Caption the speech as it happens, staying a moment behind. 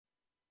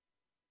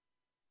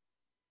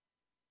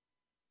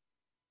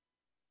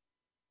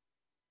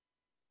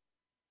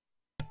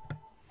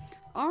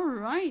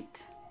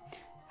Alright,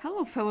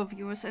 hello fellow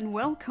viewers and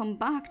welcome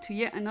back to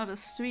yet another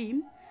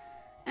stream.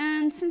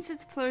 And since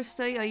it's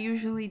Thursday, I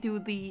usually do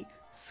the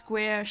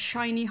square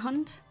shiny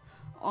hunt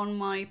on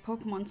my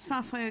Pokémon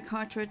Sapphire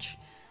cartridge.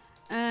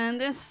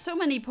 And there's so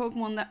many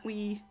Pokémon that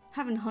we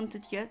haven't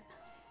hunted yet,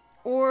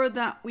 or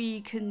that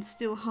we can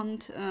still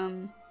hunt,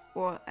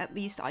 or at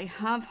least I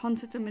have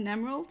hunted them in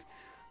Emerald,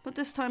 but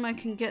this time I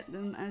can get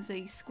them as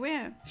a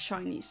square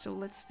shiny, so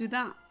let's do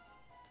that.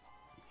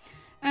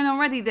 And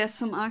already there's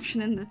some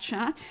action in the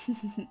chat.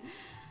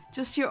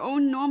 Just your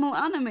own normal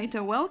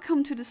animator.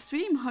 Welcome to the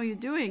stream. How you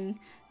doing?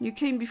 You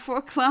came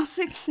before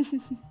Classic.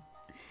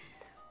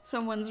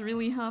 Someone's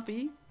really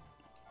happy.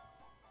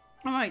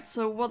 Alright,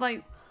 so what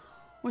I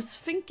was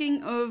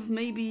thinking of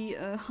maybe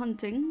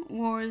hunting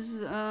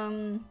was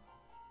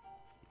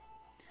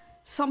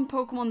some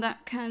Pokemon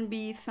that can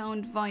be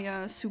found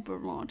via Super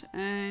Rod.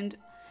 And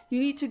you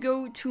need to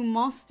go to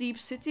Moss Deep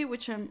City,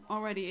 which I'm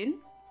already in.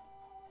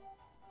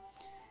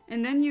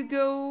 And then you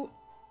go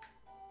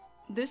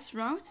this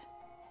route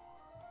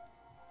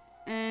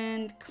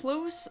and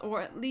close,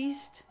 or at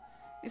least,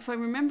 if I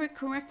remember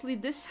correctly,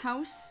 this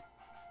house,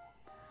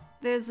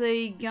 there's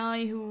a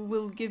guy who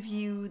will give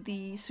you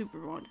the Super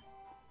Rod.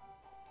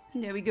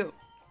 And there we go.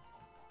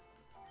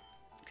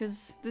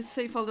 Because this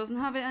save file doesn't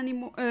have it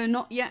anymore.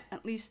 Not yet,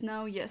 at least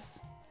now,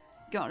 yes.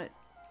 Got it.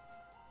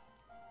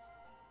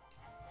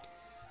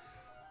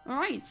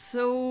 Alright,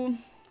 so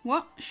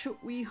what should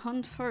we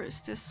hunt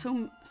first? There's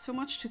so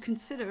much to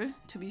consider,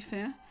 to be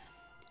fair.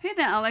 Hey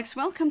there, Alex.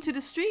 Welcome to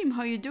the stream.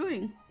 How you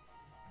doing?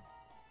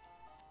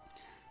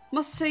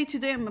 Must say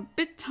today I'm a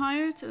bit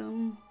tired,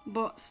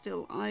 but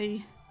still,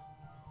 I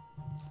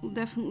will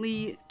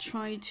definitely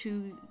try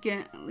to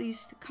get at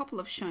least a couple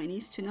of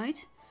shinies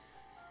tonight.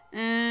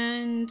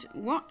 And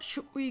what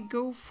should we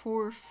go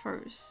for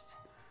first?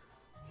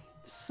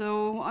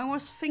 So I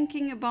was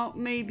thinking about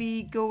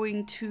maybe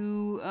going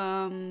to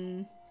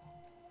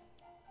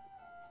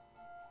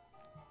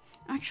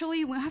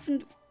actually,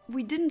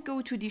 we didn't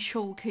go to the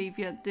Shoal Cave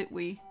yet, did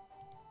we?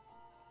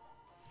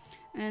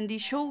 And the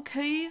Shoal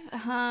Cave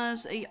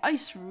has a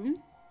ice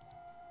room.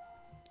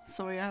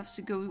 Sorry, I have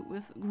to go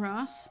with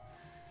grass.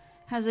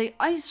 Has a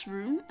ice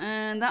room,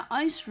 and that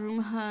ice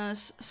room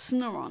has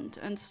Snorunt,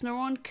 and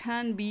Snorunt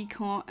can be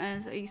caught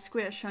as a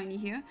square shiny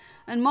here.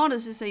 And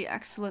Modest is a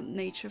excellent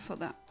nature for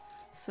that.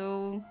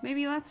 So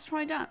maybe let's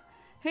try that.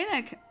 Hey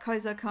there,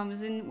 Kaiser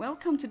comes in.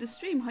 Welcome to the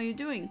stream. How you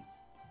doing?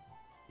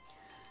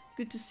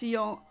 Good to see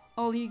all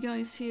you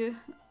guys here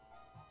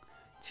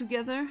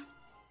together.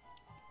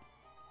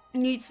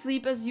 Need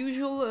sleep as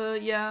usual.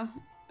 Yeah,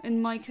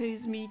 in my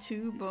case, me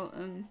too. But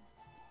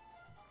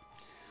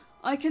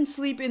I can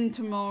sleep in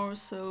tomorrow,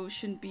 so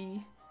shouldn't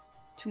be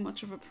too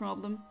much of a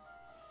problem.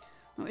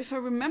 Now, if I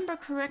remember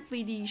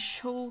correctly, the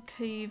Shoal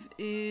Cave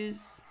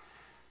is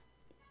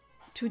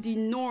to the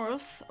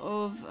north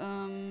of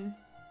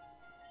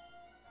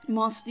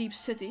Moss Deep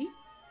City.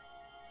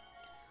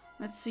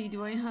 Let's see,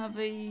 do I have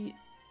a...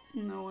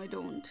 No, I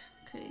don't.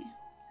 Okay.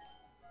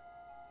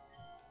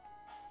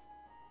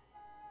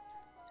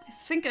 I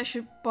think I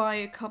should buy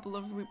a couple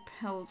of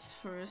repels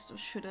first, or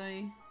should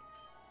I?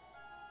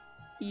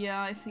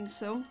 Yeah, I think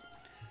so.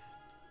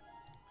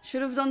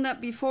 Should have done that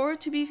before,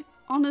 to be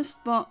honest,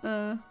 but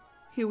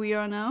here we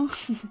are now.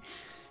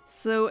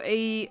 So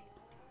a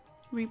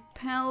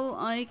repel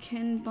I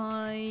can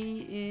buy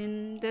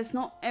in... There's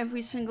not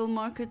every single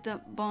market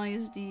that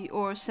buys the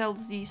or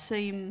sells the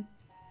same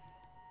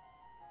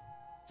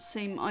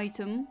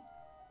item.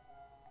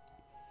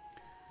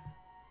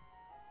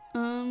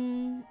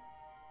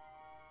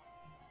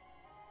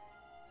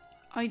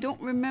 I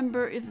don't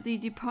remember if the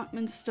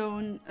department store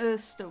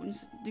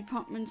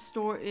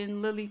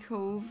in Lily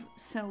Cove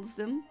sells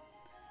them,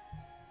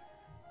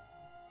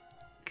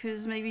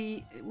 because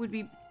maybe it would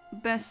be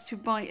best to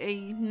buy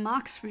a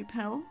max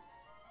repel.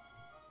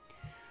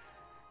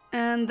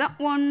 And that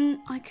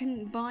one I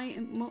can buy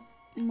in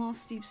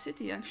Moss Deep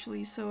City,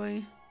 actually, so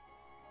I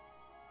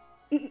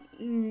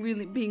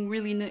being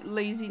really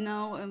lazy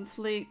now. I'm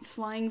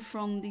flying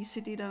from the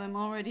city that I'm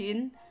already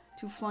in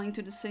to flying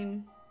to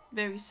the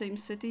very same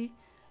city.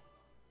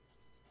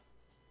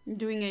 I'm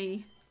doing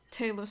a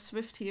Taylor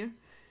Swift here.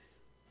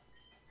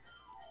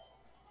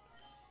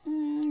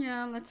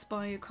 Yeah, let's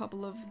buy a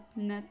couple of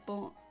net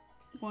ball.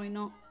 Why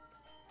not?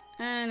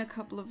 And a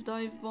couple of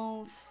dive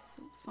balls.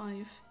 So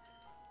 5.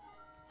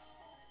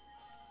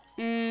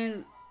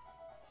 And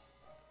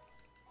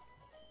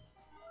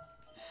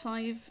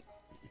 5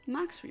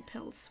 max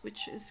repels,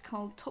 which is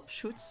called Top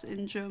Schutz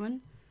in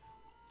German.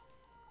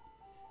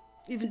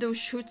 Even though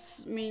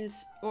Schutz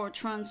means or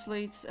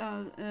translates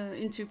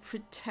into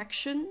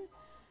protection.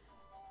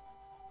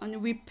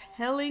 And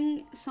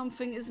repelling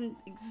something isn't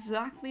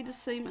exactly the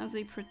same as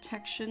a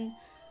protection,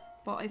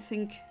 but I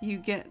think you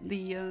get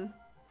the...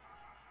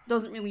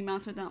 doesn't really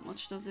matter that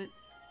much, does it?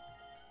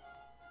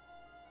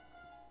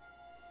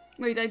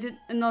 Wait, I did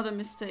another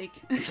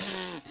mistake.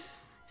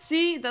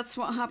 See, that's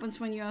what happens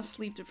when you are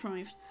sleep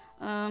deprived.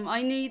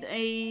 I need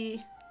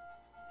a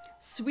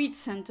sweet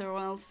center or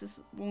else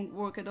this won't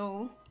work at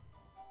all.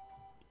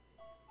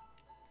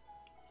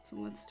 So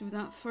let's do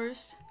that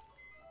first.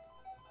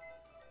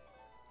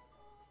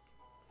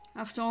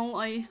 After all,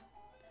 I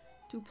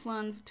do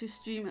plan to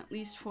stream at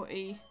least for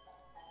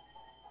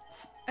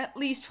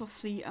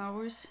 3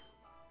 hours.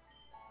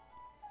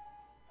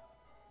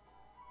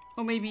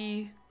 Or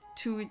maybe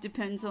 2, it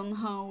depends on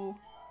how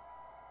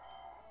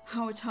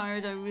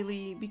tired I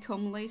really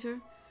become later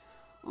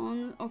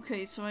on.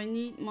 Okay, so I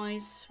need my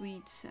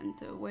sweet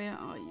center. Where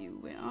are you?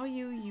 Where are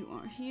you? You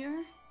are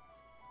here.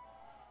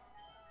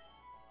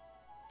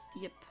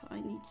 Yep, I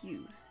need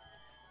you.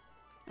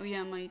 Oh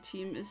yeah, my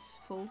team is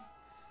full.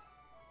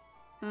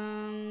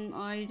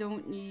 I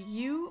don't need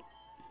you.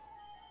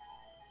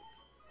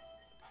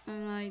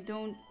 And I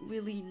don't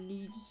really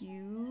need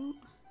you.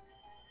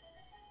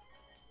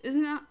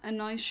 Isn't that a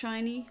nice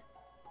shiny?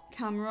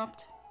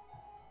 Camerupt.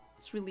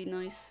 It's really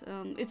nice.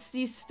 It's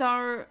the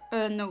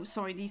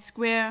the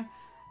square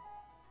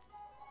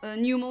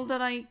Numal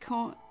that I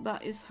caught.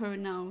 That is her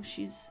now.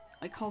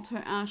 I called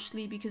her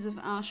Ashley because of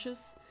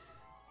ashes.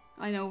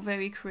 I know,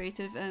 very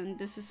creative. And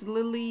this is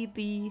Lily,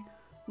 the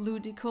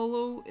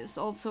Ludicolo. Is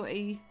also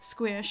a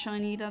square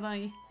shiny that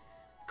I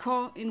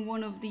caught in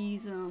one of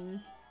these.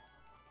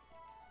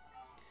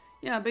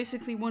 Yeah,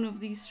 basically one of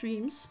these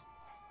streams.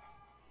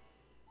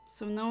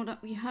 So now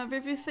that we have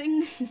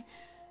everything,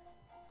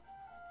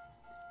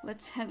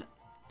 let's head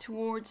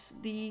towards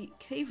the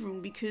cave room,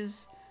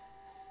 because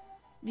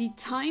the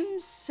time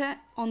set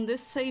on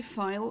this save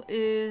file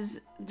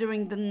is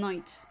during the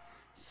night.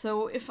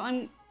 So if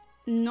I'm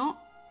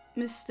not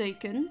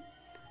mistaken,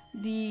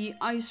 the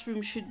ice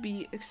room should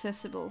be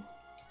accessible,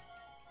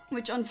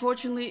 which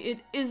unfortunately it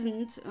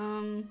isn't.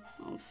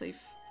 I'll save.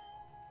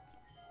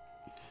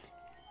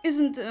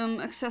 Isn't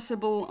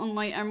accessible on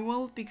my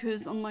Emerald,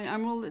 because on my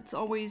Emerald it's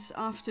always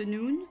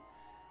afternoon.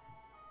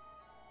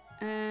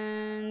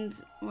 And,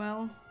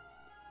 well,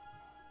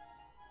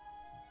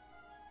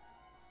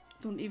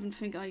 don't even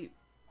think I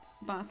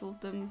battled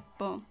them,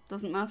 but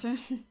doesn't matter.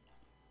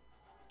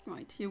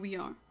 Right, here we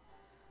are.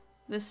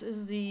 This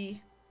is the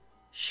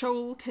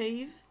Shoal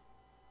Cave.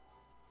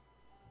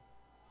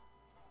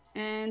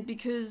 And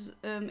because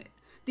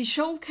the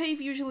Shoal Cave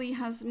usually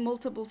has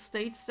multiple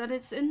states that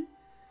it's in.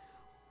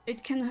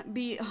 It can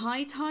be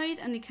high tide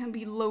and it can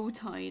be low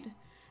tide.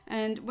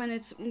 And when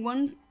it's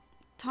one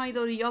tide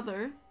or the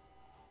other,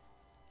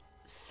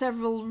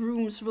 several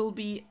rooms will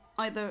be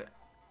either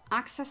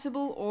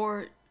accessible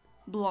or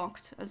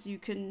blocked, as you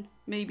can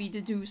maybe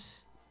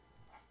deduce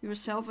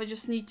yourself. I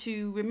just need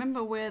to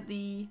remember where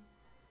the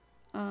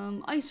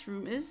ice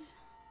room is.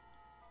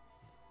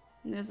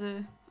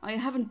 And I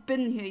haven't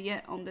been here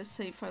yet on this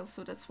save file,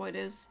 so that's why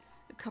there's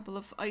a couple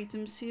of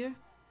items here.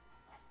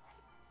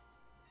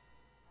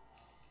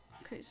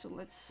 Okay, so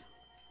let's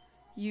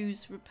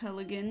use repel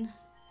again.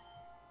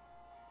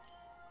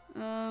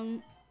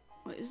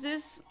 What is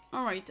this?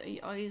 Alright, a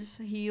ice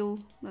heal.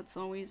 That's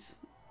always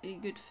a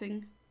good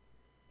thing.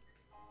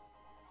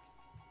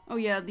 Oh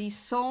yeah, the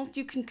salt.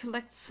 You can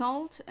collect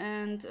salt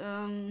and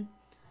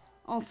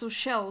also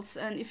shells.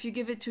 And if you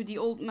give it to the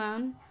old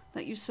man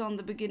that you saw in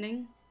the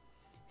beginning,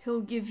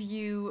 he'll give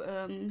you,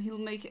 he'll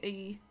make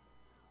a...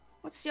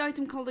 What's the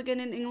item called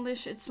again in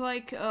English? It's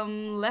like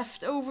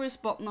leftovers,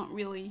 but not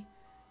really.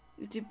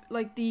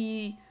 Like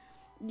the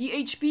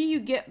HP you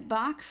get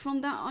back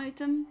from that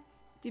item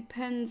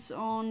depends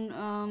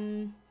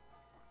on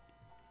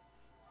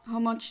how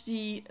much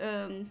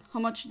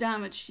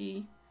damage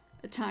the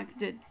attack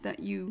did that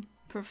you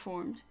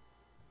performed.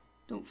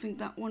 Don't think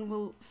that one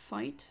will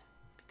fight,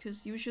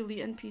 because usually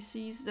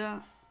NPCs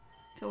that...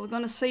 Okay, we're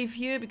gonna save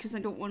here because I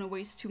don't want to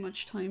waste too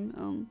much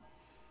time.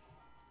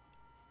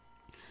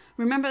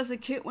 Remember as a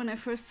kid when I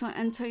first saw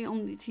Entei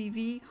on the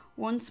TV,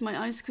 once my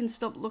eyes couldn't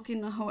stop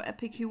looking at how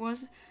epic he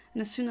was,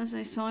 and as soon as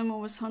I saw him I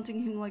was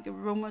hunting him like a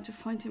Roma to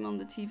find him on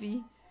the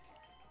TV.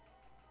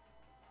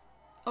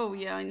 Oh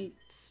yeah, I need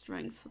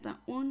strength for that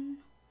one.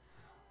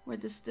 Where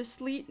does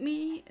this lead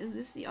me? Is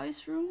this the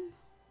ice room?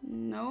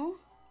 No.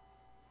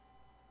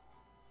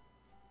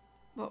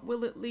 But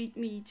will it lead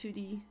me to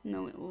the...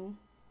 No, it will.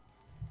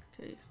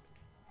 Okay.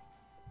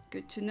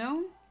 Good to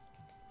know.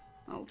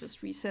 I'll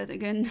just reset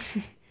again.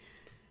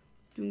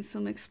 Doing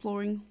some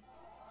exploring.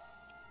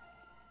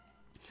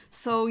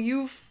 So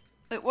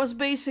it was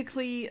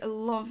basically a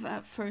love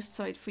at first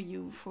sight for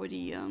you for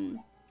the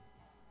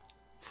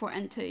for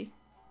Entei.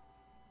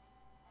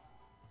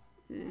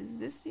 Is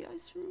this the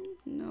ice room?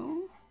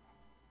 No.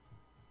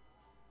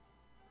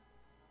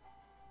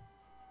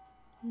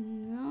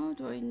 No,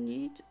 do I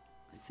need...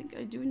 I think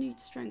I do need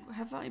strength.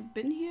 Have I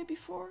been here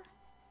before?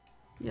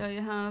 Yeah,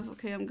 I have.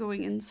 Okay, I'm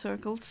going in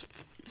circles.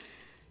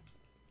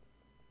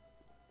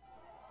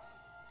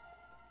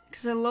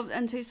 Because I loved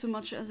Entei so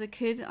much as a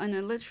kid, and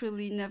I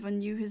literally never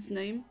knew his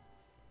name.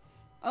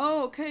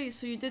 Oh, okay,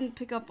 so you didn't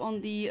pick up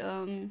on the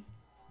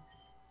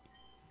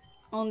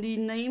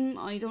name.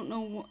 I don't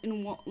know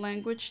in what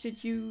language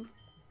did you...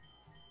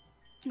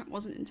 That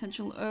wasn't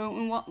intentional.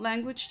 In what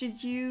language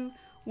did you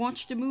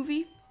watch the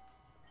movie?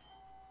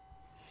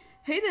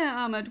 Hey there,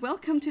 Ahmed.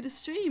 Welcome to the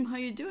stream. How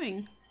you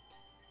doing?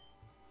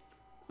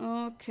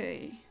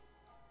 Okay.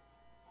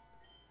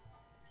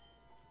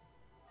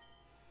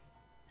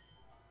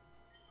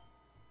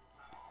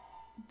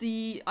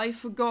 I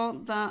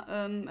forgot that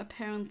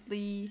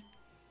apparently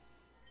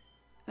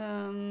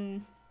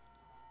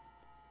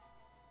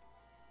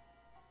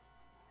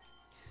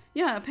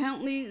yeah,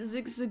 apparently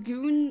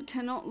Zigzagoon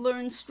cannot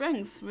learn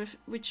strength,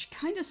 which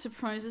kind of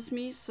surprises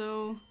me,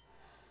 so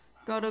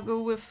gotta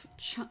go with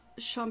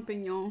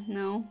Champignon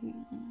now.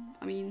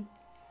 I mean,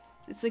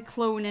 it's a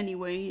clone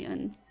anyway,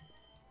 and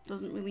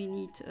doesn't really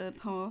need a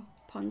power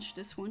punch,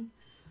 this one.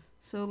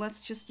 So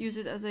let's just use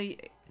it as a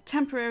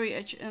temporary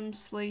HM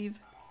slave.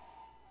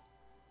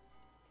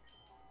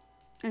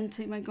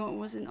 Entei, my god,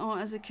 was in awe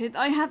as a kid.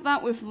 I had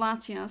that with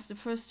Latias. The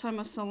first time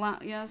I saw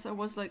Latias, I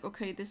was like,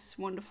 okay, this is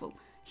wonderful.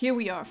 Here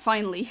we are,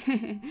 finally.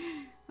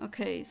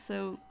 Okay,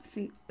 so I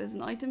think there's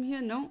an item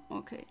here. No?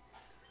 Okay.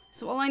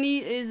 So all I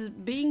need is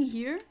being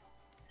here.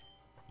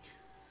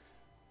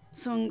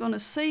 So I'm gonna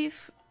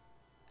save.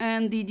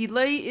 And the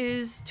delay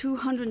is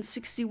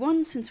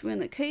 261 since we're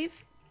in a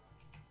cave.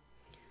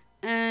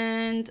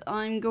 And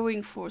I'm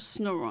going for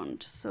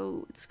Snorunt.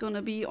 So it's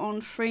gonna be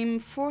on frame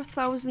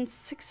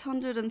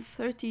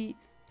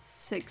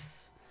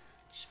 4636.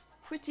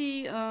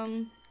 Pretty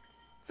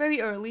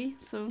very early,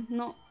 so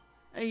not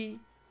a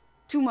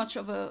too much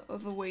of a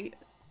wait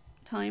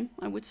time,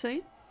 I would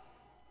say.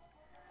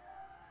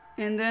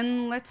 And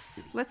then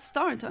let's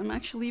start. I'm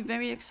actually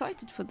very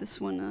excited for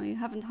this one. I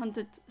haven't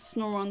hunted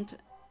Snorunt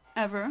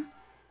ever.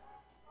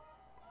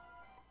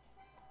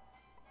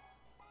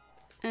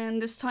 And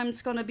this time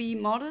it's gonna be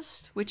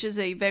modest, which is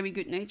a very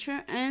good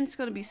nature, and it's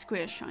gonna be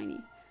square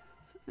shiny.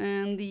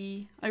 And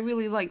I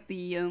really like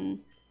the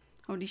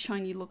how the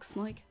shiny looks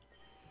like.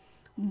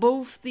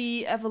 Both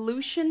the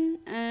evolution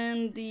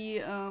and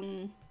the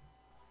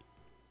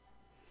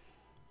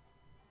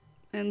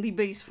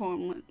base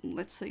form,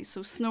 let's say.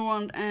 So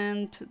Snorunt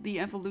and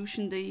the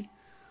evolution,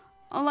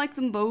 I like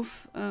them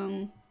both.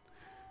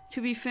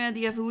 To be fair,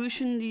 the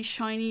evolution, the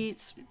shiny,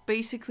 it's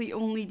basically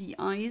only the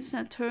eyes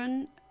that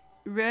turn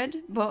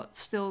red, but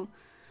still,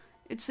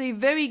 it's a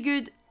very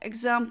good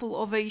example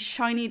of a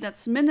shiny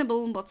that's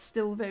minimal, but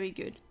still very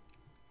good.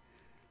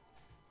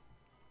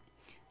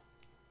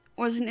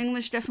 Was in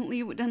English,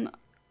 definitely. Then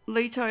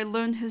later I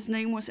learned his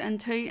name was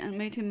Entei and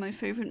made him my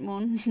favorite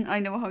mon.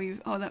 I know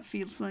how that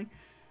feels like.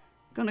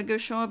 Gonna go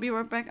shower, be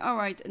right back.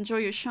 Alright, enjoy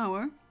your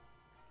shower.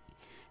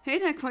 Hey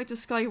there, Kryto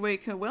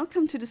Skywaker.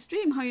 Welcome to the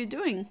stream. How you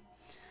doing?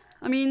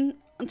 I mean,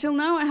 until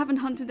now I haven't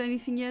hunted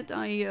anything yet.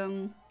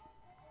 I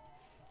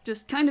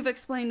just kind of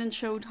explained and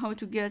showed how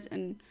to get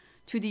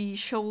to the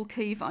Shoal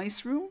Cave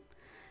ice room.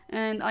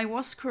 And I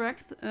was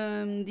correct.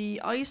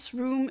 The ice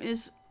room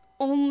is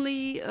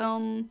only...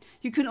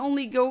 you can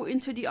only go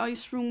into the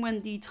ice room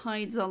when the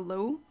tides are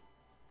low.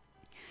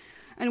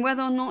 And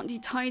whether or not the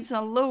tides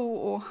are low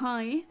or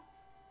high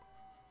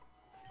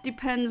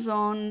depends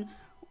on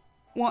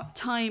what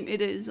time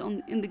it is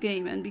in the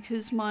game. And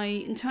because my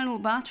internal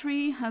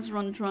battery has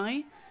run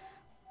dry,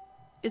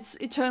 it's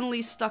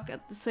eternally stuck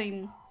at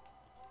the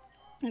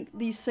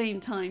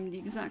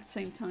exact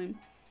same time.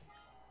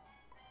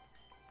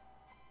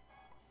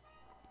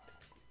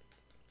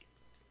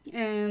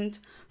 And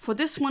for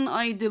this one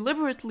I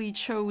deliberately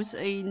chose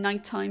a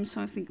nighttime,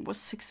 so I think it was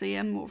 6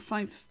 AM or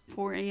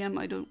 4 AM,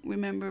 I don't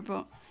remember,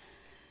 but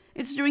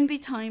it's during the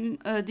time,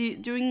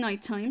 during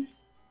nighttime,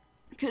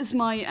 because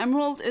my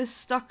emerald is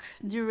stuck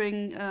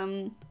during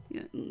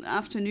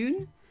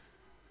afternoon,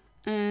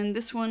 and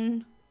this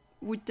one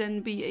would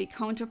then be a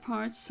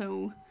counterpart,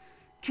 so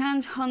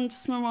can't hunt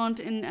Snorunt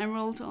in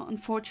emerald.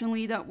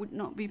 Unfortunately, that would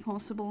not be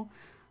possible,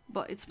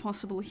 but it's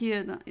possible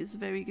here. That is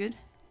very good.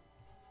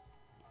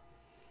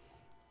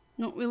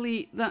 Not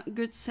really that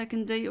good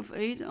second day of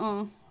 8.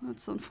 Oh,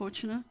 that's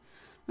unfortunate.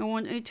 I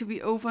want 8 to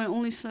be over. I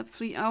only slept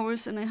 3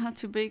 hours and I had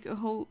to bake a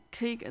whole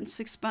cake and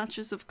 6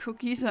 batches of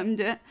cookies. I'm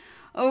dead.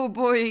 Oh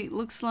boy,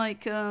 looks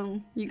like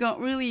you got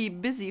really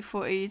busy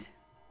for 8.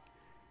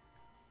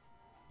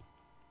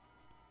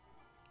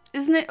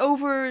 Isn't it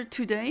over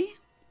today?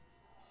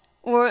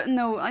 Or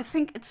no, I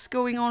think it's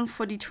going on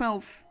for the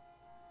 12th,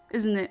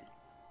 isn't it?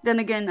 Then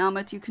again,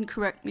 Ahmed, you can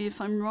correct me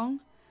if I'm wrong.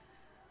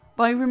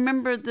 But I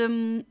remember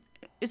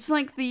it's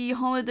like the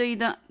holiday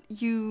that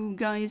you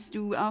guys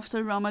do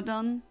after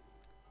Ramadan.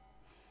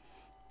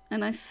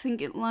 And I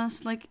think it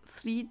lasts like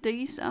 3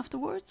 days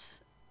afterwards.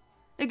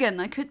 Again,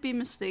 I could be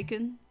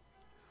mistaken.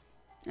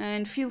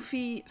 And feel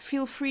free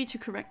to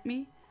correct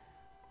me.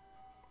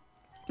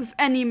 With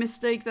any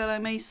mistake that I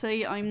may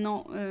say, I'm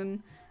not...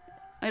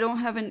 I don't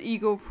have an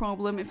ego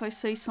problem. If I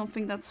say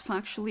something that's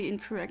factually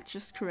incorrect,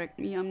 just correct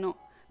me. I'm not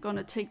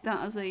gonna take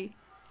that as a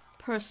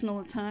personal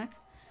attack.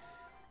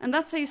 And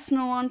that's a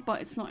Snorunt, but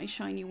it's not a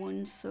shiny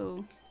one,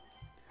 so...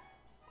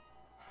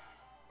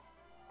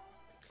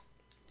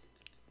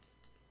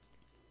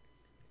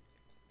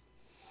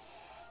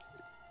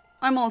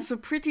 I'm also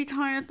pretty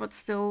tired, but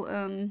still,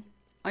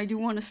 I do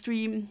want to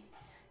stream,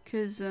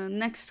 because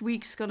next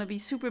week's gonna be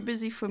super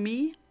busy for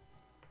me.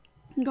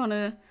 I'm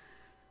gonna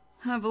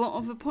have a lot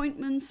of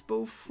appointments,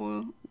 both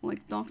for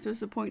like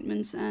doctor's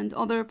appointments and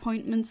other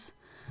appointments.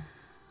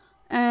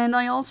 And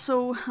I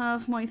also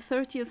have my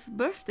 30th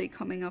birthday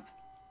coming up.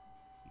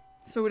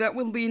 So that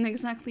will be in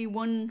exactly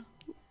 1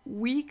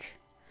 week.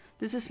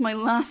 This is my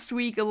last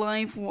week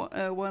alive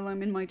while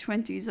I'm in my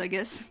 20s, I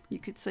guess. You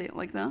could say it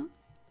like that.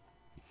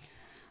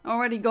 I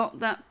already got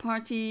that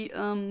party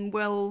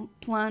well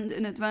planned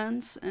in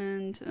advance,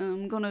 and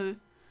I'm gonna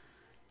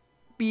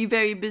be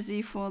very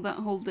busy for that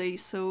whole day,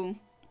 so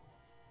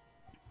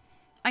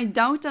I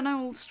doubt that I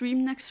will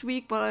stream next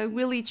week, but I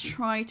really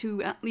try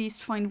to at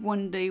least find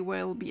one day where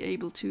I'll be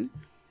able to.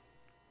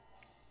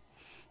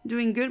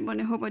 Doing good, but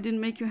I hope I didn't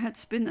make your head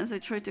spin as I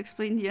tried to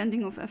explain the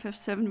ending of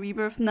FF7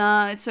 Rebirth.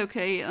 Nah, it's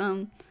okay.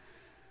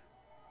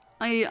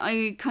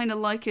 I kind of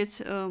like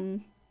it,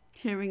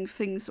 hearing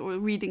things or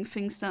reading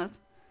things that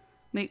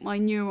make my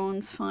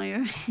neurons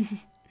fire.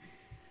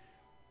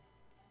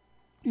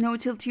 No,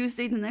 till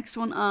Tuesday, the next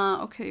one.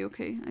 Ah,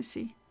 okay, I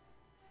see.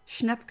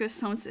 Schnepke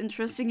sounds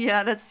interesting.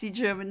 Yeah, that's the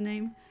German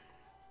name.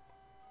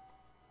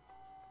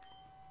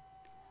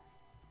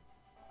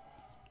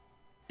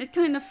 It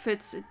kind of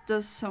fits. It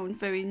does sound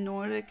very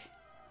Nordic.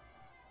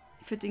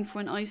 Fitting for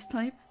an ice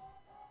type.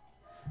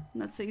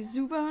 Let's say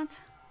Zubat.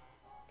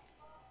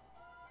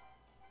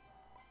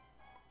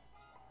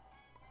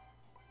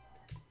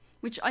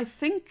 Which I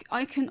think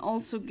I can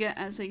also get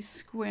as a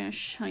square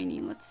shiny.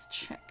 Let's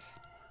check.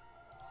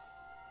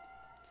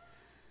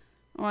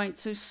 Alright,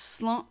 so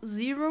slot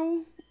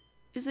 0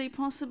 is a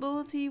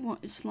possibility.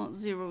 What is slot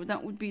 0?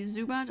 That would be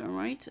Zubat,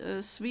 alright.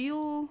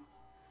 Sweel.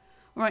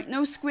 Alright,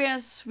 no square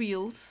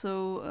Sweel,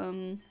 so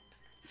I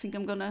think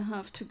I'm gonna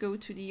have to go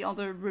to the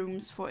other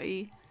rooms for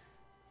a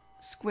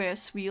square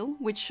Sweel,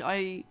 which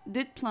I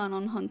did plan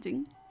on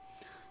hunting.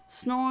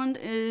 Snornd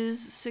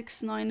is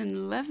 6, 9, and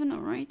 11,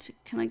 alright.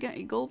 Can I get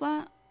a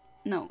Golbat?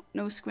 No,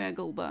 no square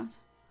Golbat.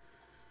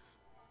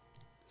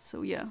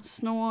 So yeah,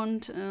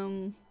 Snornd.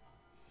 I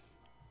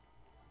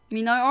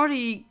mean, I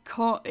already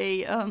caught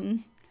a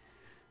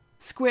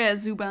square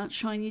Zubat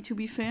shiny, to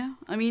be fair.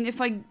 I mean,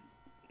 if I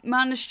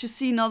manage to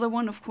see another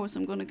one, of course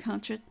I'm gonna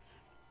catch it.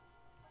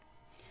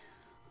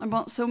 I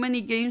bought so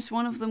many games,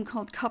 one of them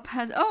called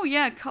Cuphead. Oh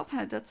yeah,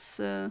 Cuphead, that's...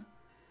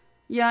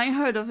 yeah, I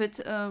heard of it.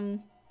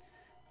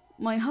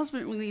 My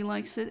husband really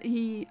likes it.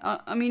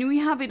 I mean, we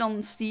have it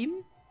on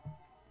Steam.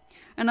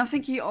 And I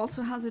think he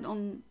also has it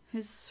on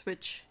his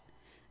Switch.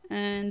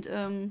 And,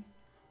 I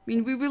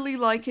mean, we really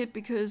like it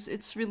because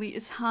it's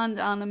hand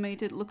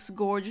animated, looks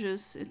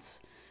gorgeous.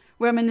 It's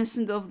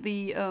reminiscent of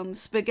the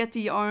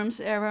Spaghetti Arms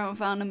era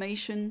of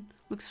animation.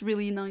 Looks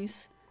really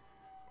nice.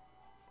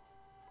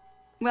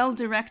 Well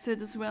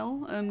directed as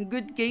well.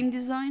 Good game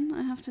design,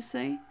 I have to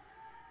say.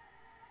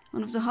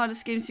 One of the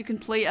hardest games you can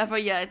play ever.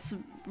 Yeah, it's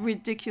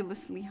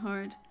ridiculously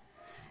hard.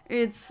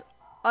 It's,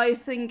 I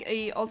think,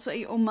 also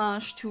a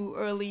homage to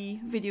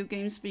early video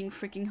games being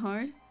freaking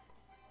hard.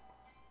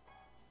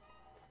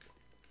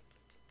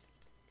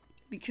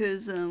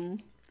 Because,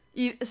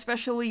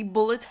 especially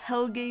bullet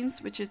hell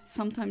games, which it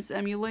sometimes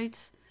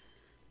emulates.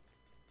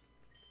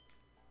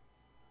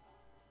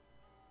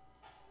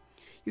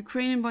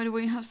 Ukrainian, by the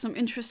way, have some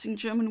interesting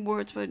German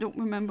words, but I don't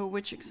remember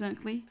which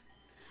exactly.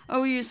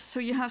 Oh, so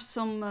you have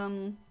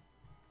some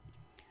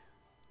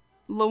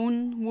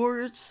loan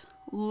words,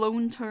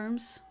 loan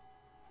terms.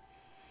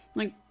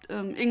 Like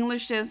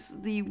English, there's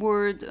the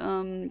word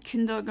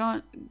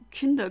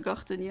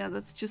kindergarten. Yeah,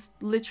 that's just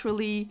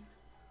literally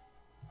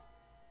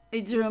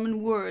a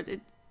German word.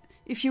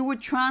 If you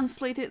would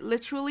translate it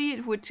literally,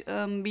 it would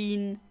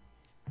mean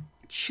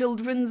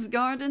children's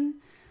garden.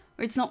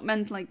 Or it's not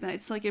meant like that.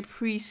 It's like a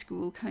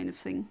preschool kind of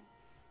thing.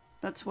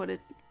 That's what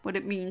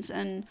it means.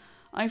 And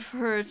I've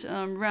heard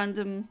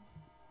random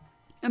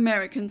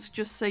Americans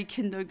just say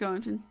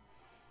kindergarten.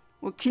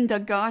 Or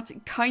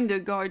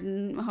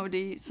kindergarten, how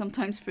they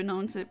sometimes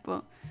pronounce it.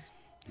 But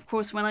of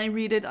course, when I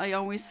read it, I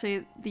always say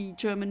it the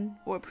German,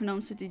 or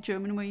pronounce it the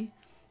German way.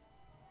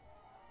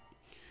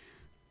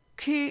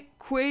 Quay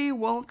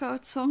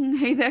walkout song.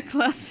 Hey there,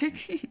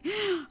 Classic.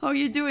 How are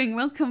you doing?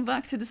 Welcome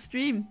back to the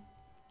stream.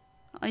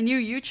 I knew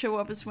you'd show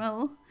up as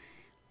well.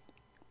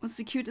 What's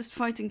the cutest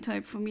fighting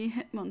type for me?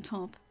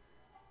 Hitmontop.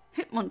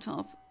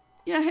 Hitmontop?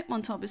 Yeah,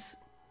 Hitmontop is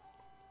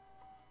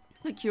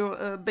like your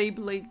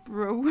Beyblade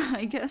bro,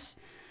 I guess.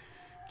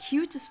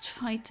 Cutest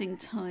fighting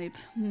type.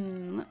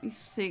 Let me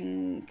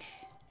think.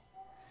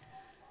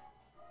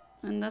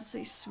 And that's a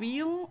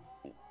Sweel,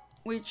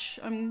 which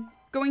I'm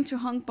going to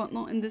hunt, but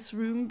not in this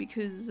room,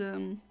 because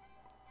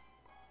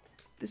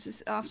this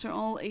is, after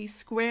all, a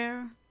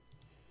square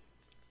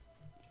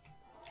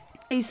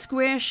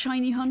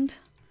shiny hunt.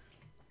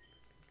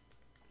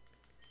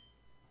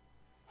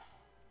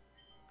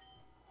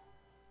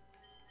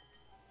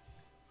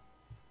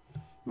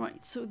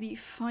 Right, so the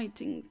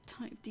fighting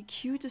type, the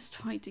cutest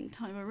fighting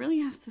type, I really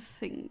have to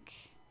think.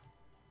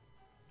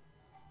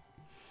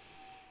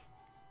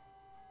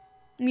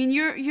 I mean,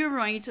 you're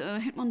right,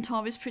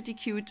 Hitmontop is pretty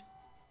cute.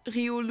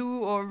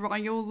 Riolu or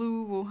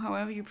Riolu, or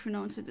however you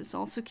pronounce it, is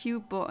also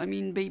cute, but I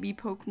mean, baby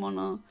Pokemon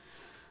are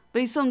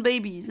based on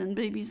babies, and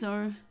babies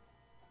are,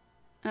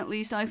 at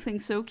least I think,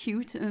 so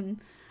cute.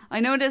 And I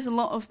know there's a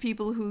lot of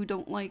people who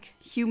don't like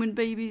human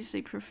babies.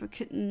 They prefer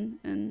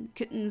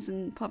kittens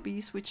and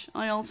puppies, which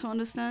I also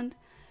understand.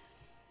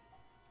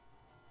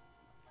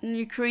 In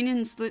Ukrainian,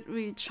 it's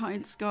literally a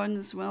child's garden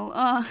as well.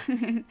 Ah,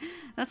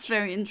 that's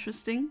very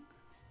interesting.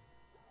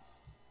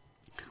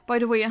 By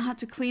the way, I had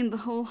to clean the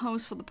whole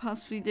house for the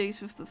past 3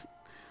 days with the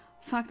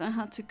fact I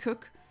had to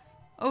cook.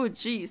 Oh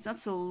geez,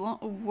 that's a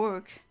lot of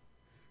work.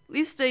 At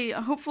least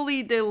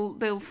hopefully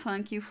they'll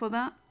thank you for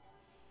that.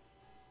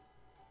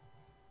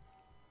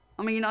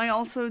 I mean, I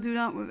also do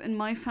that in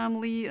my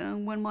family.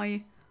 When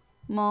my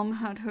mom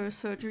had her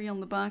surgery on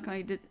the back,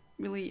 I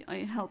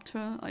helped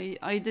her.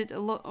 I did a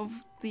lot of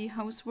the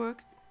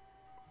housework.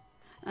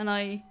 And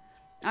I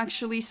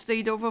actually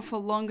stayed over for a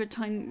longer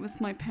time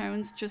with my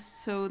parents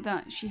just so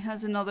that she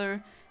has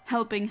another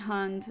helping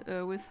hand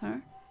with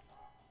her.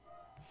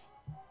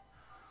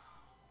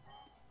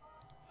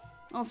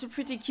 Also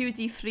pretty cute,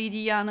 the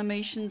 3D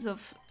animations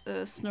of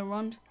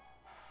Snorunt,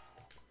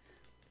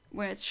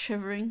 where it's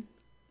shivering.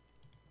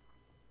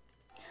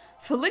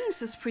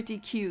 Phalanx is pretty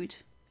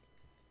cute.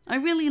 I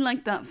really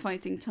like that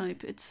fighting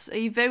type. It's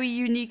a very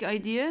unique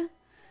idea.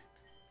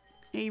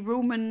 A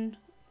Roman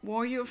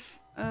warrior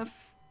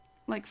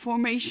like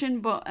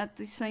formation, but at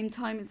the same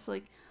time it's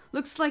like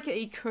looks like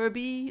a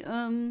Kirby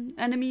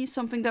enemy,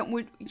 something that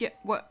would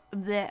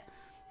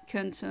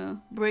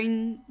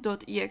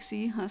brain.exe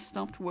has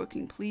stopped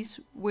working. Please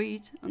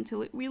wait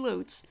until it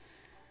reloads.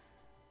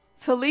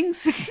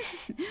 Phalanx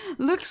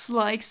looks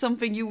like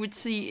something you would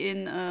see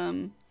in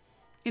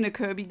a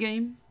Kirby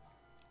game.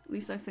 At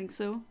least I think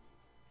so.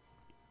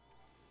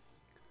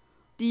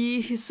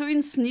 The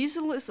Hisuian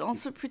Sneasel is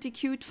also a pretty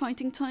cute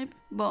fighting type,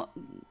 but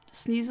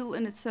Sneasel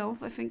in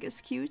itself I think is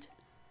cute.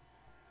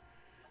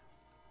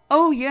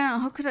 Oh yeah,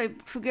 how could I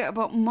forget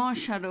about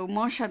Marshadow?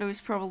 Marshadow is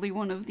probably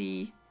one of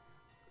the,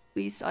 at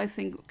least I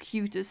think,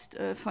 cutest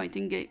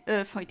fighting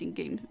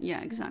game.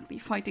 Yeah, exactly.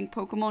 Fighting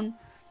Pokemon.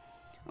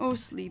 Oh,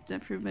 sleep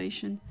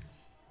deprivation.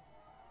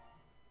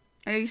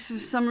 For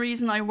some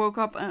reason I woke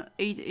up at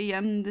 8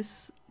 AM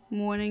this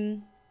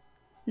morning.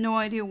 No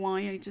idea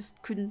why. I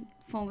just couldn't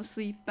fall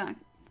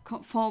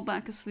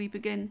back asleep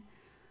again.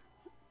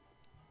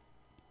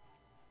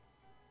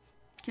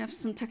 I have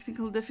some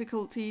technical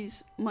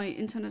difficulties. My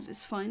internet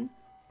is fine.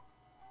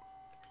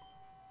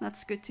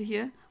 That's good to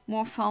hear.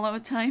 More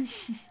Fallout time.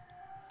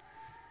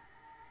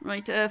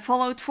 Right,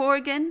 Fallout 4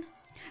 again.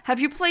 Have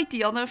you played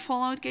the other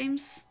Fallout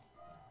games?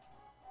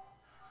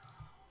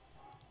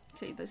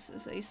 Okay, this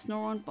is a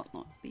Snorunt, but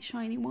not the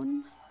shiny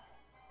one.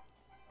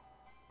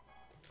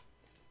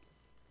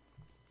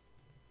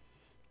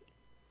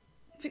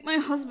 I think my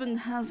husband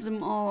has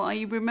them all.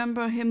 I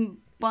remember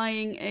him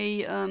buying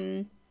a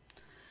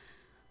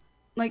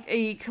like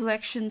a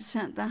collection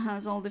set that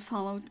has all the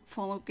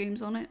Fallout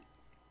games on it.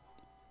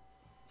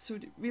 So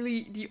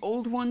really the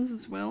old ones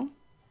as well.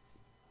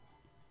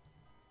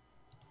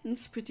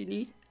 That's pretty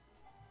neat.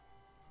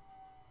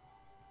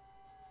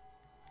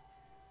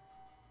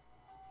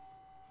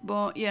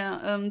 But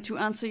yeah, to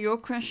answer your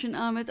question,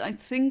 Ahmed, I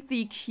think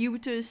the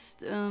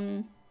cutest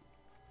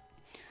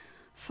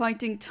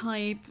fighting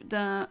type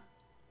that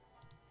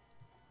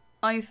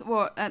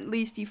or at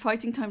least the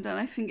fighting type that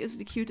I think is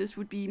the cutest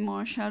would be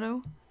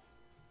Marshadow.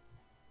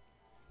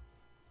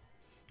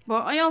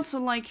 But I also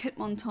like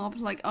Hitmontop.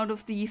 Like out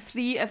of the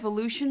three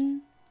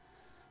evolutions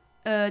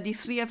of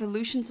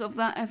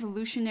that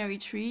evolutionary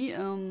tree,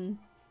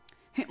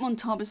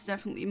 Hitmontop is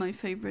definitely my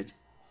favorite.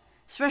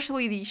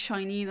 Especially the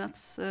shiny.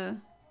 That's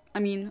I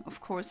mean, of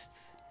course,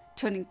 it's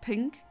turning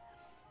pink.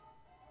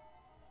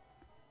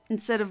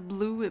 Instead of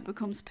blue, it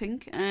becomes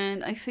pink.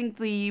 And I think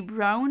the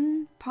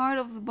brown part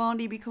of the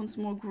body becomes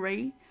more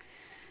grey.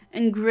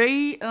 And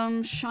grey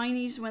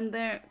shinies, when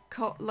they're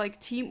like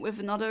teamed with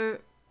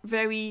another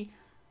very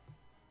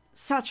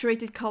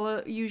saturated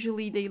color,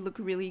 usually they look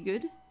really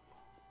good.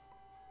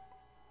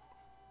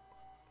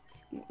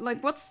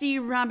 Like, what's the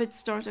rabbit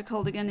starter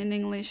called again in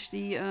English?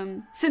 The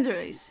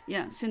Cinderace.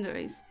 Yeah,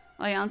 Cinderace.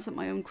 I answered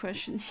my own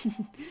question.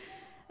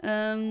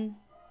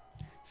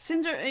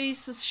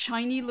 Cinderace's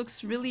shiny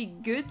looks really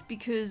good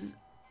because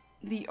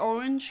the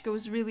orange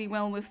goes really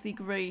well with the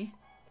grey.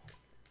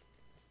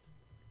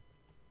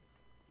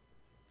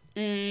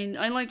 And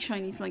I like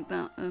shinies like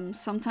that.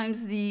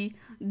 Sometimes the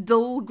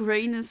dull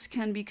greyness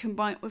can be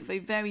combined with a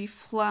very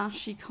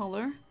flashy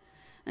color.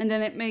 And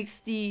then it makes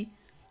the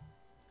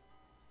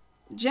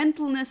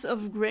gentleness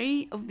of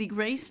the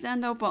grey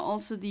stand out, but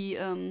also the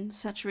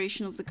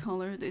saturation of the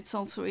color. It's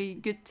also a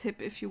good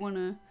tip if you want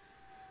to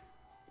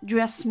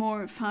dress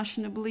more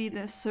fashionably.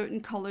 There's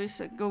certain colors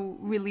that go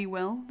really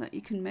well that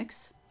you can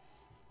mix.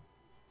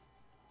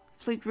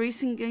 Played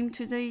racing game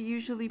today.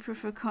 Usually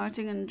prefer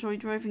karting and enjoy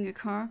driving a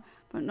car,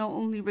 but not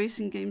only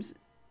racing games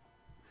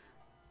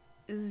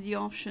is the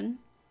option.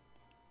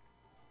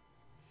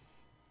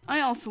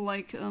 I also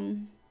like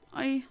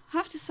I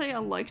have to say I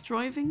like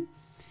driving.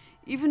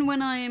 Even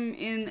when I am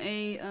in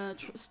a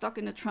stuck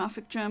in a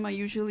traffic jam, I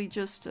usually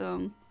just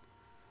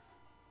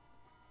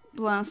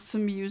blast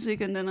some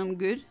music and then I'm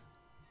good.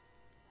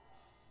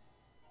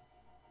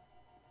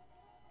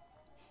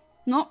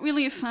 Not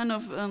really a fan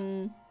of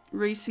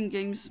racing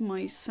games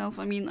myself.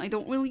 I mean, I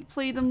don't really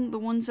play them. The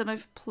ones that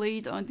I've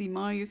played are the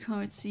Mario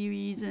Kart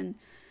series and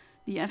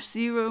the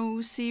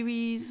F-Zero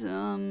series.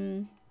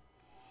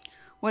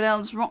 What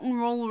else?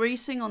 Rock'n'Roll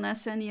Racing on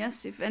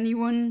SNES, if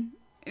anyone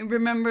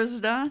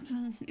remembers that.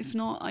 If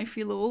not, I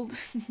feel old.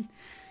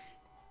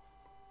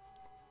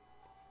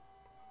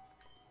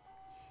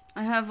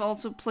 I have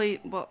also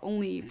played, but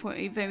only for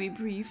a very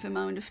brief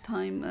amount of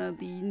time,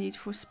 the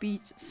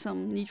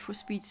some Need for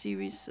Speed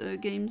series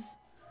games.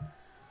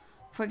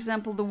 For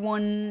example, the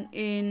one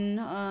in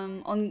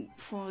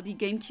for the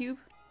GameCube.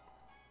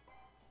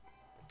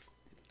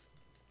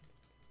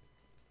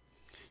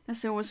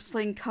 Yes, I was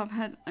playing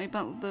Cuphead. I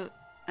battled the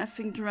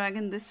effing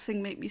dragon. This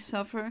thing made me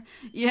suffer.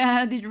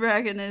 Yeah, the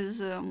dragon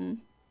is.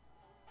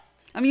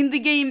 I mean, the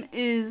game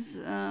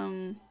is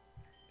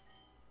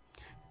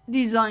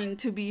designed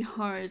to be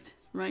hard,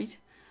 right?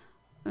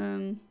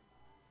 And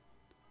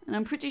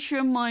I'm pretty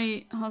sure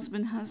my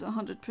husband has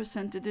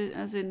 100%ed it,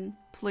 as in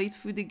played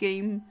through the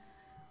game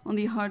on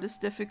the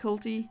hardest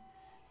difficulty.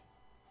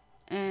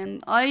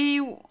 And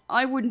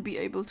I wouldn't be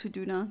able to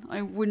do that.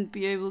 I wouldn't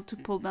be able to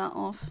pull that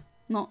off.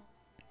 Not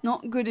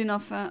good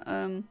enough at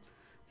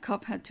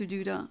Cuphead to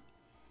do that.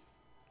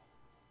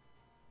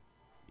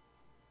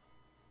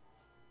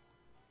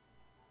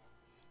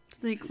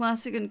 The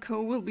Classic and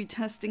Co will be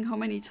testing how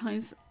many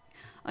times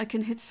I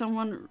can hit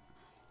someone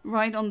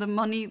right on the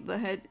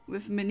head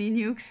with mini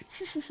nukes.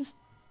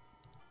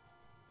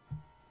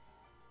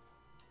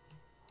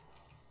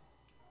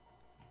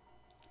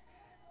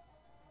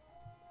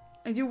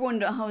 I do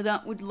wonder how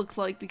that would look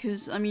like,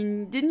 because I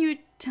mean, didn't you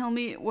tell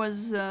me it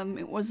was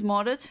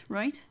modded,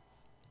 right?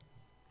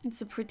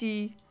 It's a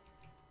pretty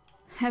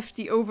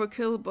hefty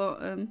overkill, but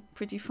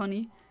pretty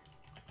funny.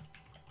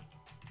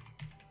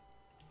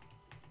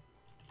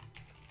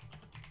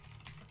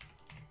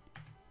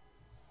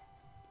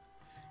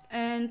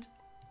 And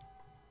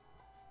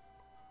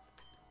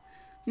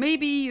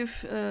maybe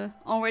you've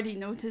already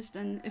noticed,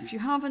 and if you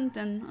haven't,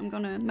 then I'm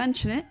gonna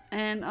mention it.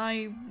 And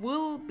I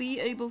will be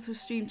able to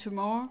stream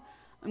tomorrow.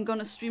 I'm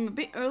gonna stream a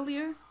bit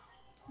earlier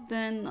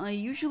than I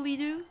usually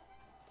do,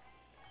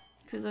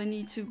 because I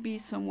need to be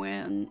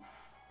somewhere on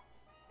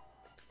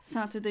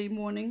Saturday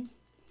morning.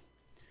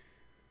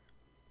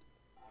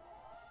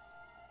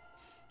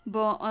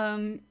 But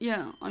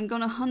yeah, I'm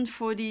gonna hunt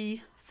for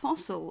the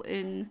fossil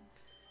in,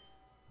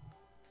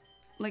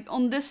 like,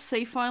 on this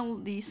save file,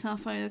 the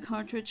Sapphire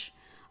cartridge.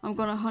 I'm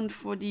gonna hunt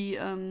for the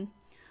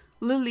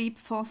Lily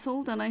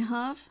fossil that I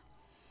have,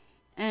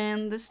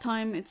 and this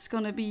time it's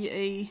gonna be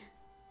a,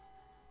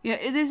 yeah,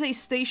 it is a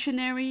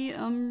stationary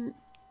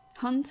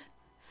hunt,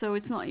 so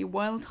it's not a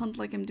wild hunt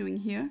like I'm doing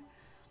here,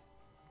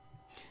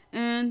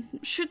 and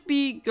should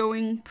be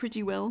going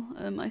pretty well.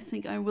 I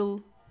think I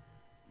will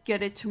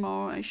get it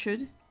tomorrow. I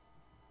should,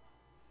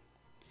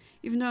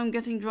 even though I'm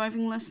getting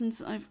driving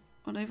lessons.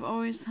 I've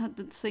always had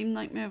the same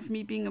nightmare of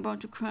me being about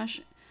to crash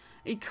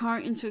a car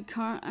into a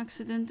car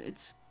accident.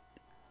 It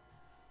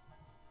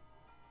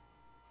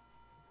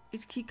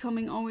keep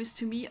coming always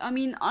to me. I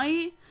mean,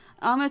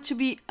 to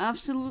be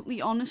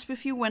absolutely honest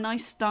with you, when I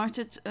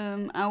started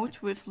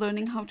out with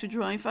learning how to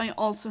drive, I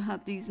also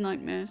had these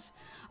nightmares.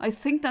 I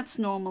think that's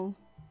normal,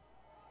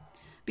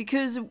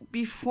 because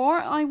before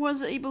I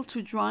was able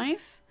to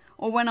drive,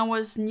 or when I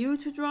was new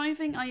to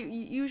driving, I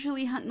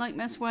usually had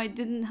nightmares where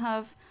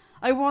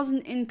I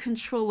wasn't in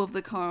control of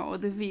the car or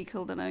the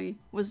vehicle that I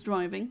was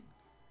driving.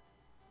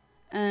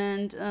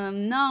 And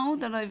now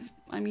that I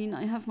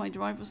have my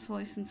driver's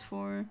license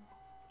for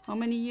how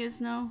many years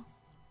now?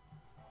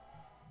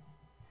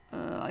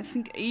 I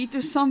think 8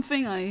 or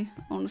something. I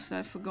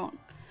forgot.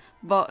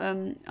 But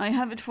I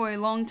have it for a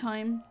long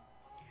time.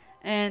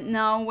 And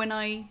now when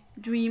I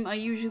dream, I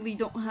usually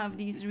don't have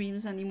these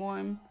dreams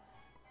anymore.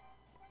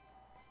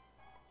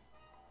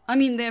 I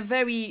mean, they're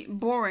very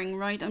boring,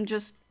 right? I'm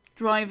just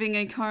driving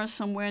a car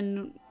somewhere,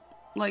 and,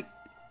 like,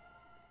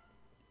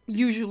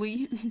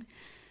 usually.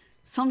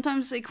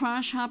 Sometimes a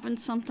crash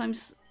happens,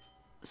 sometimes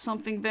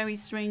something very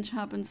strange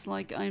happens,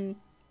 like I'm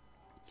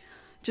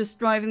just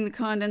driving the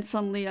car and then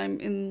suddenly I'm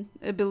in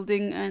a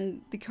building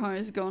and the car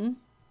is gone.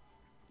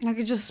 I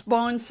could just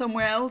spawn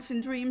somewhere else in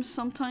dreams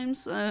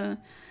sometimes.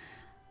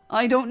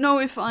 I don't know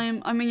if I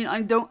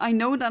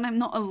know that I'm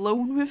not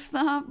alone with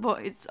that,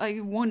 but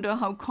I wonder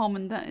how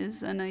common that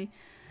is, and I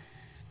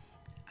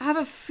have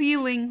a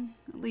feeling,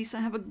 at least I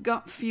have a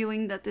gut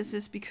feeling, that this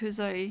is because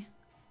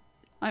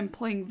I'm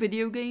playing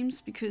video games,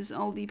 because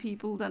all the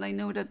people that I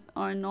know that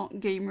are not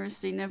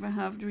gamers, they never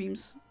have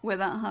dreams where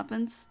that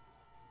happens.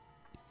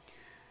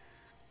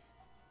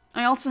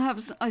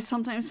 I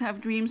sometimes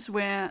have dreams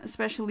where,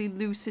 especially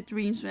lucid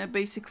dreams, where I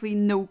basically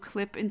no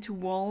clip into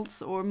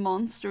walls or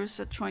monsters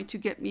that try to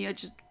get me.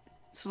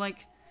 It's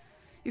like,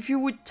 if you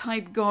would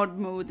type God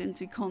mode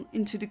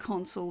into the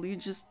console,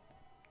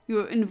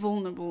 you're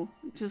invulnerable.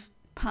 You just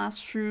pass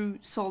through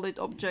solid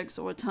objects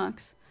or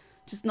attacks.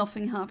 Just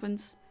nothing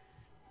happens.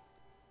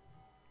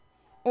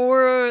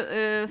 Or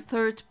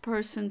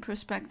third-person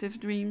perspective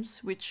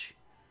dreams, which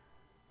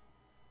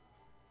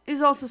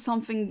is also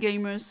something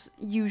gamers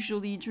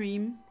usually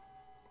dream.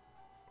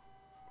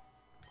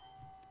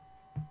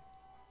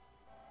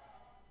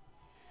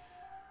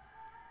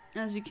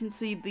 As you can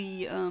see,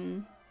 the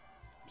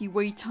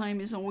wait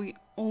time is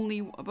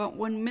only about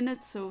 1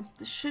 minute, so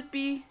this should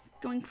be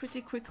going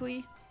pretty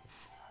quickly.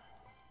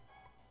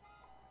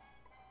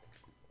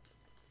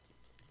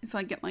 If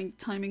I get my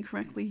timing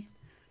correctly.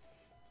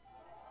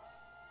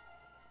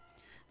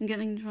 I'm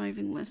getting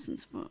driving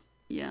lessons, but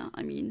yeah,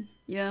 I mean,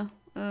 yeah.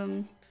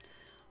 I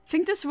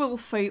think this will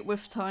fade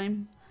with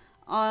time.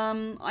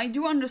 I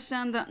do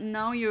understand that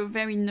now you're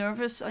very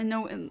nervous. I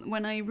know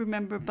when I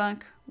remember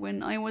back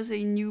when I was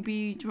a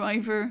newbie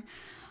driver,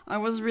 I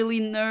was really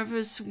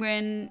nervous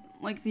when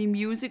like the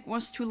music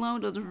was too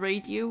loud or the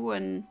radio,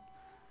 and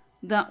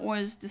that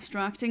was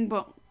distracting,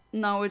 but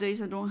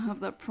nowadays I don't have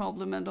that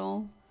problem at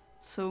all.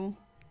 So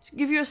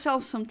give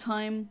yourself some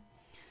time.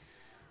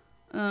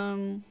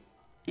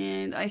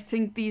 And I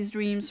think these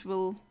dreams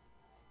will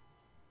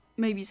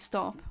maybe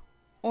stop.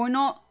 Or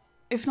not,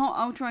 if not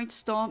outright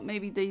stop,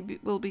 maybe they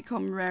will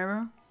become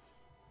rarer.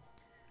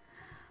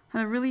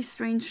 Had a really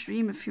strange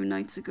dream a few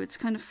nights ago. It's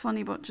kind of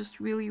funny, but just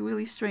really,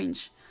 really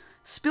strange.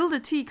 Spill the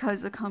tea,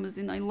 Kaiser comes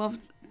in. I love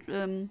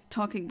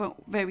talking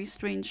about very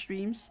strange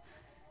dreams.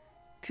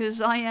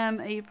 Because I am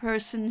a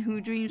person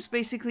who dreams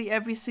basically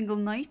every single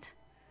night.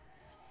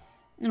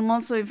 And I'm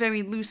also a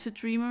very lucid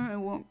dreamer,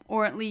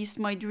 or at least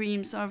my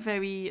dreams are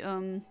very,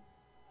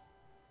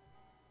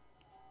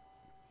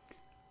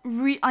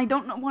 I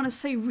don't want to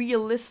say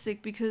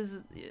realistic,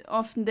 because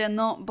often they're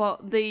not,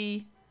 but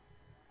they're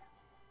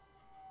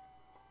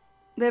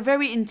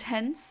very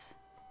intense.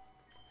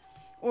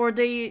 Or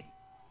they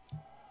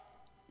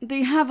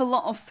have a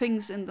lot of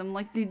things in them,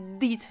 like the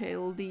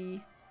detail,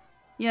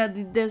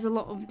 there's a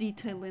lot of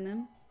detail in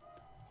them.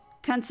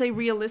 Can't say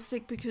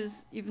realistic,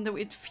 because even though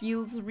it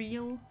feels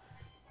real,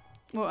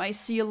 or I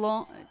see a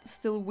lot,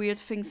 still weird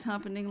things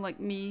happening, like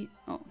me.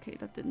 Oh, okay,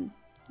 that didn't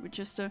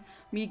register.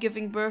 Me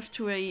giving birth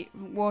to a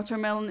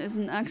watermelon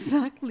isn't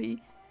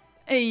exactly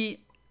a...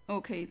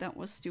 Okay, that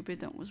was stupid,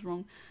 that was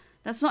wrong.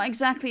 That's not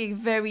exactly a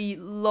very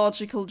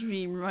logical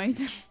dream, right?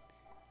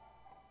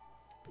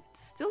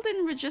 Still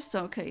didn't register.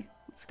 Okay,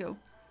 let's go.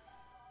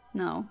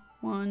 Now,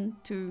 1,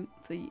 2,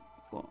 3,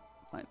 4,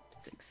 5,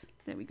 6.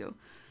 There we go.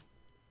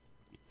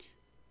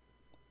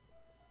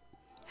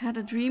 Had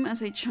a dream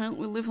as a child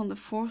we live on the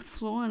 4th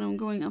floor and I'm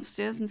going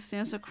upstairs and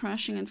stairs are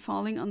crashing and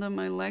falling under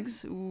my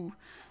legs. Ooh,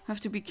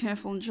 have to be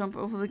careful and jump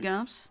over the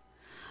gaps.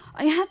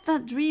 I had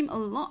that dream a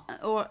lot,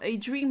 or a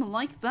dream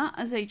like that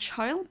as a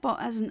child,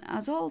 but as an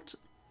adult,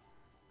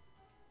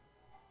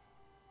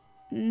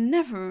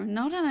 never.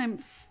 Now that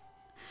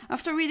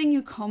after reading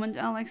your comment,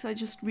 Alex, I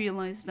just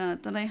realized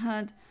that I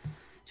had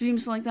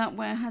dreams like that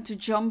where I had to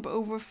jump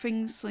over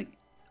things like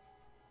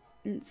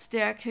in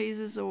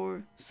staircases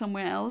or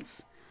somewhere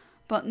else.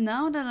 But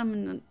now that I'm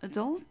an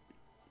adult,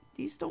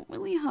 these don't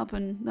really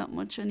happen that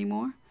much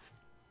anymore.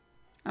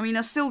 I mean,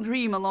 I still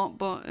dream a lot,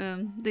 but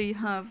they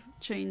have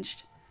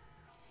changed.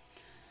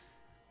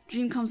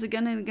 Dream comes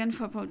again and again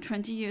for about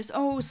 20 years.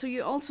 Oh, so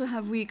you also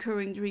have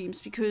recurring dreams,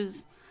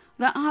 because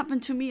that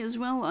happened to me as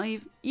well.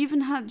 I've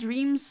even had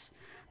dreams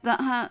that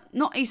had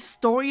not a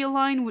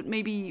storyline, would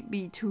maybe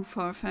be too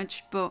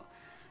far-fetched, but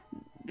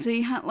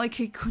they had like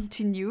a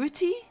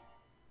continuity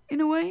in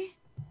a way.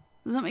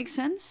 Does that make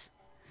sense?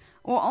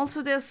 Or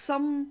also there's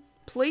some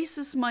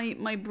places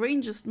my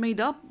brain just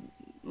made up,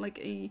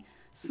 like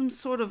some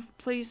sort of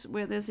place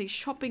where there's a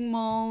shopping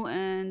mall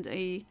and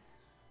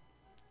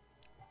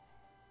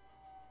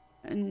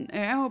an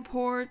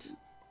airport.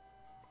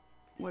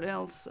 What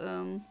else?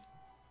 And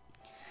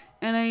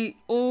a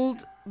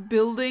old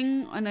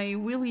building and a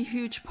really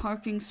huge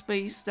parking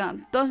space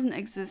that doesn't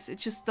exist. It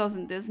just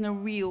doesn't. There's no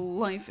real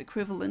life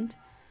equivalent.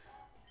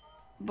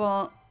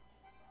 But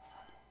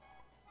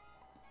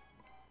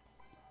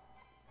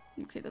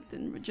okay, that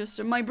didn't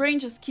register. My brain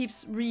just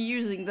keeps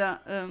reusing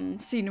that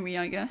scenery,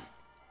 I guess.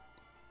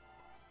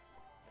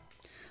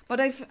 But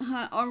I've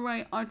had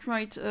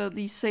outright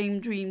the same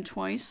dream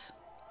twice.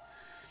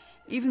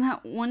 Even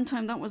that one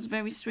time, that was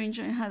very strange.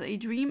 I had a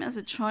dream as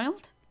a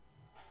child.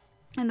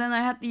 And then I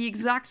had the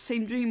exact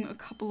same dream a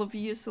couple of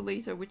years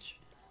later, which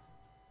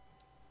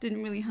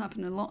didn't really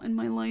happen a lot in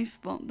my life,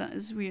 but that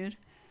is weird.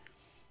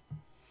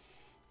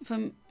 If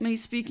I may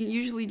speak, I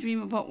usually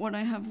dream about what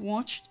I have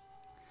watched.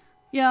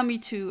 Yeah, me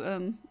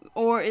too.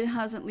 Or it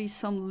has at least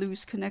some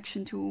loose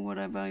connection to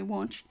whatever I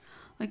watched.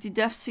 Like the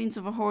death scenes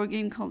of a horror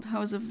game called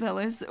House of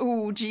Veles.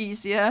 Oh,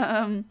 jeez,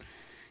 yeah.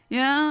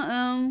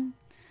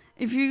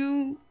 If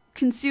you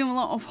consume a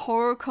lot of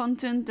horror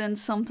content, then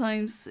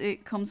sometimes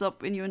it comes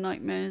up in your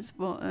nightmares.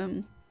 But,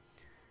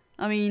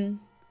 I mean,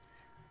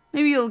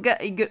 maybe you'll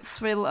get a good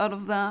thrill out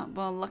of that.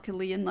 But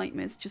luckily, a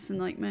nightmare is just a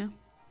nightmare.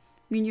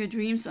 I mean, your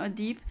dreams are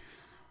deep.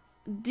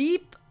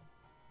 Deep?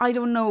 I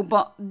don't know,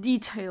 but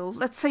detailed.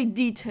 Let's say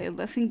detailed.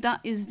 I think that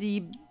is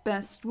the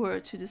best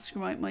word to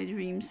describe my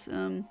dreams.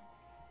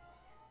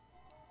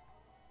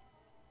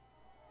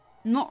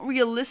 Not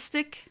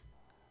realistic,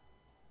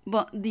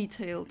 but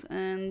detailed.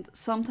 And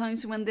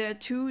sometimes when they're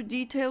too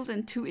detailed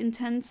and too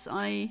intense,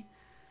 I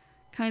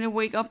kind of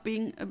wake up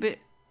being a bit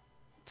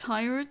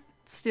tired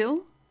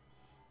still,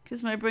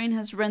 because my brain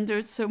has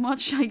rendered so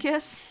much, I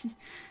guess.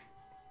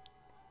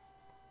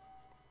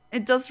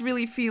 It does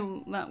really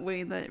feel that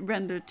way, that it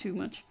rendered too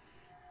much.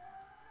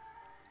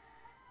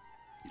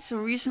 So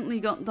recently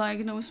got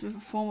diagnosed with a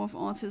form of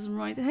autism,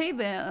 right? Hey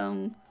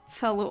there,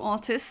 fellow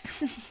artist.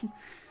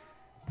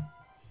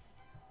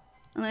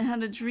 And I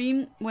had a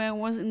dream where I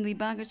was in the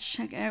baggage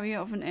check area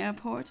of an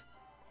airport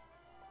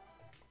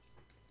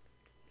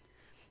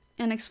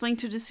and explained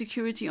to the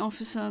security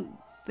officer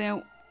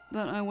there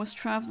that I was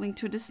traveling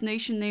to this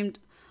nation named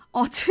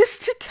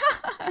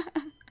Autistica.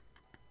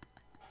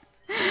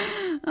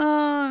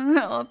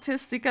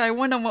 Autistica. I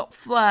wonder what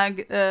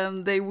flag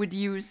they would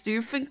use. Do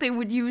you think they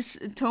would use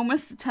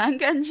Thomas the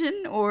Tank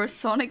Engine or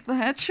Sonic the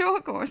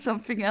Hedgehog or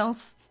something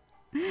else?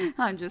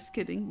 I'm just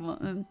kidding.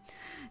 But,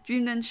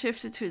 dream then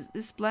shifted to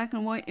this black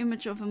and white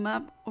image of a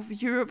map of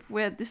Europe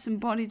where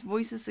disembodied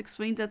voices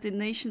explained that the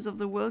nations of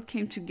the world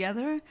came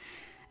together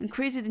and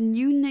created a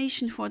new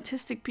nation for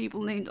autistic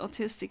people named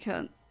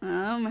Autistica.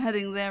 I'm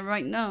heading there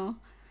right now.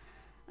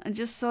 I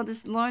just saw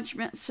this large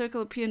red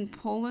circle appear in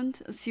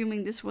Poland,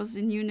 assuming this was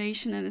the new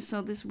nation, and I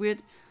saw this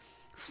weird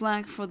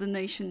flag for the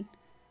nation.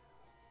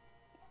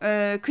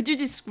 Could you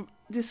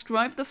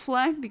describe the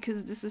flag?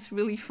 Because this is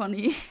really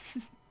funny.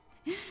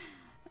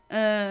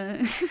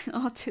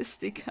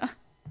 Autistica.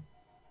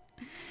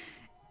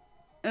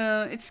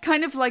 It's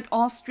kind of like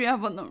Austria,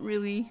 but not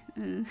really.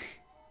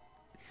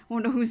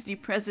 Wonder who's the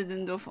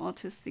president of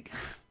Autistica.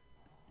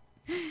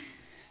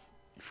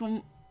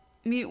 For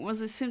me, it was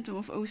a symptom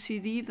of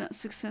OCD that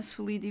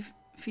successfully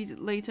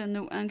defeated later.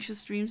 No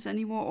anxious dreams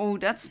anymore. Oh,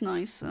 that's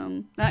nice.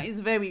 That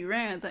is very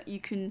rare that you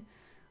can,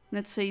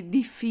 let's say,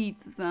 defeat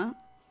that.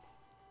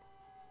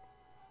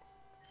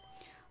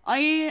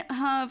 I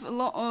have a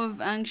lot of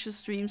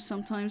anxious dreams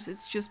sometimes.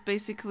 It's just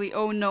basically,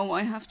 oh no,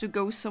 I have to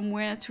go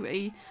somewhere to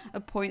a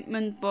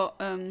appointment, but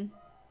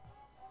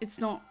it's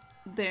not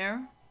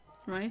there,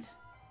 right?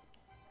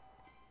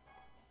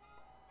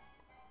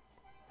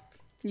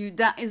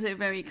 That is a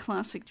very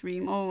classic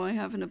dream. Oh, I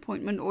have an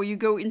appointment. Or you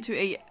go into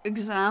a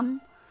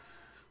exam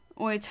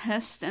or a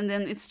test and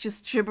then it's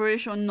just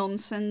gibberish or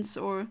nonsense,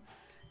 or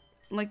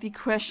like the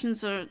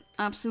questions are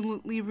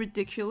absolutely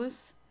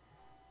ridiculous.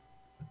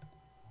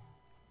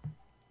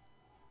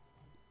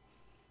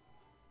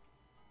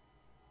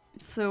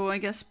 So I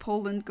guess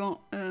Poland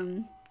got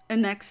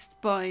annexed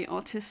by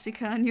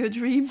Autistica in your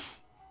dream.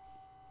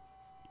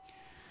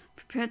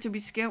 Prepared to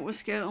be scared, was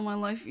scared all my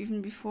life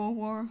even before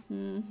war.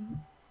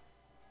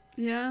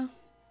 Yeah.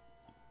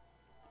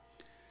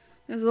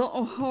 There's a lot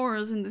of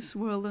horrors in this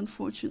world,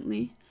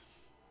 unfortunately.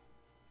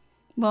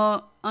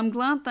 But I'm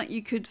glad that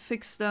you could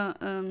fix that,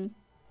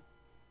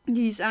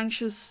 these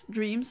anxious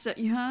dreams that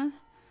you had.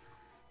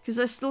 Because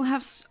I still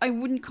have, I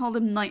wouldn't call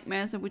them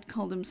nightmares, I would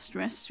call them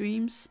stress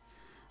dreams.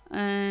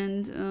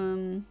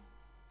 And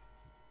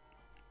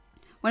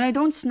when I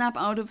don't snap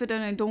out of it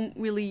and I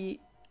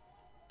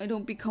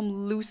don't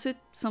become lucid,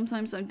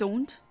 sometimes I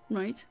don't,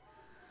 right?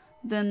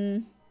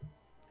 Then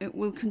it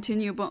will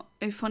continue. But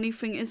a funny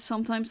thing is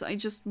sometimes I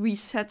just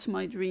reset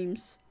my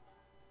dreams.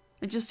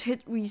 I just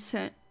hit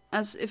reset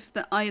as if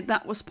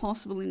that was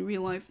possible in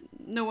real life.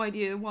 No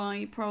idea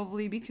why,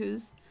 probably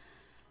because,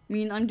 I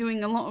mean, I'm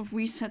doing a lot of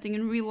resetting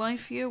in real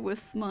life here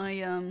with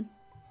my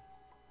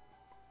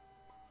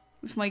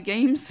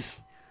games.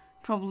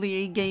 Probably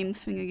a game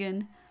thing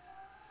again.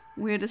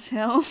 Weird as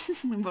hell,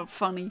 but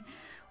funny.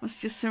 Was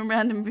just so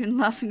random, been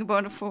laughing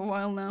about it for a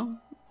while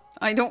now.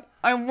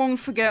 I won't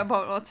forget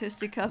about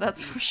Autistica,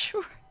 that's for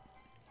sure.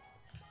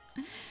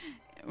 It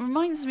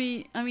reminds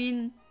me, I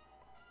mean,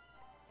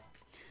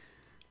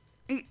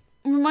 it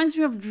reminds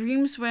me of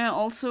dreams where I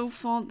also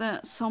thought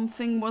that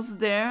something was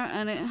there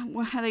and it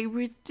had a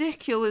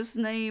ridiculous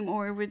name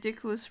or a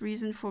ridiculous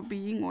reason for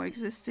being or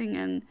existing,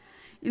 and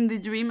in the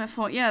dream I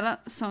thought, yeah,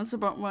 that sounds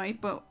about right,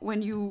 but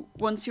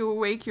once you're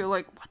awake, you're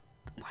like,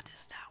 what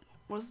is that?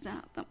 What was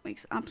that? That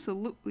makes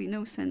absolutely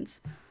no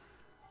sense.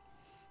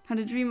 Had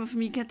a dream of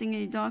me getting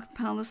a dark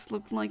palace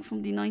looked like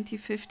from the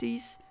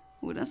 1950s.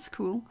 Oh, that's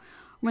cool.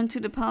 Went to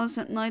the palace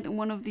at night on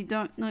one of the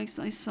dark nights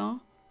I saw.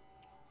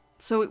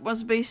 So it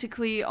was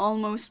basically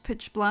almost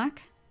pitch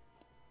black.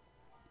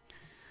 I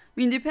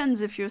mean, depends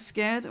if you're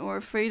scared or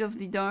afraid of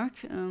the dark.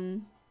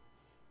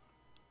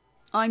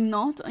 I'm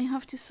not, I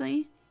have to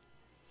say.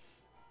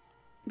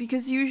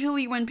 Because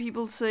usually when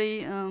people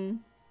say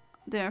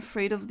they're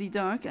afraid of the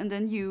dark and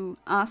then you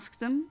ask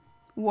them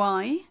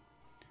why,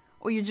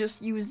 or you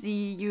just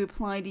you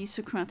apply the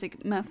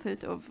Socratic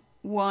method of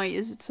why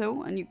is it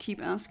so, and you keep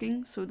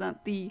asking so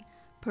that the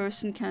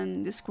person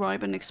can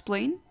describe and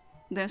explain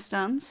their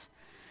stance.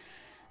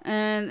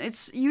 And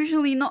it's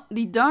usually not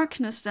the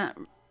darkness that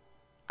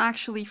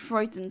actually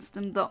frightens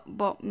them, but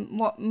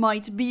what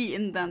might be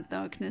in that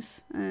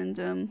darkness.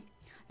 And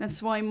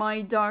that's why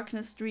my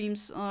darkness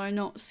dreams are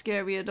not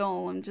scary at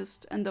all. I'm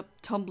just end up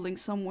tumbling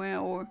somewhere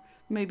or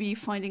maybe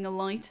finding a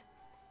light.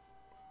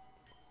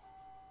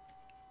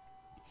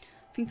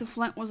 I think the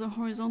flag was a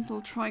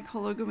horizontal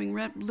tricolor going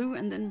red, blue,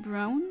 and then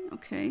brown.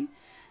 Okay.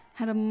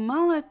 Had a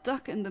mallard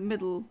duck in the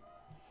middle.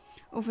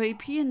 Over a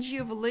PNG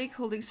of a lake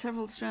holding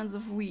several strands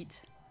of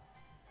wheat.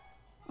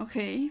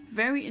 Okay,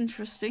 very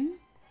interesting.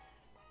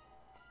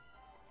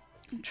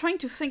 I'm trying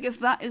to think if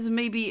that is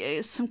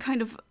maybe some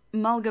kind of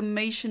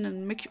amalgamation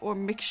and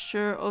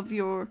mixture of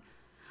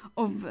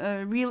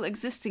real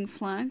existing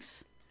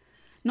flags.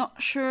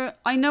 Not sure.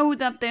 I know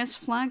that there's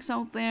flags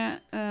out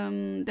there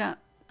that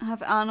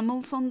have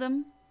animals on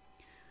them.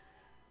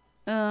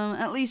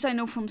 At least I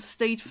know from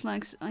state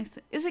flags.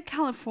 Is it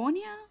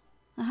California?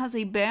 It has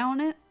a bear on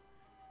it.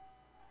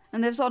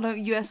 And there's other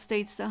US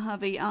states that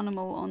have a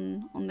animal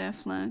on their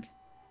flag.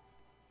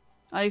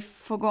 I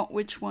forgot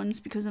which ones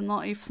because I'm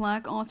not a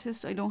flag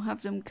artist. I don't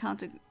have them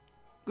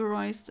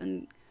categorized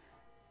and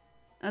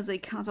as a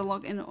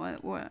catalog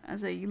or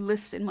as a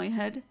list in my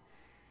head.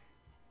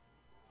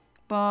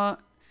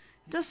 But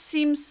it does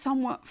seem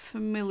somewhat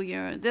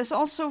familiar. There's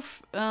also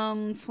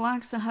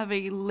flags that have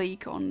a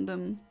lake on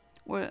them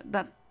or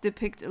that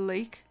depict a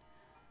lake.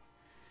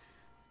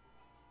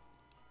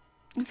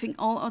 I think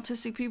all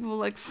autistic people were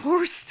like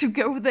forced to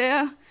go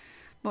there,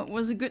 but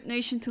was a good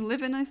nation to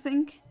live in, I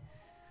think.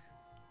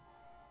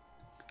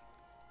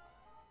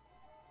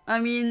 I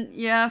mean,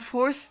 yeah,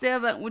 forced there,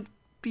 that would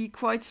be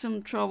quite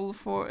some trouble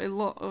for a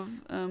lot of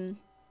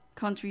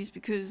countries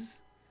because,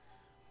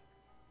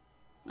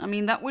 I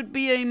mean, that would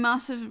be a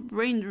massive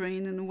brain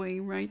drain in a way,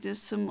 right?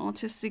 There's some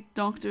autistic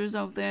doctors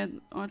out there,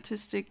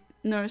 autistic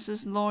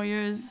nurses,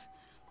 lawyers,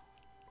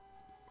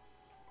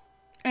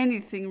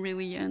 anything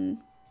really, and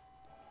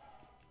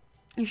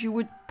if you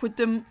would put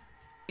them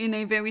in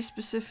a very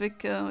specific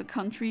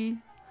country,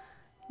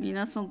 I mean,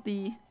 that's not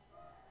the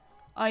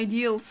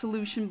ideal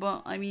solution,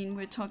 but I mean,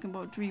 we're talking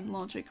about dream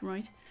logic,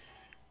 right?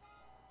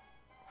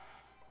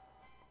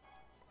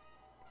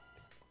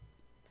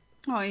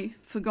 I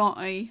forgot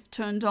I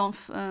turned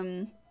off,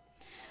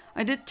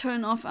 I did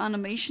turn off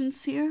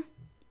animations here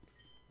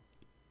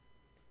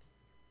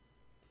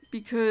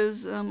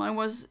because I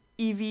was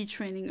EV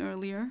training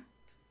earlier.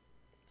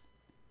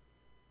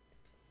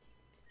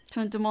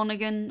 Turned them on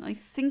again. I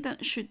think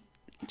that it should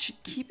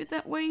keep it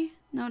that way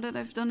now that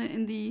I've done it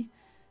in the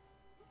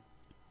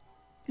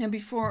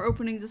before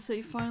opening the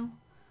save file.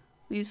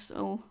 At least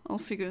I'll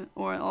figure,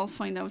 or I'll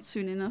find out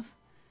soon enough.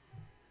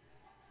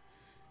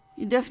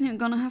 You're definitely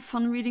gonna have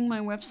fun reading my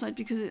website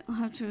because I'll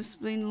have to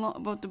explain a lot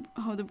about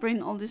how the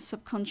brain, all these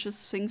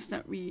subconscious things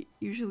that we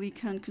usually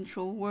can't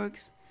control,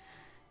 works.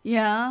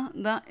 Yeah,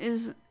 that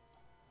is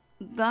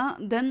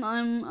that. Then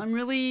I'm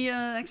really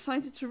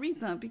excited to read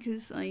that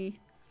because I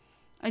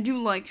do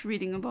like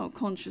reading about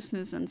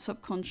consciousness and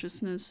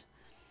subconsciousness.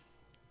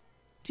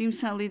 Jim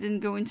sadly didn't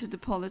go into the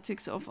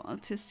politics of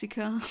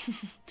Autistica,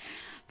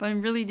 but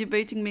I'm really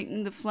debating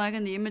making the flag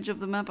and the image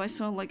of the map I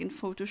saw like in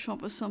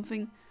Photoshop or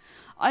something.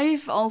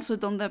 I've also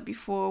done that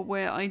before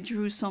where I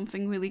drew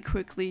something really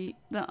quickly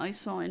that I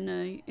saw in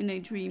a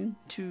dream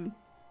to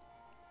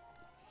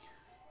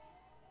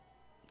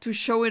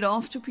show it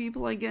off to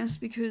people, I guess,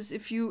 because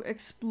if you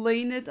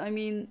explain it, I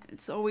mean,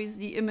 it's always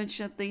the image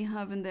that they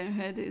have in their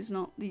head is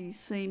not the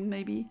same,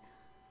 maybe.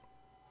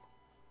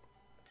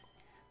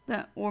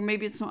 That, or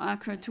maybe it's not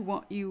accurate to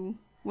what you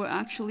were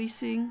actually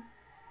seeing.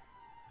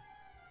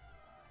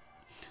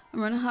 I'm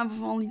gonna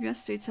have all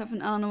US states have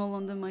an animal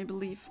on them, I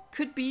believe.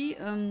 Could be,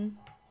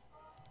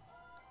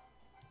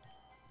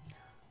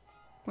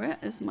 where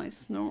is my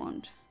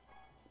Snorunt?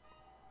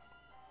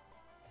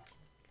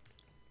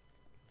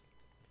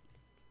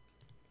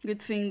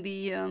 Good thing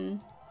the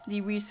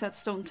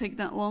resets don't take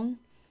that long.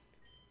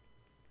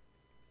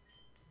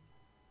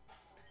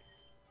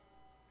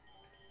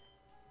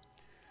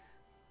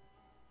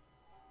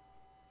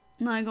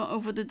 Now I got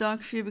over the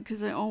dark fear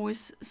because I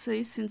always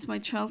say since my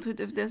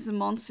childhood, if there's a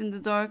monster in the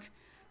dark,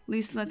 at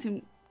least let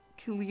him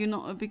kill you,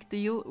 not a big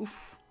deal.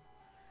 Oof.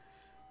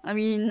 I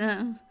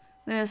mean,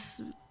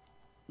 there's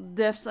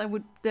deaths I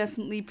would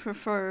definitely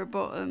prefer,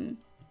 but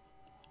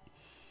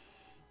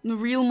the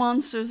real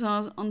monsters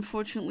are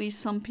unfortunately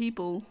some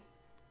people,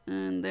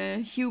 and they're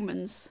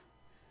humans.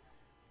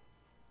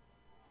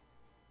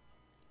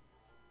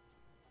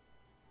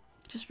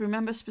 Just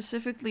remember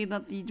specifically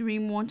that the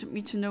dream wanted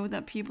me to know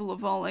that people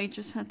of all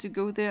ages had to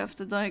go there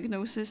after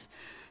diagnosis,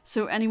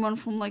 so anyone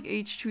from like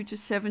age 2 to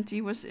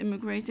 70 was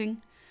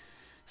immigrating.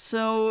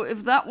 So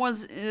if that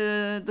was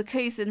the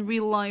case in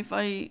real life,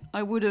 I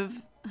would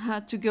have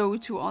had to go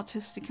to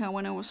Autistica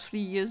when I was 3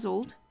 years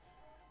old.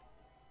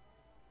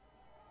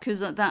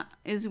 Because that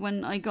is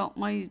when I got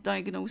my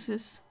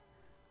diagnosis.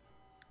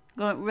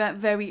 Got it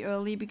very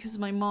early because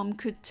my mom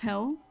could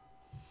tell.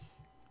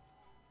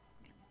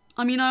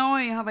 I mean, I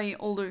already have an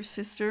older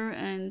sister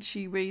and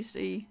she raised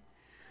a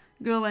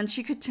girl and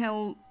she could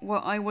tell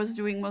what I was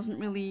doing wasn't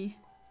really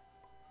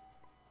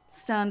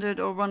standard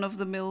or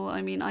run-of-the-mill.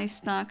 I mean, I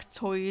stacked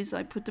toys,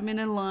 I put them in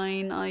a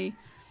line, I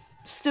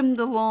stimmed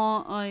the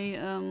law,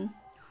 I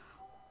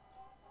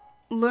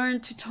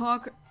learned to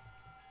talk.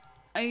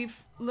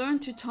 I've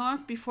learned to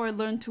talk before I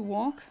learned to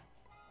walk.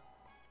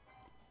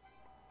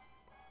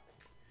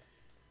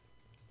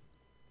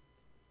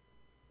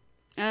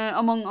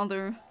 among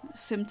other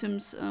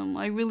symptoms.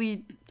 I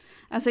really,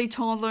 as a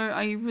toddler,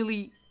 I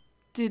really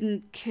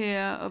didn't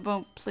care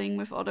about playing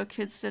with other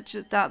kids.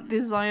 That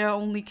desire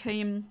only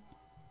came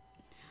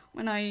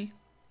when I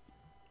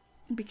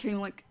became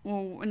like,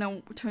 when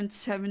I turned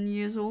 7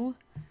 years old.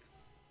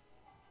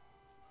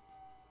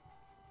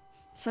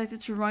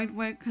 Decided to write,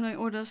 where can I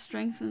order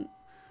strength and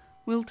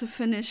will to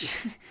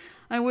finish?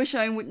 I wish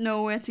I would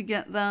know where to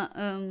get that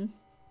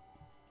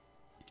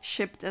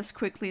shipped as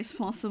quickly as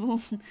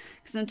possible.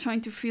 Because I'm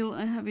trying to feel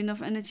I have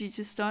enough energy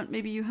to start.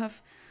 Maybe you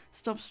have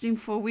stopped stream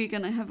for a week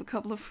and I have a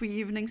couple of free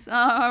evenings.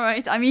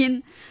 Alright, I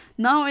mean,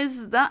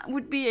 that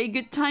would be a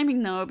good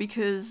timing now,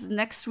 because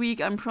next week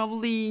I'm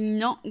probably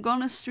not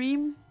gonna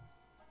stream.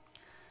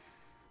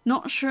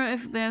 Not sure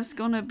if there's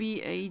gonna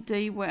be a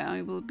day where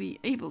I will be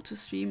able to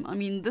stream. I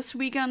mean, this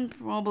weekend,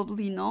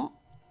 probably not.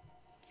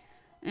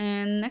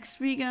 And next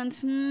weekend,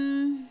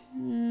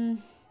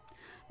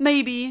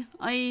 maybe.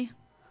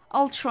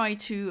 I'll try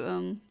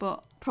to,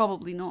 but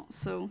probably not,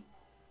 so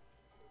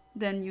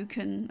then you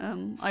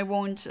can, I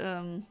won't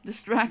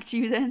distract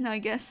you then, I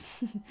guess,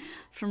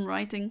 from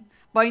writing.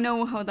 But I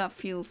know how that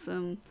feels.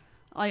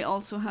 I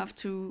also have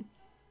to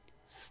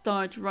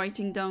start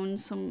writing down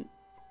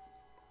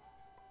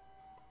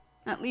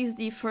at least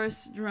the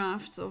first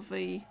drafts of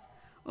the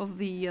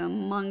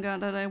manga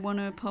that I want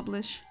to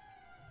publish.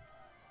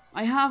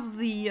 I have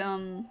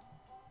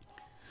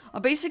I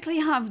basically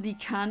have the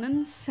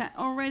canon set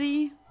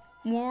already,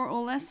 more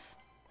or less.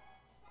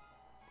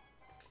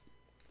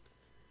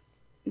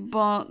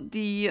 But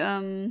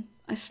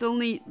I still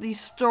need, the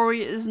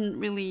story isn't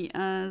really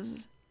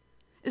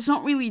it's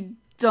not really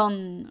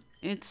done.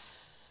 It's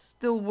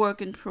still work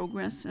in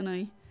progress, and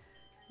I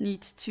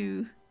need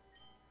to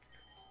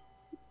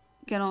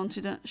get on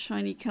to that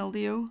shiny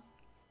Keldeo.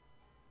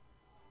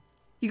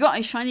 You got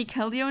a shiny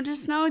Keldeo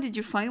just now? Did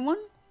you find one?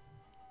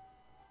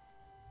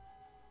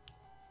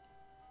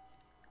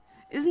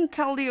 Isn't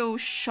Keldeo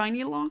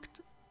shiny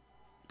locked?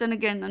 Then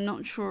again, I'm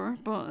not sure,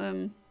 but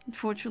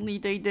unfortunately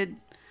they did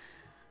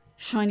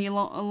shiny a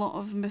lot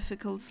of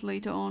mythicals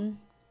later on.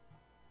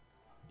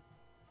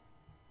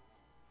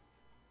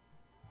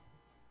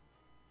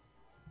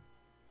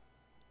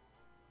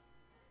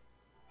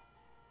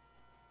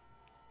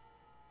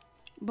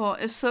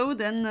 But if so,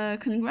 then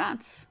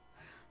congrats.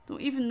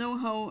 Don't even know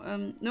how,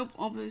 nope,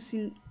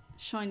 obviously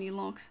shiny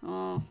locked.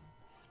 Oh,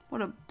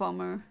 what a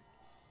bummer.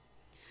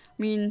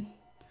 I mean,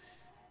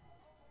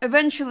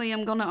 eventually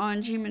I'm gonna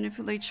RNG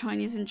manipulate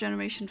shinies in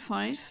Generation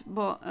 5,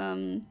 but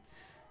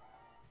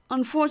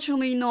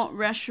unfortunately not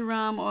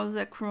Reshiram or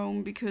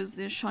Zekrom, because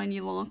they're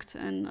shiny locked,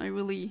 and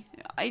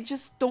I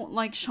just don't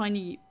like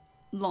shiny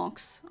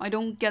locks. I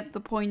don't get the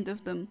point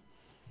of them.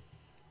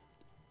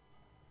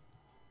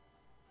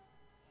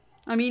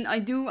 I mean, I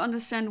do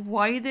understand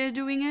why they're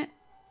doing it.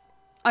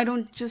 I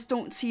just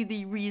don't see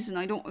the reason.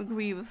 I don't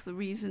agree with the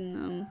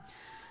reason.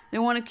 They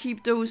want to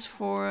keep those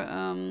for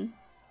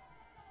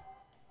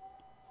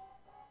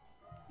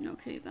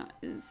okay, that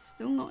is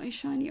still not a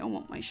shiny. I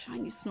want my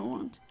shiny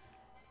Snorunt.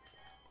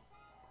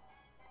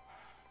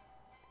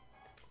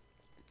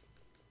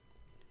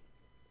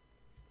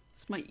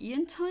 Is my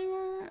Ian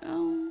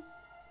timer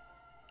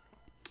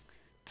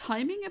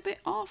timing a bit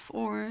off,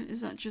 or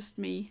is that just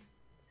me?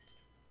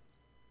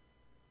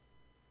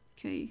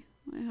 Okay,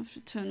 I have to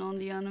turn on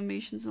the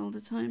animations all the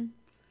time.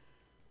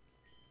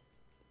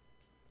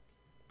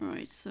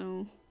 Alright,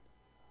 so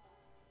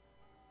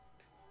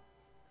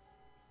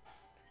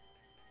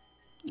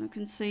I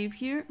can save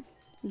here.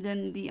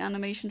 Then the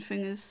animation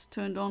thing is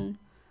turned on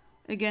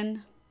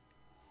again.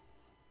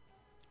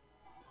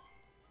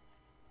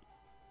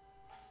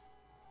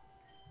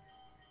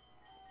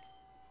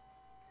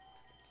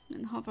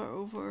 And hover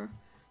over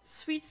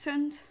Sweet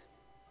Scent.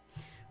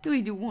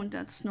 Really do want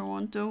that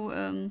Snorunt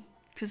though,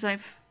 because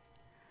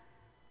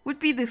would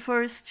be the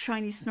first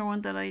shiny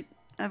Snorunt that I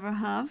ever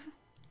have.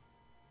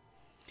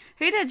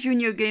 Hey there,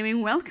 Junior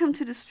Gaming, welcome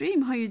to the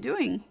stream. How you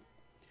doing?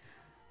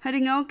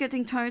 Heading out,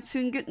 getting tired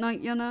soon. Good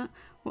night, Yana.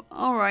 Well,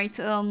 alright,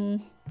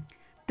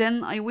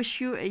 then I wish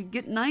you a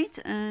good night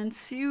and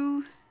see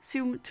you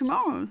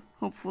tomorrow,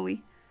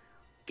 hopefully.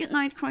 Good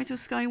night, Kryto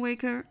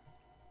Skywaker.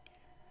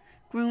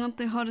 Growing up,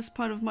 the hardest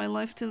part of my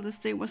life till this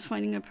day was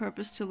finding a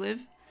purpose to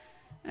live.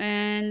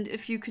 And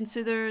if you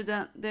consider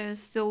that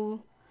there's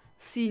still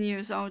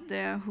seniors out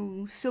there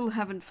who still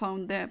haven't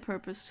found their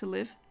purpose to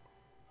live.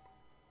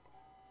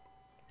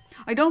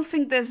 I don't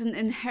think there's an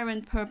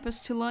inherent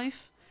purpose to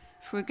life,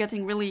 if we're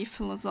getting really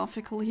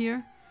philosophical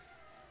here.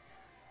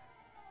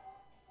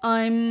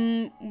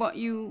 I'm what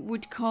you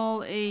would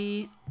call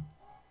a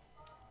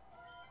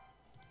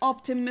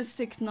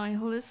optimistic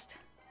nihilist.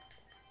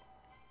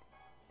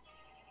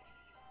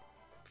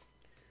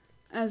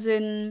 As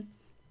in,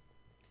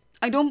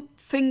 I don't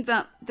think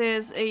that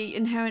there's a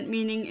inherent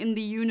meaning in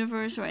the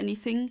universe or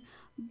anything,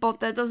 but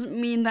that doesn't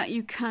mean that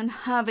you can't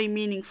have a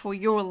meaning for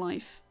your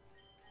life.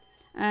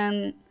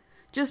 And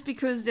just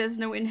because there's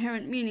no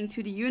inherent meaning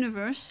to the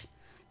universe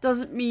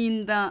doesn't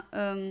mean that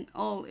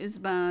all is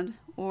bad,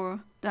 or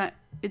that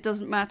it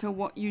doesn't matter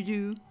what you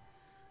do.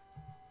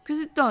 Because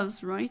it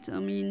does, right? I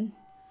mean,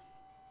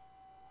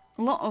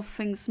 a lot of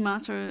things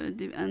matter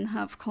and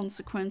have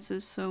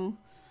consequences, so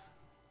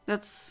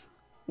that's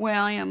where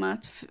I am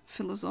at,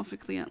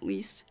 philosophically at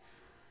least.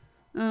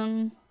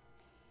 And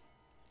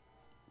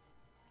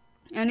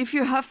if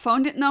you have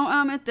found it now,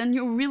 Amit, then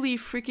you're really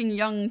freaking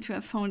young to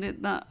have found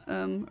it that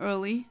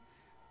early.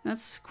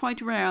 That's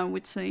quite rare, I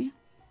would say.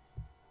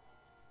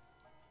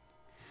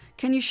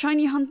 Can you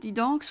shiny hunt the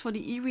dogs for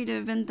the e-reader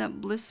event that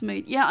Bliss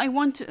made? Yeah, I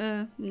want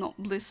not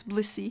Bliss,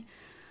 Blissey.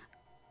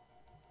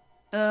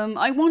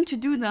 I want to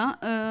do that.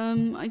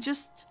 I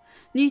just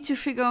need to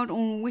figure out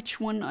on which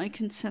one I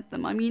can set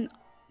them. I mean,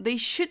 they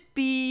should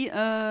be,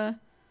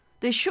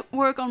 they should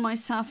work on my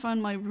Sapphire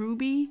and my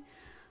Ruby.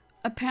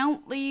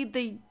 Apparently,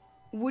 they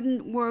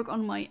wouldn't work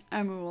on my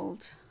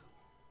Emerald,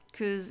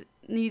 because it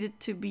needed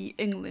to be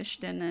English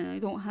then, and I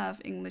don't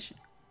have English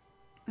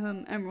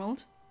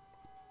Emerald.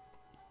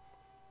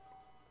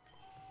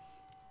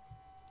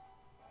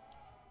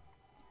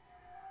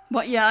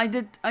 But yeah, I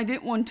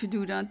did want to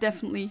do that,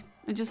 definitely.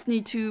 I just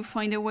need to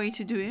find a way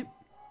to do it.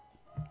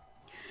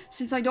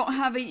 Since I don't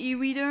have a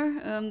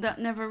e-reader, that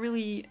never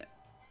really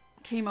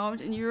came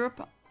out in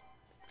Europe.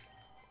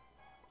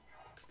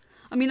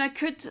 I mean, I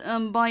could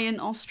buy an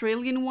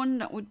Australian one,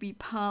 that would be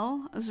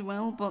PAL as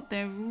well, but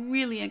they're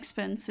really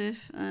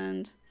expensive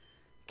and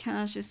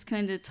cash is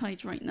kind of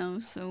tight right now,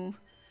 so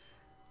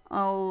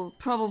I'll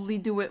probably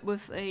do it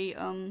with a,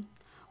 on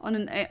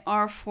an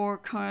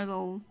R4 card.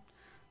 I'll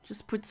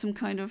just put some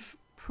kind of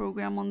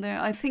program on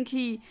there. I think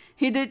he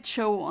did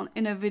show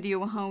in a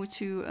video how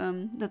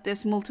to, that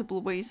there's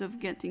multiple ways of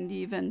getting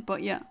the event,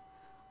 but yeah,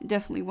 I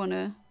definitely want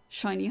to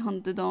shiny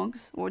hunt the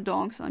dogs, or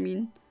dogs, I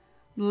mean,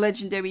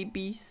 legendary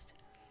beast.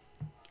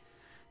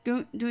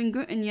 Doing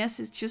good, and yes,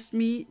 it's just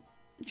me,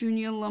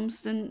 Junior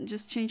Lumsden,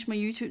 just changed my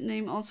YouTube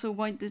name. Also,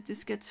 why did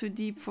this get so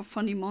deep for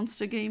funny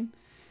monster game?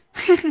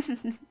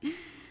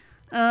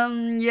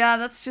 Yeah,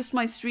 that's just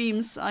my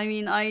streams. I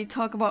mean, I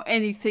talk about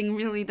anything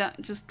really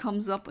that just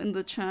comes up in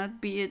the chat,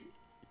 be it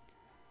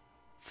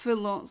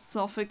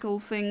philosophical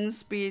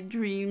things, be it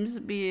dreams,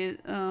 be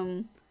it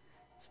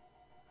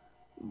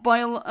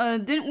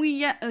didn't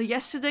we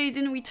yesterday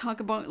didn't we talk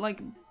about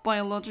like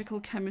biological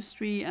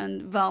chemistry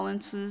and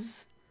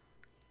valences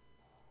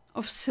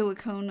of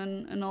silicone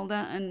and all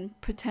that, and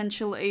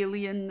potential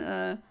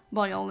alien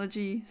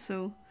biology?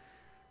 So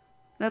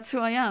that's who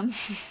I am.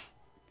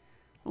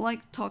 I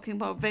like talking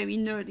about very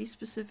nerdy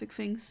specific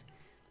things.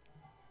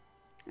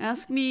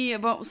 Ask me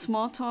about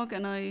small talk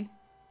and I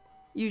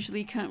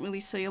usually can't really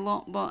say a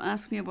lot, but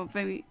ask me about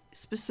very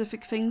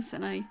specific things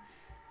and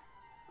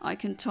I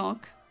can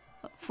talk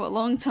for a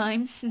long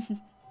time.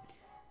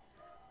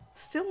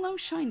 Still no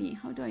shiny.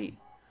 How do I...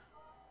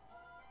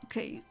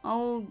 Okay,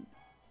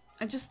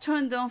 I just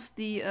turned off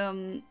the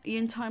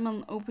Ian time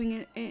on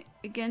opening it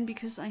again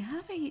because I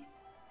have a...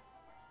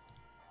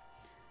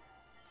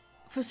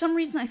 For some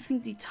reason I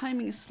think the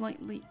timing is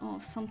slightly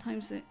off.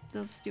 Sometimes it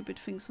does stupid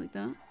things like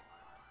that.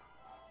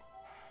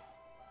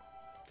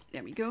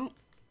 There we go.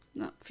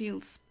 That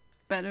feels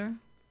better.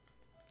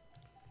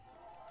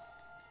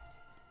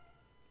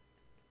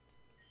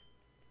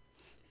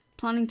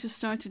 Planning to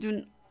start to do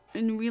an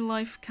in real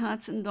life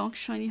cats and dogs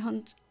shiny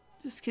hunt.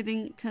 Just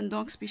kidding. Can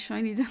dogs be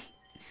shiny?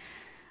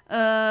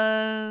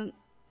 I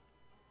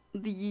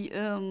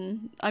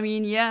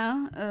mean,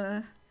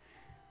 yeah.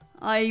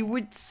 I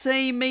would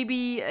say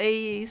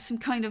maybe some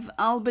kind of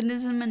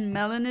albinism and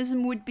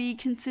melanism would be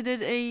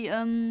considered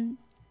a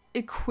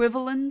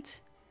equivalent,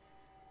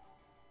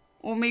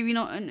 or maybe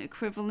not an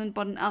equivalent,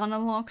 but an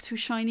analog to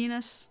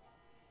shininess.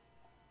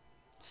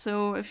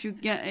 So if you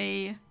get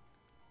a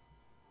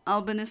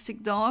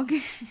albinistic dog,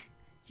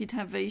 you'd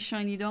have a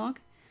shiny dog.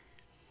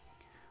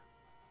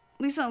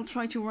 At least I'll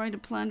try to write a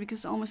plan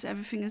because almost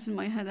everything is in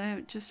my head.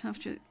 I just have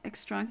to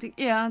extract it.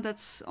 Yeah,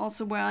 that's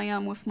also where I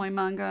am with my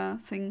manga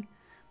thing.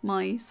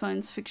 My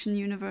science fiction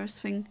universe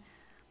thing.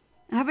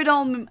 I have it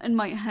all in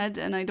my head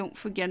and I don't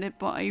forget it,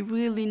 but I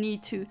really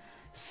need to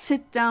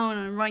sit down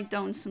and write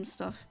down some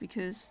stuff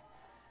because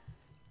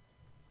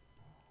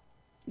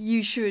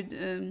you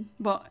should,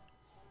 but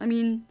I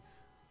mean,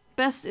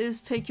 best is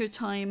take your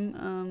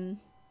time,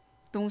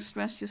 don't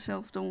stress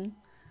yourself, don't,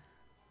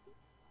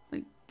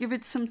 like, give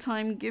it some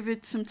time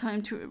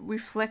to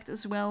reflect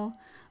as well,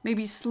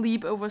 maybe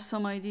sleep over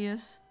some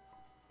ideas.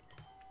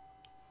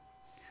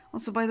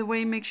 Also, by the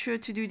way, make sure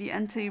to do the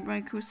Entei,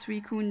 Raikou,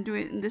 Suicune, do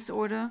it in this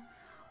order,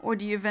 or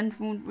the event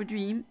won't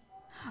redeem.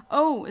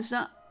 Oh, is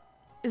that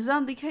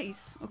the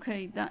case?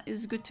 Okay, that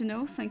is good to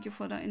know. Thank you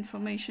for that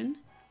information.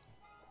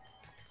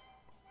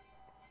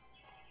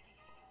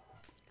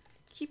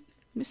 Keep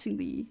missing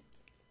the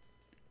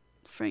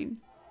frame.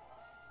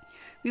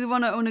 Really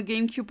want to own a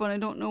GameCube, but I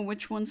don't know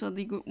which ones are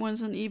the good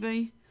ones on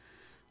eBay.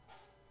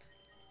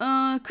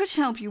 Could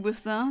help you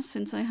with that,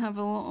 since I have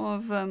a lot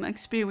of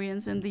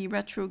experience in the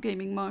retro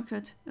gaming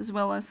market, as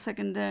well as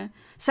second-hand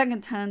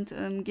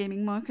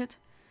gaming market.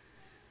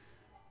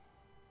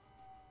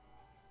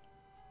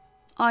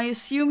 I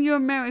assume you're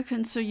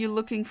American, so you're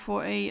looking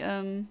for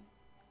a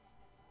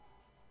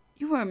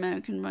You were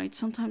American, right?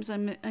 Sometimes I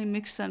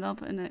mix that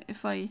up, and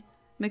if I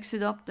mix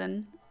it up,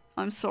 then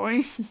I'm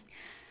sorry.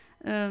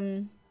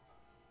 There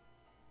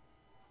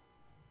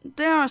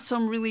are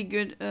some really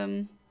good,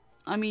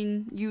 I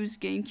mean, used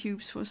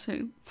GameCubes for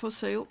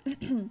sale.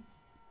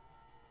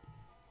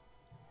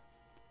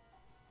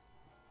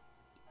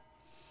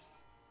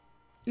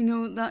 You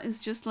know, that is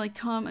just like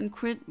calm and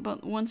quit,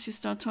 but once you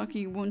start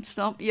talking, you won't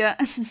stop. Yeah.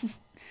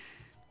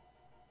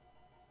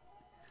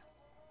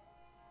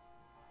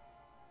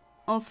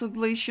 Also,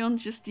 Glaceon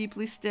just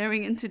deeply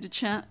staring into the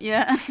chat.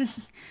 Yeah.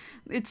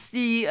 It's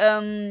the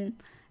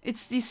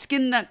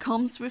skin that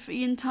comes with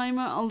Ian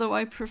Timer, although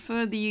I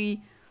prefer the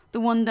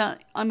one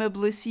that I'm a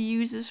Blissey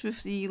uses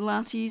with the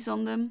latties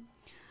on them.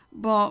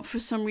 But for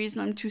some reason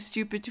I'm too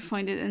stupid to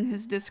find it in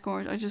his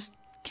Discord. I just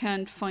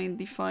can't find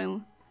the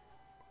file.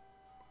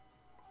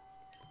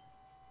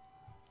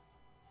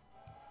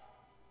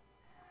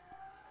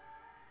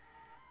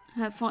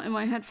 Had fought in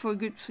my head for a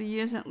good 3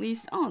 years at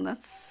least. Oh,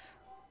 that's...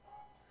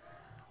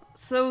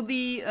 So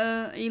the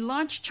a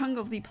large chunk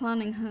of the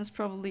planning has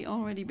probably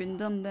already been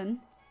done then.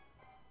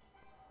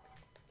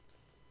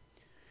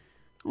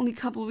 Only a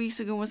couple of weeks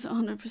ago was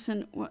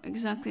 100% what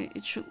exactly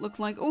it should look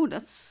like. Oh,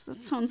 that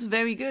sounds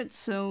very good.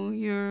 So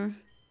you're...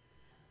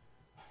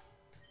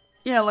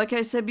 Yeah, like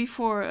I said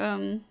before,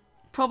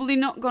 probably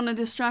not gonna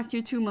distract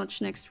you too much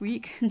next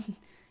week.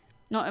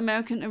 Not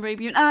American,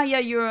 Arabian. Ah, yeah,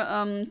 you're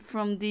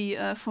from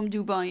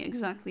Dubai,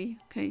 exactly.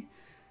 Okay.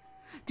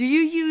 Do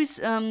you use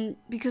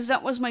because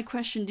that was my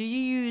question. Do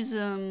you use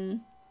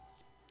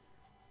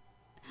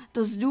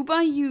does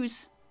Dubai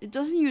use? It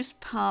doesn't use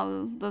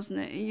PAL, doesn't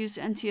it? It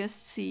uses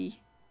NTSC,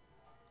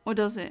 or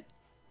does it?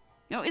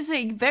 You know, it's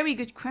a very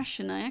good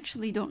question. I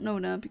actually don't know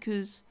that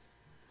because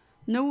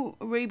no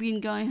Arabian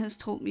guy has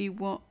told me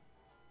what.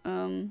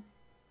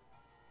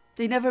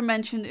 They never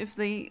mentioned if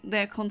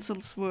their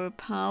consoles were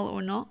PAL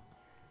or not.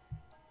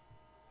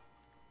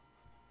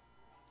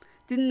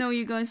 Didn't know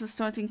you guys are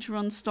starting to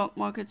run stock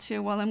markets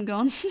here while I'm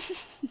gone.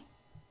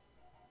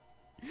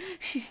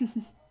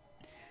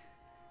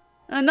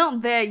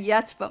 Not there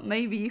yet, but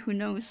maybe, who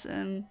knows.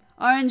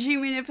 RNG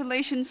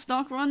manipulation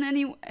stock run,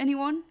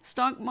 anyone?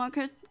 Stock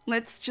market?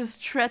 Let's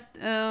just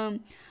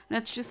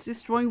let's just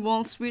destroy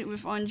Wall Street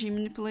with RNG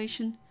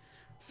manipulation.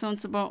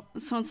 Sounds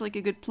like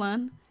a good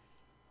plan.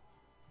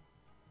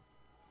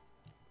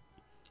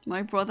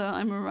 My brother,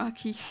 I'm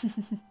Iraqi.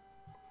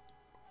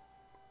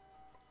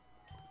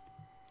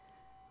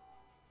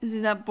 Is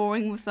it that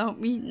boring without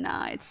me?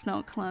 Nah, it's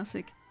not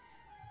classic.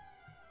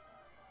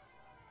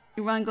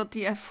 Iran got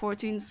the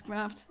F-14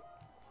 scrapped.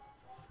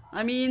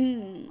 I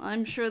mean,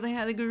 I'm sure they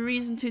had a good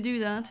reason to do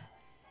that.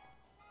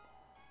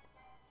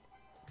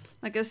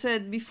 Like I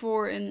said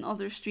before in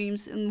other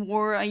streams, in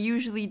war I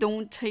usually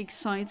don't take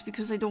sides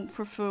because I don't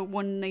prefer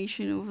one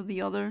nation over the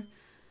other.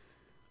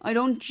 I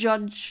don't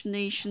judge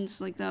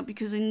nations like that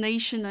because a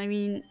nation, I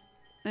mean,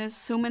 there's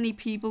so many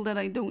people that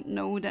I don't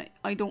know that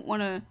I don't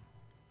want to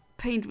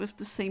paint with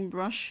the same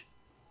brush.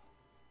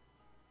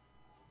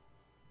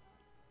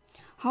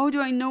 How do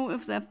I know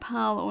if they're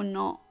PAL or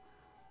not?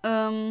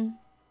 Do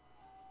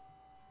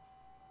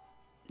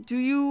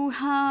you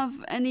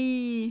have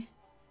any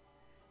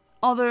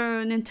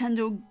other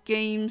Nintendo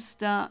games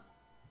that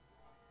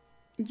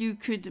you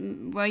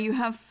could, where you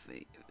have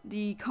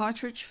the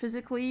cartridge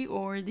physically,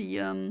 or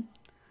the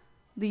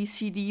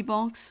CD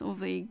box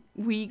of a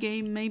Wii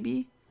game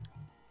maybe?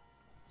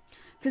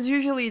 Because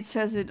usually it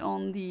says it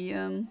on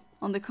the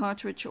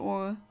cartridge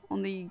or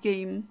on the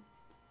game,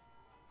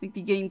 like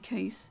the game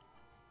case.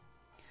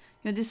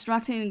 You're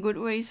distracting in a good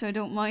way, so I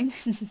don't mind.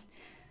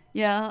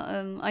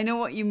 Yeah, I know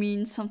what you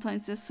mean.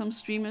 Sometimes there's some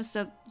streamers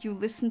that you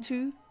listen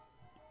to.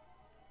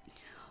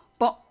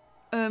 But,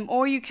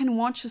 or you can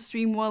watch a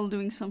stream while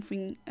doing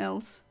something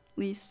else. At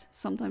least,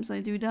 sometimes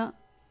I do that.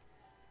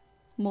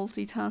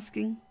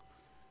 Multitasking.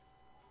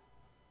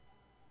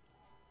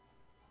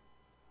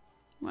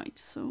 Right,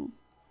 so...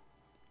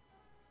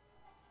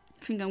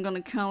 I think I'm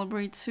gonna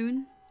calibrate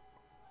soon.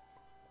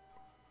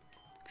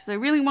 Because I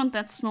really want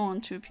that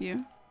Snorunt to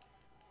appear.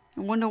 I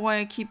wonder why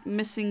I keep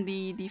missing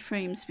the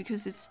frames,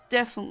 because it's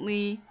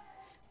definitely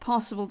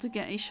possible to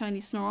get a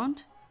shiny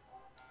Snorunt.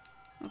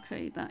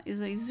 Okay, that is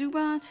a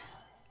Zubat.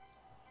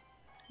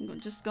 I'm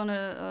just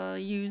gonna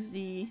use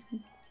the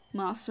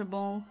Master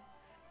Ball.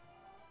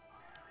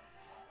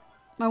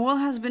 My wall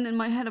has been in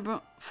my head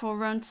for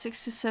around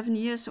 6 to 7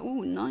 years.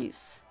 Oh,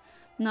 nice.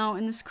 Now,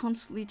 and it's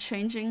constantly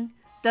changing.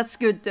 That's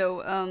good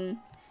though.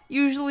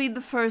 Usually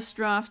the first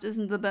draft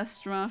isn't the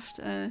best draft,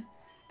 and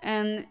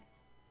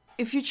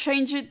if you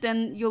change it,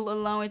 then you'll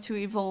allow it to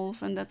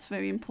evolve, and that's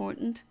very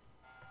important.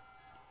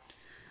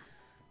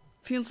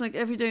 Feels like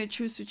every day I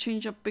choose to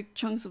change up big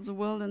chunks of the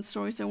world and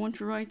stories I want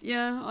to write.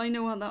 Yeah, I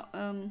know how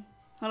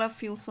that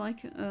feels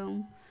like.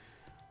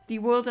 The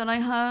world that I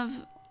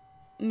have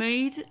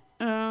made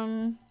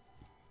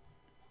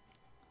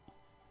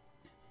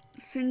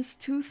since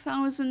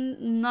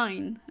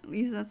 2009, at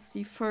least that's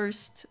the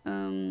first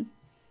time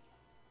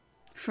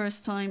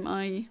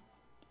I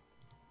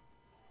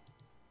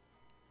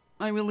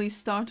really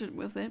started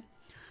with it.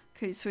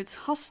 Okay, so it's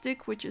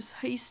Hustic, which is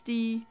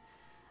hasty.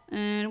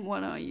 And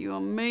what are you?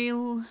 A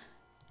male?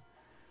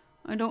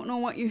 I don't know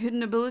what your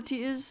hidden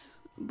ability is,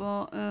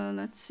 but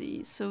let's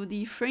see. So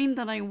the frame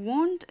that I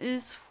want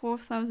is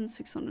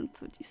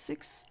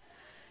 4,636.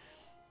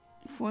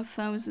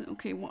 4,000.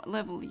 Okay, what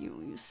level are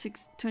you? You're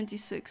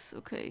 26.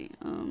 Okay.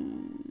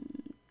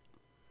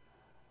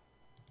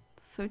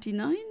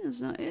 39.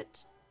 Is that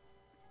it?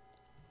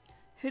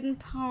 Hidden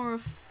power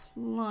of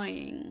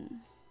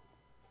flying.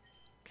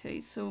 Okay,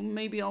 so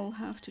maybe I'll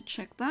have to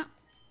check that.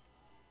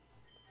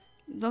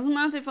 Doesn't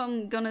matter if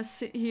I'm gonna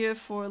sit here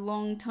for a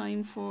long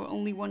time for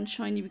only one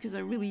shiny, because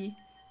I really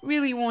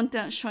want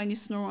that shiny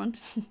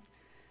Snorunt.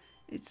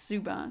 It's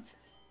Zubat.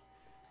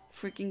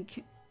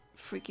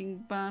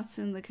 Freaking bats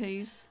in the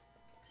caves.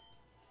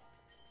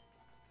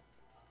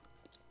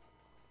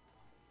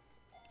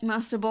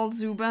 Master Ball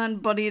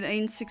Zubat, but it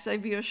ain't 6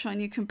 IV or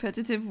shiny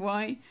competitive.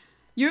 Why?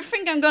 You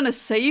think I'm gonna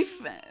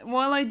save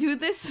while I do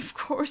this? Of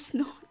course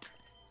not.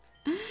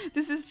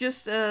 This is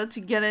just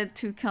to get it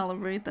to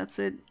calibrate, that's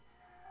it.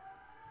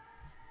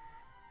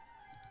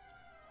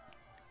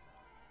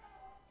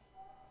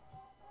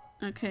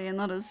 Okay,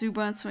 another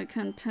Zubat, so I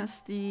can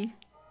test the...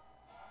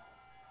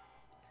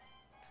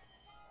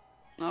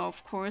 Oh,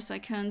 of course I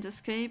can't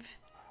escape.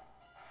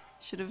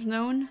 Should have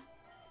known.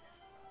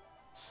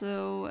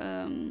 So,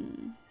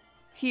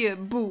 here,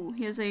 Boo.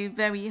 Here's a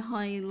very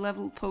high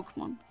level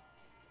Pokemon.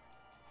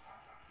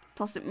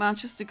 Plus it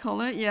matches the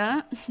color,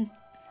 yeah.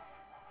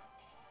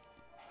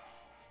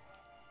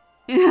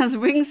 It has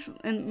wings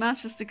and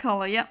matches the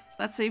color, yep.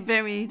 That's a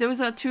very... Those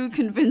are two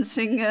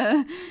convincing,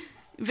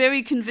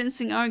 very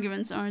convincing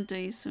arguments, aren't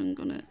they? So I'm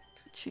gonna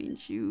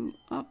change you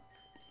up.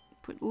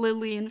 Put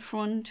Lily in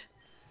front.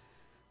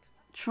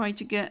 Try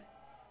to get...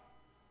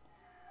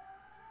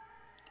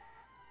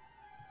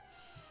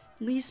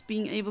 At least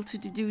being able to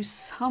deduce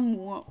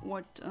somewhat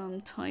what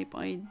type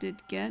I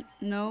did get.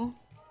 No?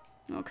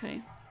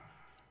 Okay.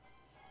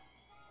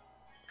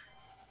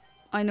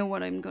 I know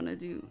what I'm gonna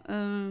do.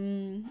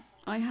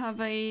 I have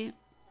a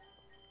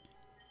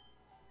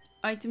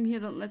item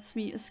here that lets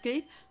me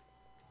escape.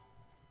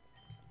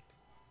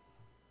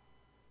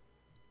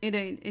 It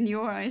ain't, in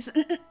your eyes.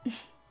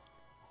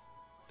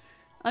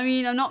 I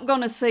mean, I'm not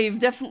gonna save.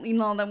 Definitely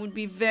not. That would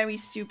be very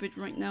stupid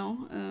right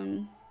now.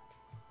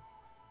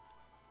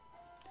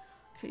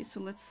 Okay, so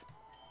let's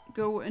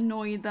go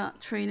annoy that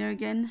trainer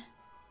again.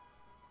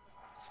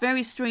 It's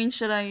very strange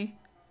that I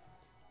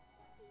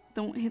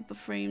don't hit the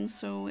frame.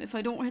 So if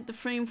I don't hit the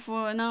frame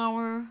for an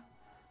hour,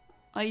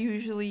 I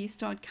usually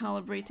start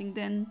calibrating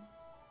then.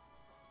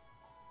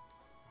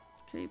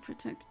 Okay,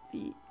 protect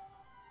the...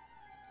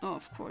 Oh,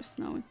 of course,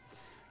 now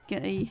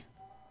get a...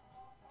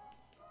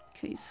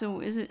 Okay, so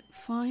is it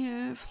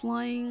fire,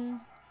 flying?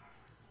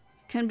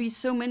 Can be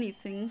so many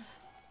things.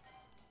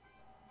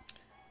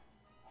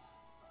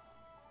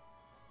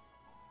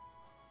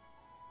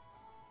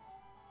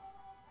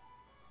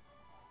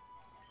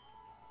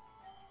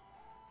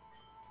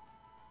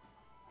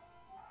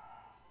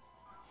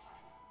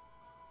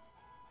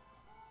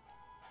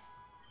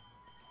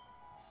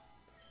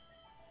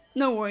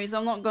 No worries,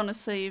 I'm not gonna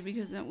save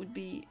because that would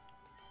be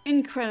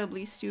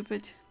incredibly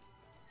stupid.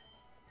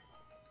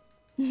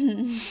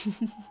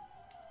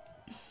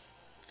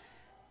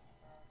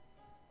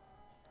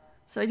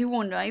 So I do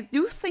wonder, I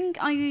do think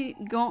I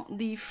got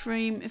the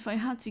frame, if I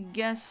had to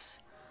guess,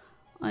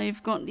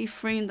 I've got the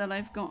frame that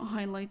I've got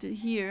highlighted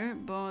here,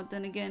 but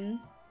then again,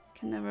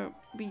 can never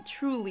be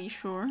truly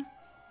sure.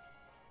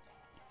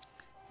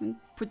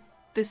 Put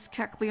this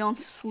Kecleon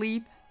to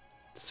sleep,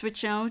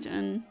 switch out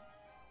and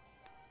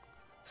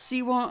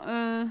see what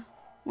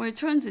it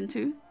turns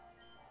into.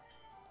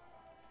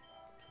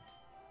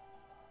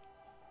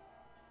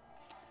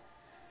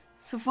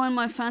 So find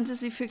my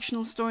fantasy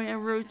fictional story I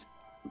wrote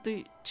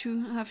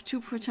have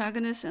two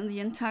protagonists, and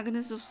the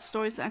antagonist of the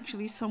story is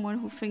actually someone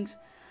who thinks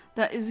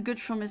that is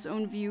good from his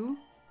own view.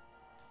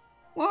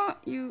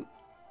 What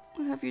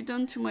have you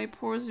done to my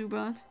poor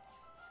Zubat?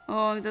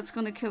 Oh, that's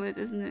gonna kill it,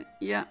 isn't it?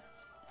 Yeah.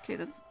 Okay,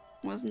 that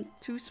wasn't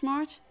too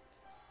smart.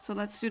 So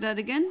let's do that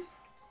again.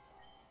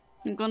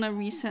 I'm gonna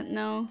reset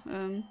now.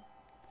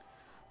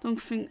 Don't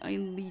think I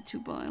need to,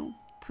 but I'll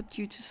put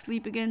you to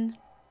sleep again.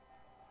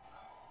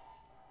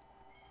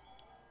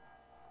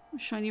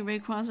 Shiny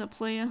Rayquaza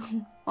player.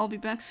 I'll be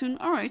back soon.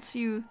 Alright,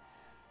 see you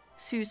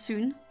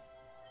soon.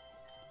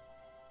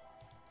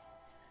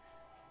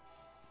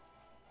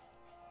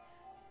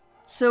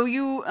 So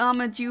you,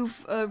 Ahmed,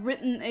 you've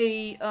written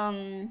a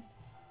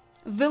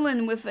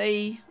villain with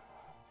a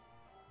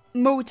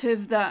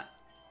motive that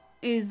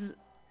is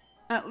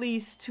at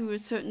least to a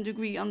certain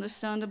degree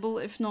understandable,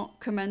 if not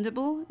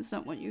commendable. Is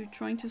that what you're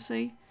trying to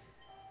say?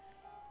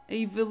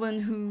 A villain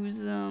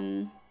who's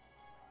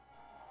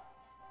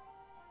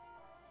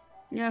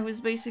yeah,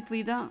 who's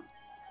basically that.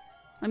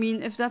 I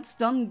mean, if that's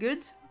done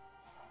good,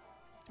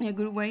 in a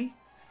good way.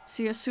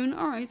 See you soon.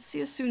 Alright, see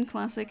you soon,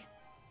 classic.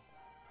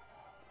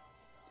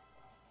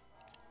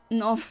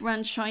 An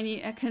off-brand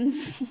shiny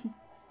Ekans.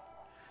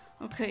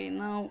 Okay,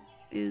 now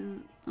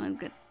is... I'll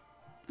get...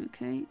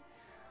 Okay.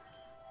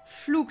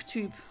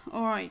 Flugtyp.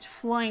 Alright,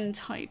 flying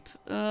type.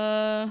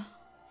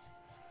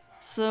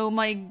 So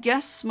my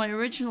guess, my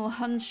original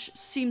hunch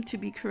seemed to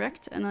be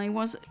correct, and I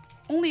was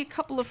only a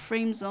couple of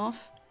frames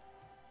off.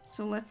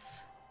 So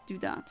let's do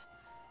that.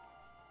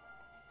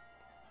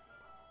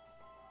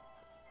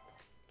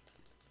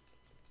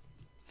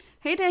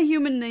 Hey there,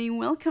 human name.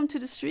 Welcome to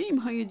the stream.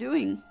 How you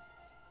doing?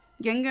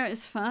 Gengar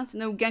is fat.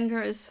 No,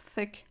 Gengar is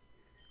thick.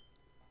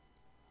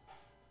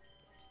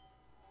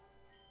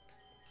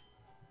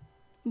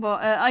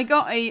 But I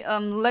got a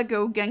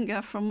Lego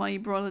Gengar from my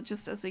brother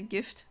just as a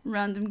gift,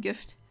 random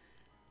gift.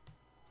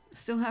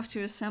 Still have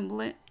to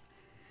assemble it.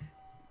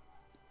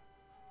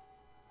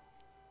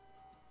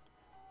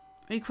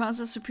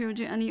 Rayquaza superior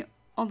to any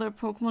other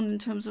Pokemon in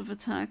terms of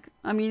attack.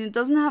 I mean, it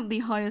doesn't have the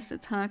highest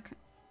attack.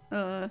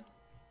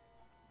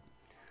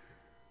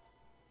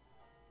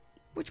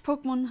 Which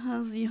Pokemon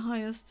has the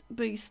highest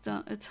base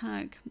stat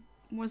attack?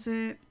 Was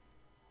it...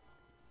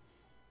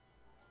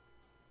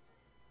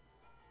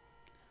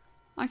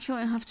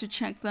 Actually, I have to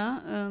check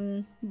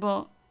that,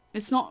 but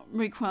it's not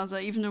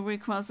Rayquaza, even though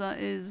Rayquaza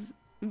is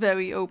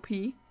very OP.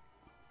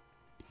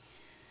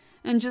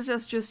 And just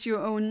as just your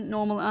own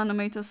normal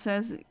animator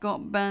says, it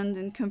got banned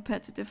in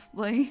competitive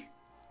play.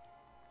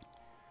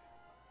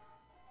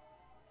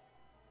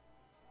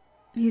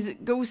 He's a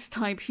ghost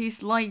type,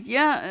 he's light.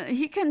 Yeah,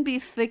 he can be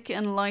thick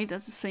and light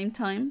at the same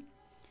time.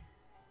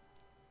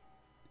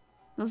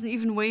 Doesn't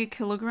even weigh a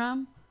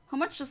kilogram. How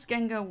much does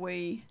Gengar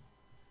weigh?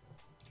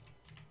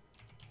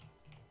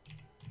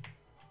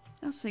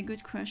 That's a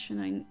good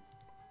question.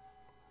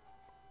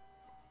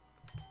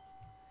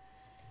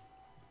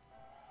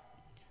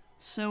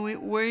 So it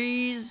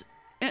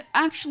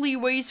actually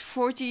weighs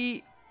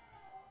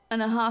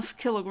 40.5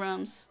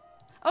 kilograms.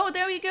 Oh,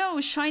 there we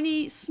go!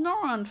 Shiny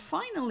Snorunt,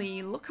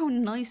 finally! Look how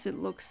nice it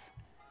looks.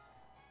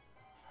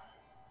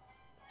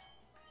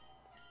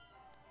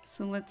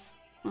 So let's...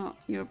 Oh,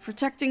 you're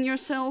protecting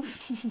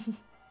yourself.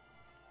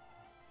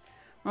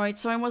 Right,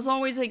 so I was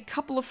always a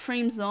couple of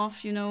frames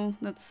off, you know.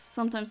 That's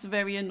sometimes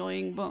very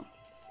annoying, but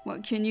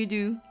what can you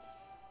do?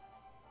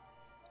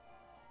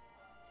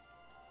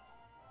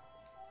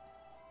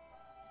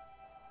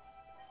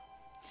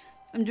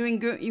 I'm doing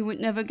good. You would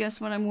never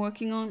guess what I'm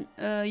working on.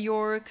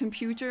 Your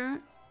computer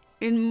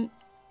in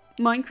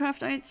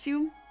Minecraft, I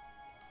assume.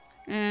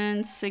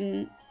 And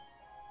Sing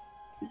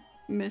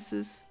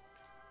misses.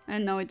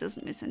 And now it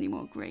doesn't miss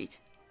anymore. Great.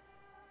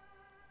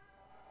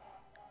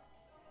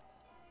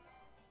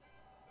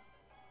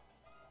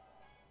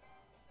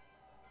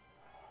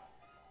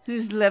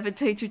 Who's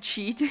levitate to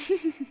cheat?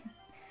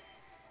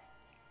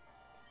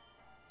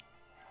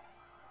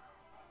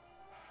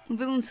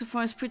 Villain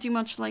Sapphire is pretty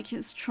much like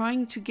he's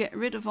trying to get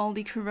rid of all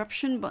the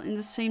corruption, but in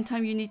the same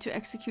time you need to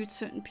execute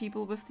certain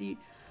people with the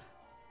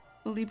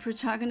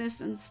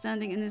protagonist and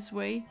standing in his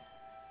way.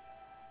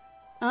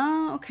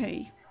 Ah,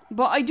 okay.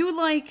 But I do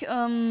like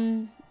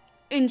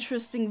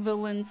interesting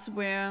villains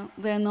where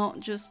they're not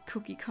just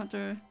cookie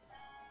cutter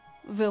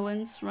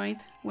villains,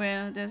 right?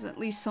 Where there's at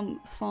least some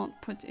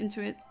thought put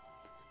into it.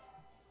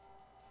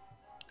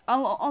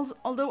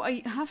 Although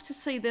I have to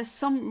say there's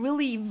some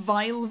really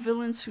vile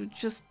villains who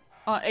just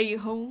are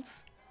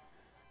a-holes,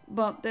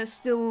 but they're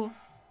still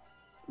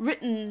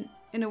written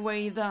in a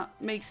way that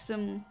makes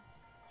them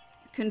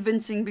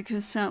convincing,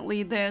 because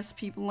sadly there's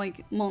people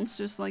like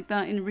monsters like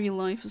that in real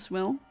life as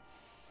well.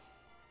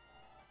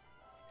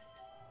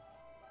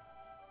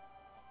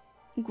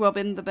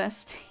 Grubbin the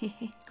best.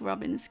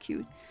 Grubbin is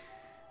cute.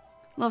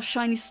 Love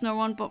shiny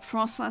Snorunt, but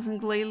Frostlass and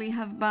Glalie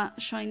have bad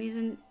shinies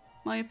in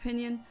my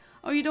opinion.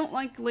 Oh, you don't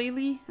like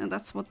Glalie? And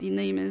that's what the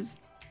name is.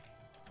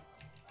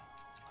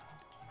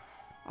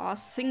 Ah,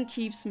 Sing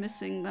keeps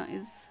missing. That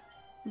is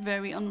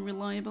very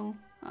unreliable.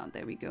 Ah,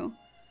 there we go.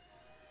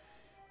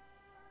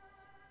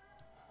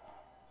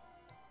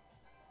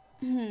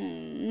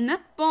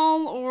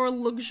 Netball or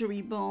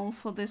luxury ball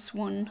for this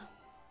one?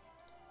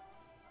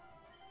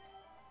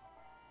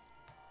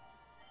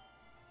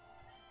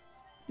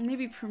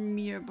 Maybe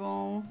Premier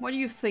Ball. What do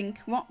you think?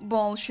 What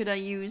ball should I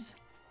use?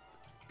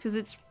 Because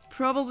it's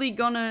probably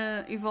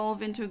gonna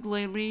evolve into a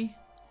Glalie.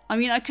 I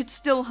mean, I could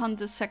still hunt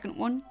a second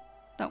one.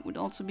 That would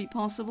also be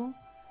possible.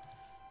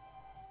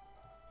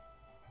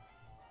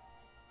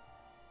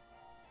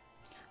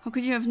 How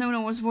could you have known I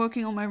was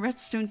working on my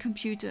redstone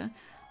computer?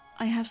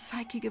 I have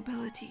psychic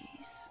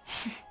abilities.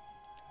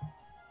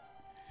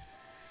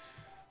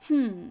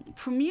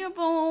 Premier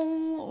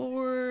Ball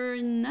or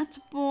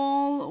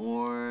Netball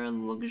or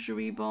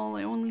luxury ball?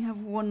 I only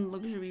have one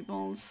luxury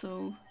ball,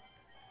 so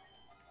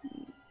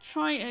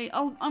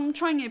I'm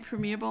trying a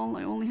Premier Ball.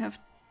 I only have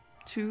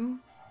two.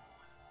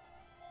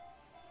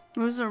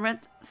 Roses are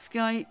red,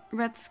 sky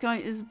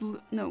is blue.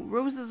 No,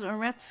 roses are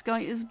red, sky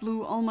is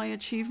blue. All my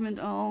achievement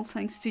are all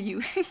thanks to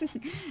you.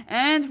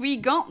 And we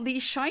got the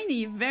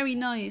shiny, very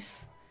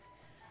nice.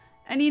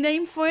 Any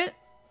name for it?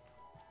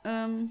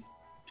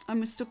 I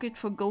mistook it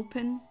for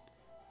Gulpin.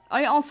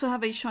 I also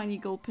have a shiny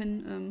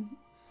Gulpin.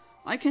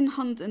 I can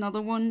hunt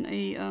another one,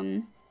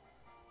 a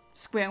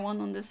square one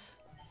on this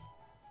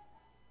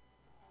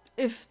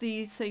if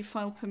the save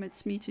file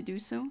permits me to do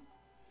so.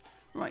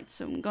 Right,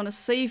 so I'm gonna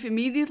save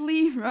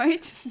immediately,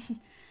 right?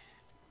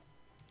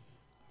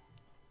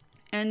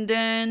 And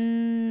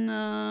then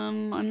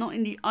I'm not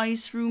in the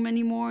ice room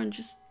anymore, and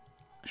just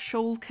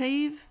Shoal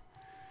Cave.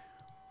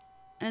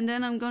 And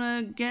then I'm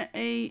gonna get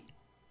a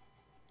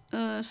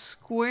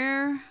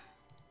square,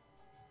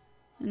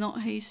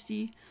 not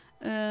hasty,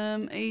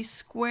 a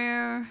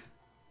square.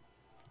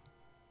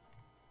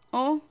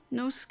 Oh,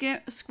 no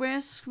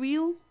square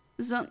squeal?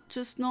 Is that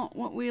just not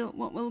what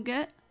we'll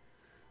get?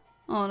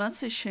 Oh,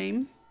 that's a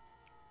shame.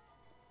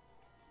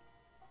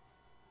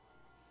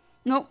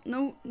 Nope,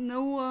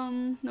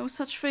 no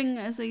such thing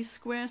as a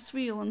square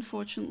squeal,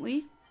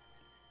 unfortunately.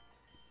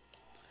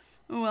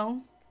 Oh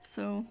well,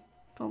 so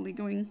probably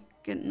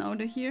getting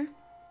out of here.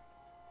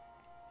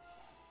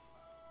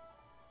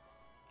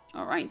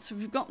 Alright, so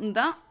we've gotten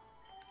that.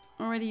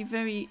 Already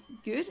very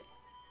good.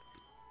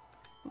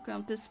 Look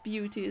at this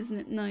beauty, isn't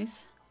it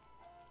nice?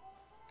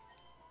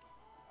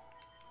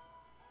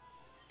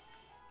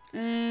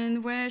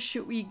 And where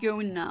should we go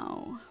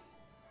now?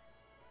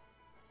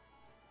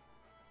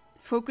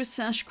 Focus,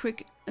 Sash,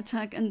 Quick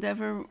Attack,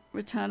 Endeavor,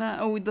 Rattata.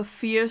 Oh, the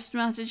fear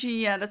strategy.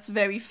 Yeah, that's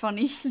very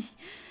funny.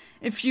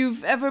 If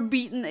you've ever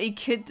beaten a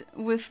kid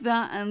with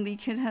that and the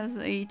kid has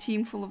a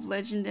team full of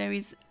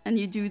legendaries and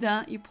you do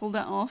that, you pull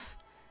that off,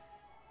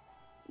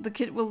 the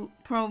kid will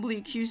probably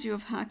accuse you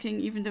of hacking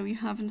even though you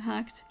haven't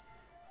hacked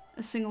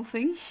a single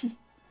thing.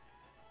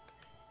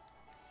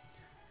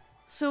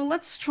 So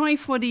let's try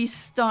for the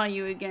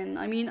Staryu again.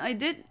 I mean, I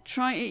did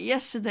try it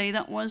yesterday.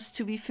 That was,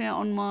 to be fair,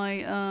 on my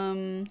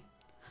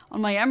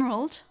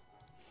Emerald.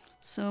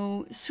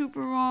 So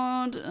Super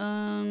Rod,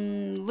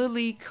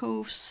 Lily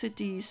Cove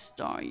City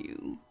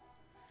Staryu.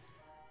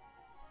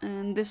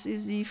 And this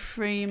is the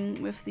frame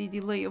with the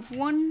delay of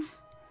 1.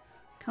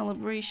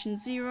 Calibration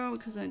 0,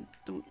 because I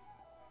don't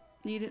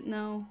need it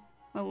now.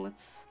 Well,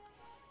 let's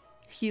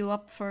heal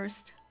up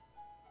first.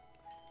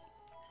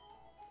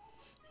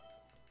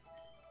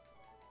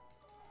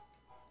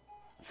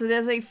 So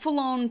there's a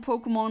full-on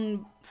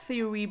Pokemon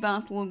theory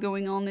battle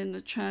going on in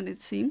the chat,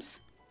 it seems.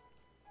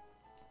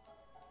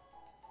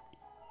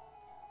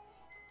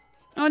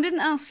 Oh, I didn't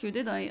ask you,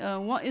 did I?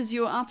 What is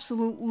your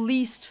absolute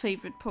least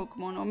favorite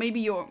Pokemon? Or maybe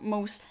your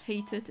most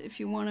hated, if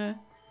you wanna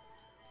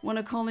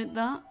call it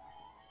that?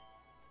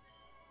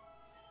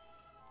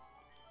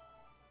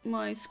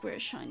 My square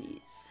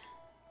shinies.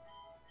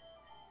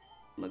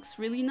 Looks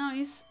really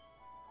nice.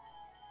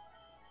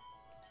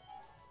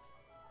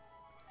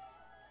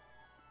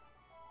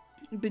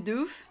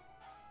 Bidoof.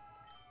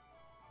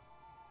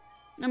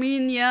 I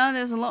mean, yeah,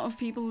 there's a lot of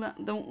people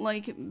that don't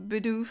like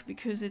Bidoof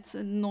because it's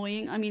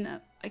annoying. I mean,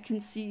 I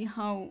can see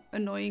how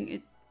annoying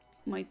it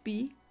might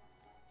be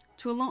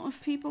to a lot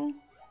of people.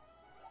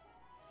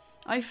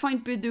 I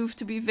find Bidoof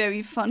to be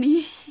very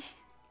funny.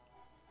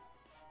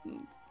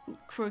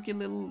 Quirky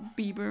little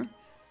Bieber.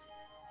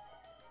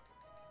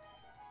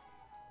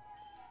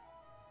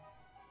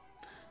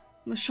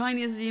 The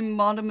shiny is the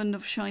embodiment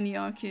of shiny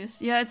Arceus.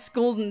 Yeah, it's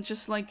golden,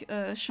 just like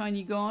a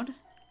shiny god.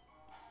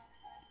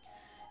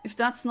 If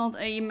that's not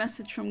a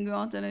message from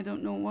God, then I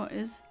don't know what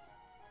is.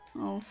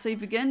 I'll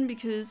save again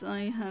because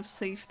I have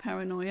save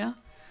paranoia.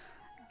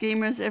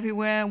 Gamers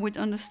everywhere would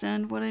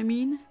understand what I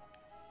mean.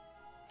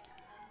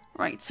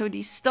 Right, so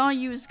the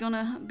Staryu is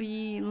gonna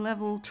be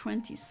level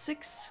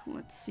 26.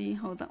 Let's see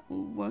how that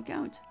will work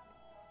out.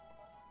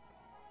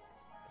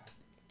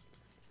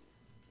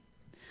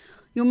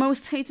 Your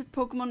most hated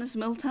Pokemon is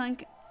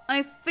Miltank.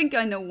 I think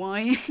I know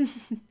why.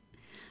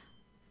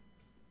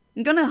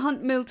 I'm gonna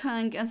hunt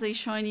Miltank as a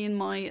shiny in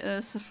my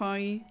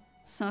Safari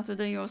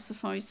Saturday or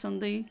Safari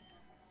Sunday.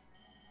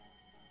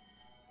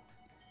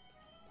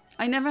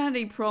 I never had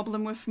a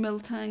problem with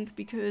Miltank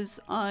because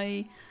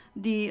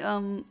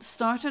the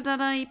starter that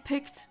I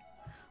picked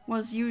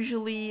was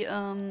usually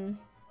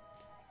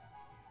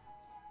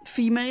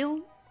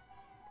female.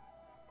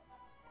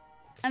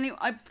 Anyway,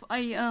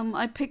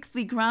 I picked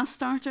the grass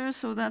starter,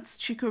 so that's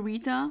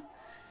Chikorita.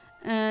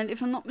 And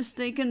if I'm not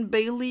mistaken,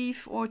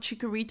 Bayleaf or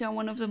Chikorita,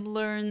 one of them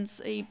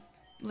learns a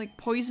like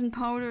poison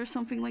powder or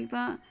something like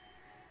that.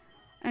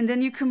 And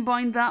then you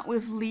combine that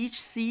with Leech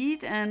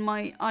Seed, and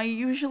I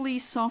usually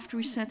soft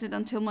reset it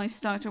until my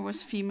starter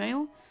was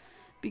female.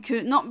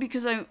 Not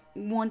because I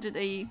wanted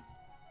a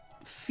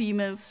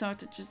female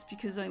starter, just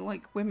because I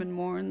like women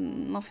more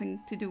and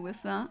nothing to do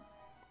with that.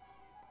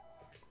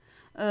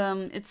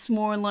 It's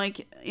more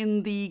like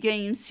in the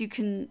games you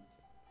can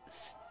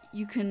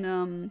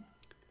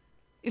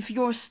if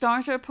your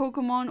starter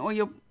Pokemon or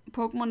your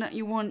Pokemon that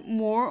you want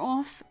more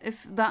of,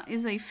 if that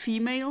is a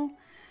female,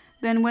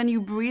 then when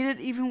you breed it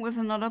even with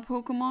another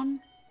Pokemon,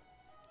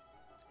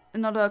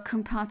 another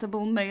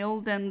compatible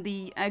male, then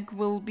the egg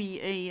will be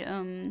a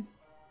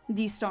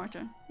the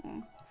starter.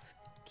 Oh,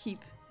 keep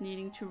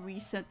needing to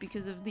reset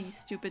because of the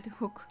stupid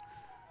hook.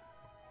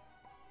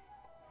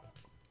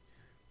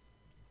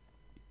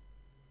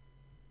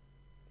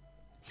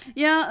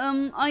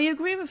 Yeah, I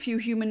agree with you,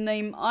 Human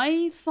Name.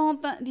 I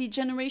thought that the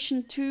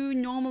Generation 2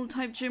 normal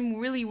type gym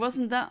really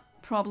wasn't that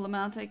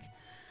problematic.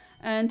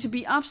 And to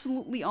be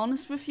absolutely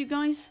honest with you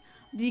guys,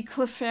 the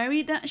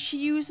Clefairy that she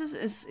uses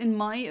is, in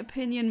my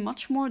opinion,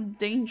 much more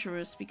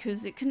dangerous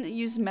because it can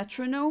use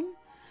Metronome.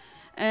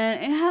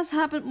 And it has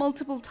happened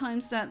multiple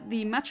times that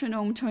the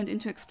Metronome turned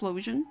into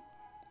Explosion.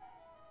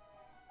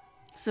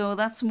 So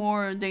that's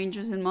more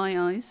dangerous in my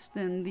eyes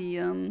than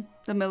the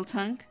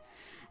Miltank.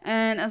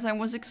 And as I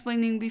was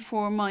explaining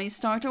before, my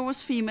starter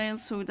was female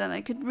so that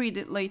I could breed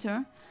it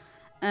later.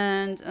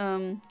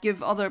 And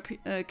give other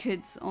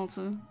kids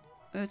also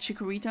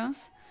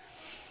Chikoritas.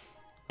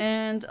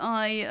 And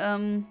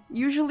I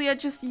usually I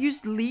just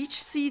used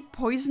Leech Seed,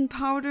 Poison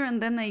Powder,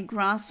 and then a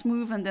Grass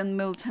move, and then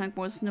Miltank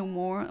was no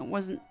more. It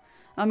wasn't.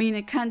 I mean,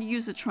 it can't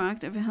use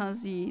Attract if it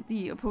has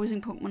the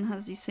opposing Pokemon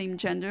has the same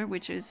gender,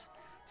 which is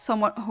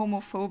somewhat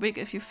homophobic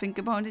if you think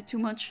about it too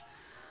much.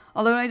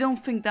 Although I don't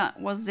think that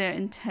was their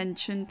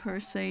intention per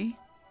se.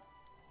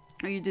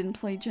 Or you didn't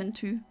play Gen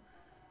 2.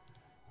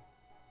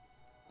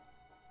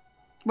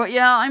 But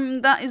yeah,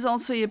 that is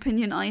also the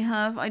opinion I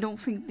have. I don't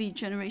think the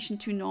Generation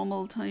 2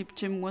 normal type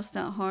gym was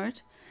that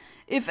hard.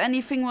 If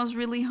anything was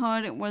really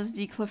hard, it was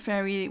the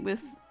Clefairy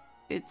with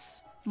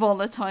its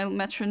volatile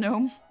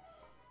Metronome.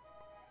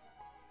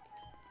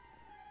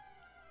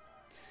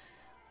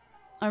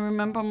 I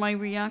remember my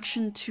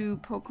reaction to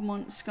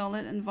Pokemon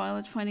Scarlet and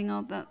Violet finding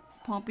out that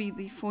Poppy,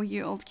 the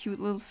 4-year-old cute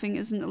little thing,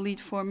 is an Elite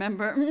Four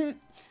member.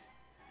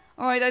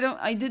 Alright,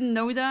 I didn't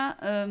know that.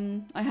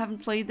 I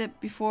haven't played it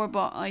before,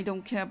 but I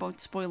don't care about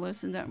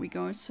spoilers in that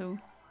regard, so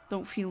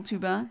don't feel too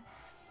bad.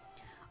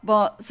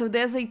 But, so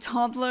there's a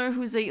toddler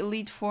who's a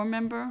Elite Four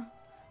member.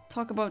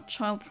 Talk about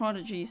child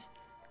prodigies.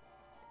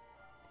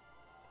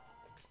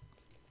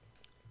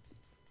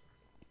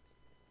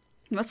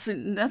 That's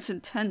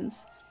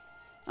intense.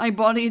 I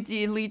bodied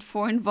the Elite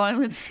Four in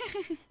Violet.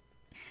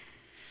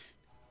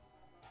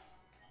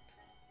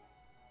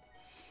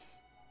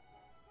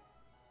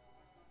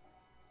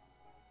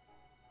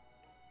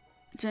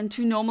 Gen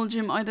 2 normal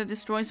gym either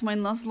destroys my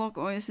Nuzlocke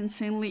or is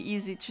insanely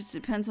easy. It just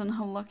depends on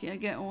how lucky I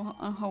get or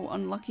how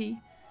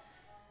unlucky.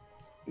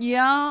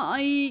 Yeah,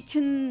 I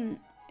can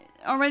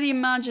already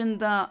imagine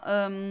that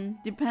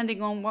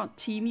depending on what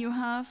team you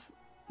have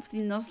with the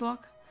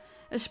Nuzlocke.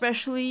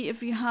 Especially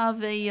if you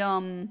have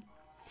a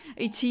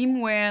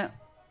team where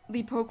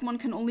the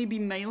Pokemon can only be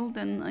male,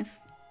 then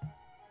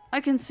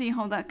I can see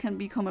how that can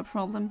become a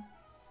problem.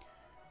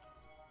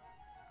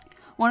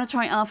 Want to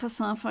try Alpha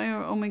Sapphire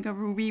or Omega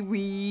Ruby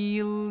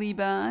really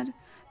bad?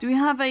 Do we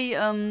have a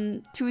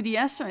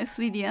 2DS or a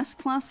 3DS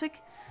Classic?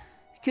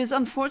 Because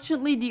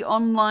unfortunately the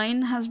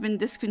online has been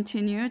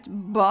discontinued,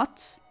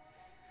 but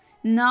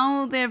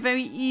now they're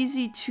very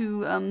easy to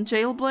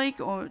jailbreak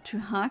or to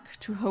hack,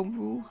 to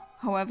homebrew,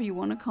 however you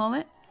want to call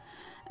it.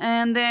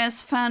 And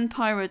there's fan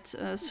pirate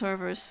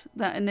servers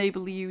that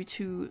enable you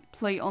to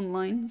play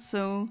online,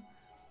 so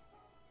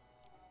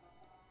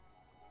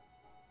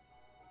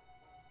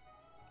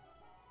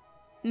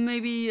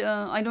maybe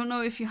I don't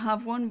know if you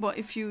have one, but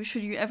if you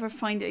should you ever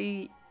find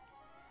a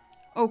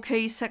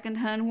okay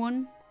second-hand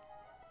one,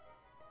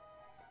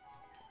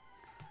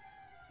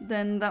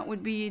 then that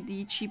would be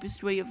the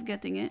cheapest way of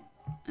getting it.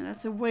 And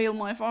that's a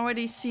Whalmer. I've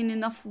already seen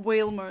enough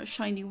Whalmer,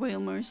 shiny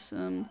Whalmers.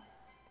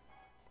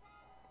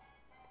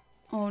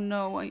 Oh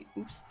no,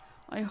 oops.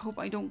 I hope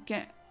I don't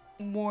get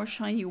more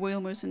shiny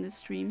Whalmers in this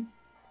stream.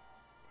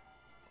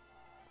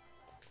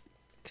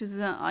 Because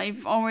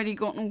I've already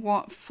gotten,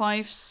 what,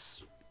 4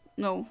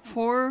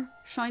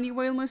 shiny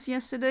Whalmers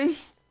yesterday.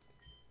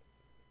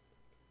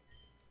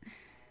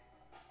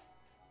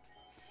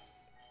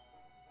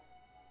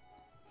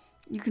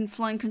 You can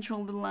fly and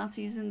control the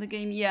Latis in the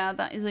game. Yeah,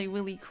 that is a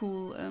really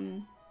cool,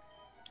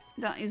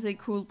 that is a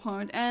cool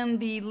part. And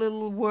the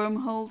little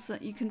wormholes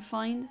that you can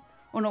find.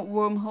 Or not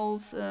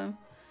wormholes,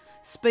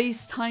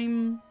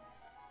 space-time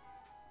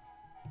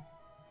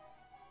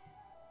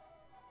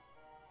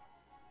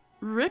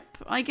rip,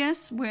 I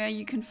guess, where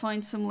you can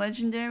find some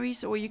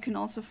legendaries, or you can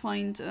also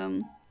find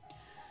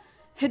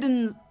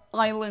hidden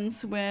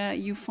islands where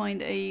you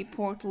find a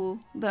portal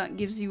that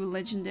gives you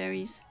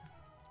legendaries.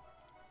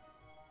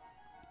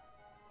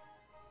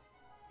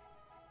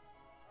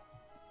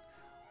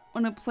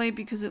 Wanna play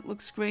because it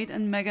looks great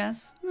and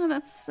megas. No,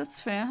 that's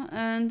fair.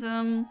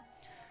 And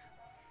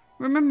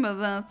remember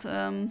that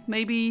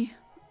maybe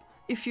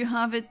if you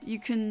have it, you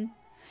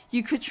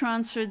could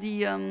transfer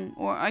the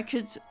or I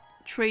could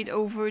trade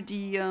over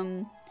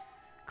the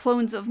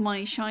clones of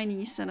my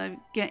shinies that I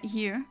get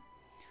here.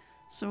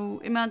 So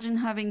imagine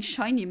having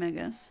shiny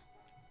megas.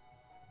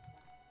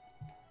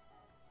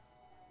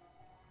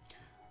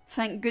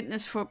 Thank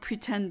goodness for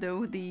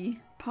Pretendo, the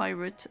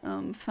pirate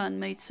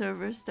fan-made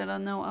servers that are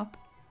now up.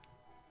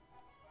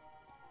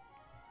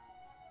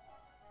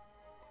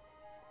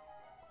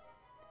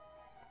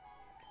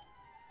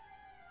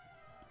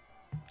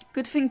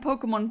 Good thing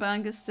Pokemon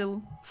Bank is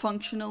still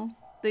functional.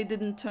 They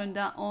didn't turn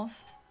that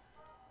off.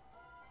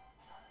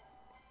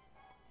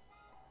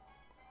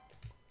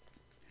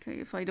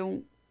 Okay, if I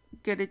don't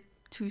get it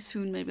too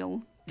soon, maybe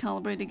I'll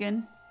calibrate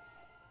again.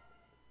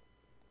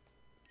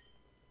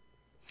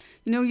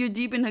 You know, you're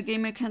deep in a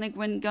game mechanic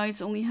when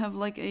guides only have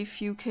like a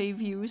few K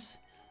views.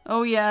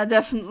 Oh yeah,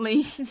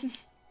 definitely.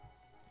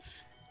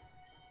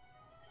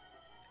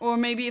 Or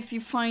maybe if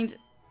you find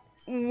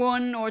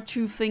 1 or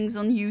 2 things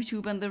on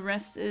YouTube and the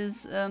rest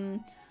is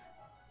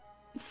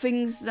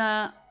things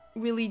that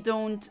really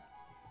don't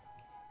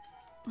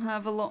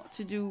have a lot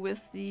to do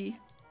with the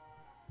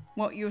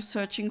what you're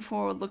searching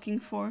for or looking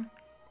for.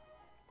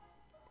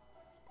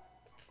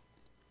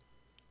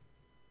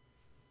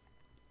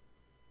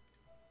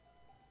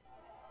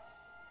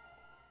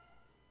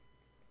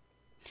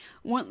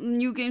 Want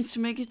new games to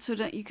make it so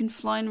that you can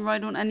fly and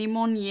ride on any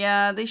mon?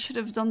 Yeah, they should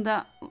have done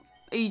that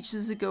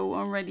ages ago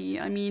already.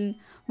 I mean,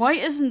 why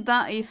isn't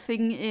that a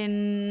thing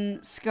in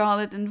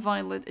Scarlet and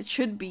Violet? It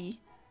should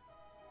be.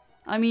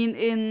 I mean,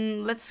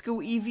 in Let's Go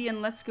Eevee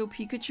and Let's Go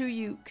Pikachu,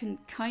 you can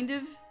kind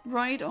of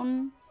ride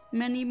on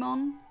many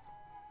mon.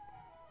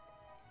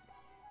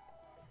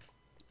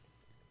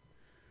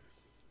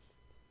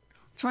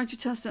 Try to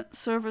test the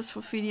servers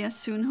for 3DS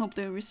soon. Hope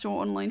they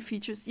restore online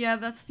features. Yeah,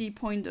 that's the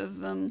point of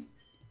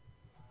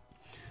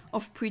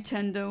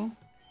Pretendo.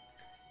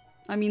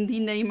 I mean, the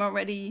name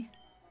already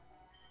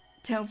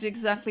tells you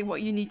exactly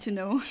what you need to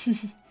know.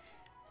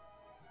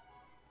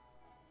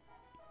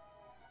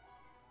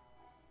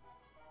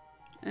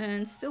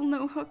 And still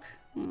no hook.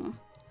 Oh.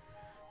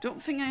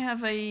 Don't think I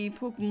have a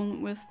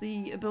Pokemon with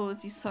the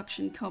ability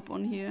Suction Cup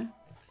on here.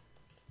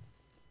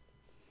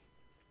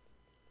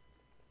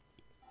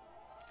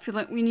 Feel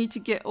like we need to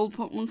get old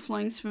Pokemon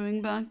Flying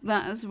Swimming back,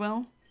 that as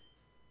well.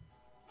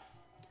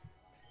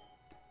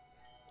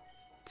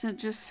 To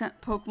just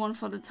set Pokemon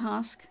for the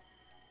task.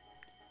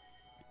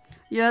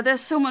 Yeah,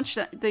 there's so much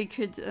that they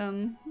could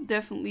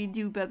definitely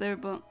do better,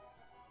 but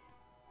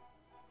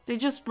they're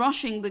just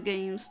rushing the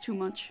games too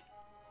much.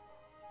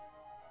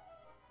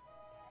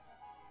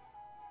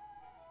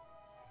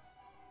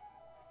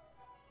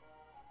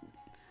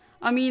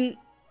 I mean,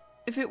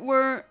 if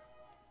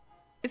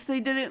they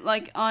did it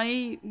like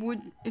I would,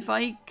 if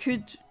I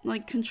could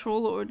like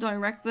control or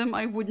direct them,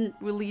 I wouldn't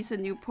release a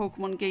new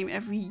Pokemon game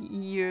every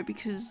year,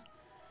 because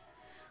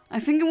I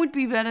think it would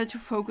be better to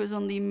focus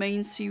on the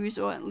main series,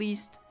 or at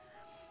least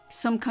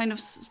some kind of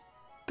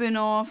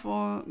spin-off,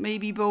 or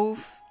maybe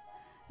both,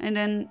 and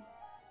then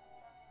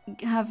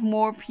have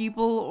more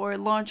people or a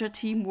larger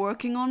team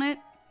working on it,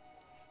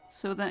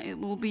 so that it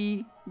will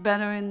be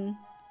better in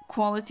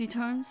quality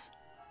terms.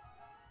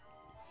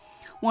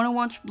 Want to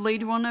watch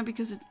Blade Runner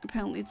because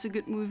apparently it's a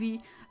good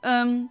movie.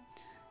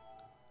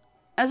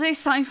 As a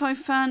sci-fi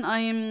fan, I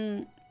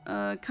am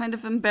kind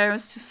of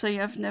embarrassed to say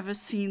I've never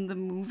seen the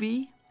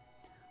movie,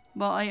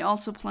 but I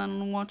also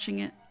plan on watching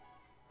it.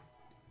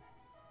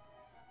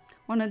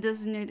 Want to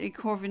designate a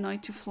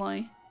Corviknight to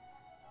fly.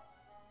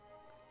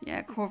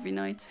 Yeah,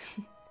 Corviknight.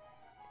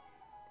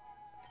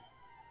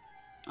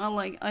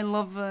 I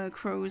love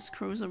crows.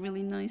 Crows are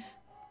really nice.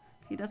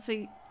 Okay, that's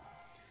a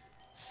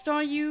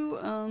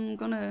Staryu. I'm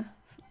gonna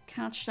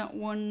catch that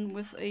one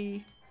with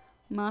a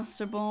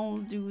Master Ball,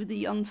 do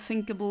the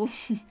unthinkable,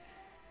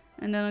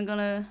 and then I'm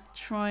gonna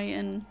try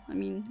and, I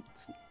mean,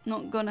 it's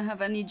not gonna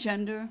have any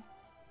gender.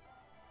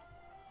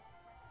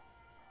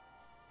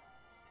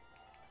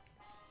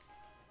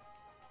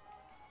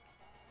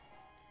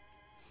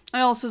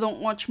 I also don't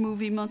watch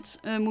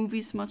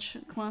movies much,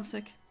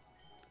 classic.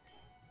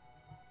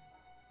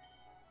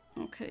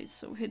 Okay,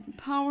 so Hidden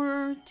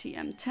Power,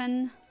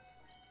 TM10,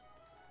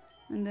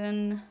 and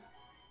then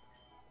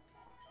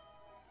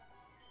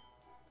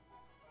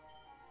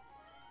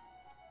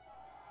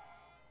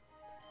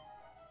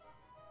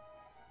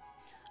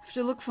I have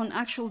to look for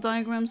actual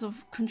diagrams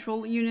of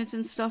control units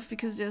and stuff,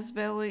 because there's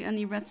barely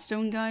any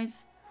redstone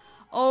guides.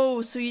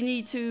 Oh, so you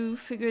need to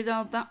figure it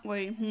out that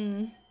way.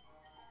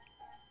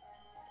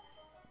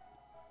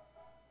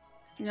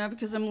 Yeah,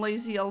 because I'm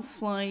lazy, I'll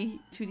fly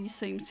to the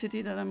same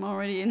city that I'm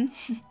already in.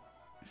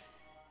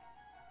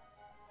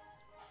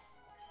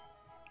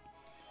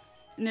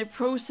 In a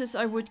process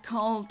I would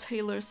call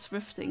Taylor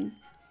Swifting.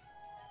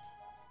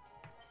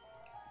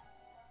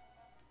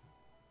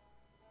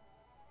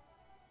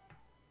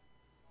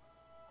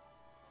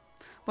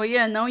 But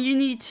yeah, now you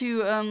need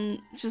to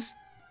just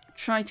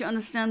try to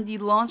understand the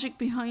logic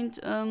behind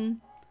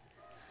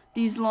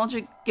these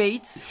logic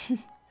gates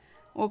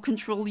or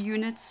control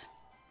units.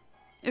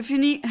 If you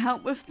need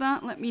help with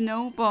that, let me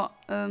know, but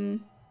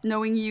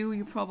knowing you,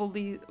 you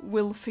probably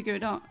will figure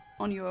it out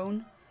on your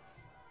own.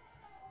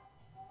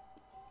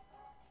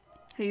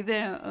 Hey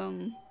there,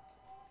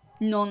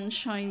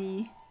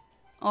 non-shiny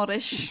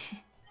oddish.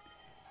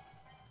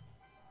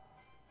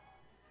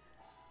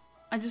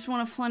 I just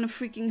want to find a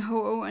freaking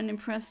Ho-Oh and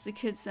impress the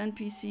kids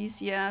NPCs.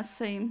 Yeah,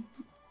 same.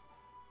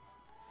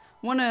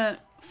 Wanna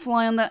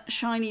fly on that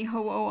shiny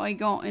Ho-Oh I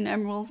got in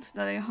Emerald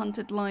that I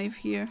hunted live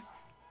here.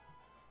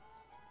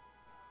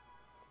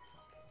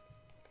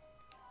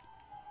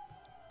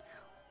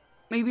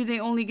 Maybe they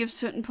only give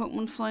certain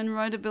Pokemon fly and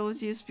ride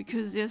abilities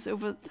because there's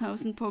over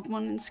 1,000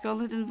 Pokemon in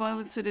Scarlet and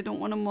Violet, so they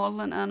don't want to model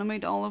and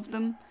animate all of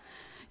them.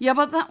 Yeah,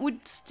 but that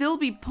would still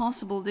be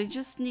possible. They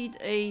just need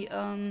a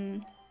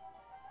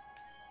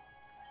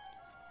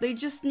they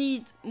just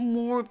need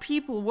more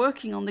people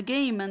working on the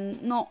game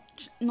and not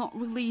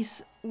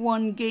release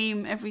one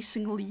game every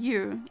single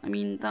year. I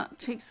mean, that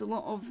takes a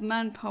lot of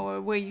manpower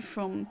away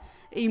from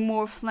a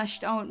more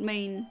fleshed out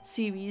main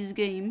series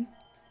game.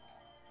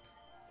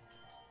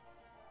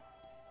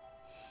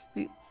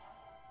 Wait.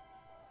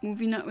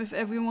 Movie night with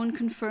everyone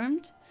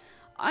confirmed.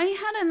 I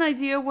had an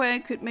idea where I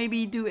could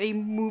maybe do a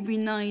movie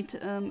night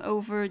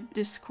over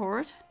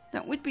Discord.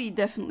 That would be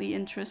definitely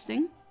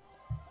interesting.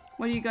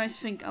 What do you guys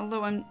think?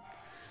 Although I'm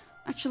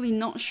actually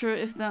not sure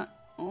if that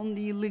on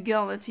the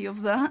legality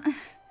of that.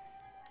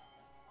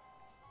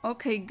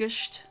 Okay,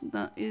 Gusht,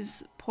 that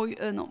is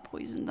not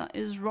poison, that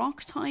is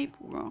rock type.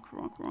 Rock,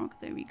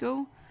 there we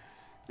go.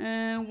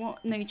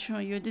 What nature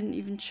are you? I didn't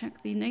even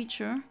check the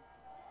nature.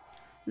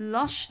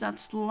 Lush,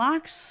 that's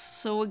Lax.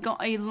 So we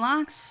got a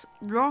Lax,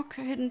 rock,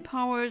 hidden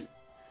power,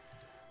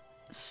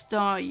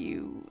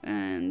 Staryu.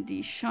 And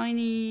the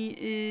shiny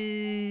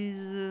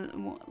is,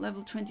 what,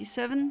 level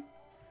 27?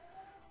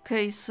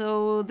 Okay,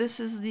 so this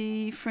is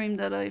the frame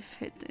that I've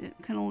hit. It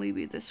can only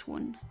be this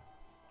one.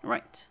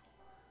 Right.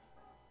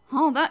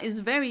 Oh, that is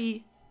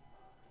very...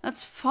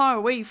 That's far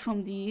away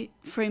from the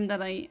frame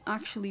that I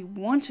actually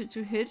wanted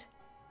to hit.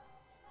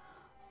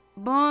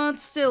 But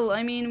still,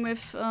 I mean,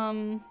 with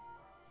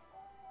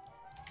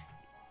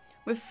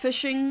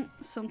fishing,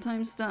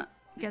 sometimes that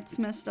gets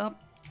messed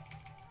up.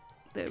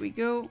 There we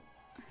go.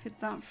 Hit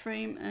that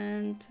frame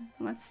and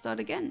let's start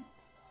again.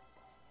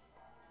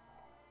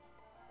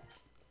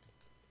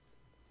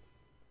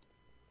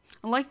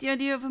 I like the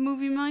idea of a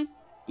movie night.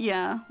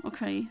 Yeah,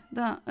 okay.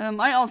 That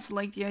I also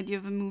like the idea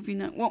of a movie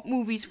night. What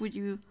movies would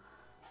you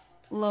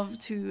love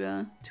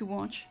to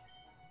watch?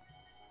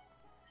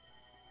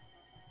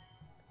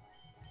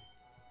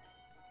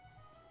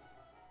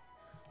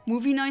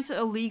 Movie nights are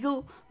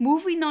illegal.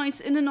 Movie nights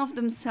in and of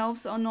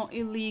themselves are not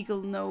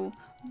illegal, no.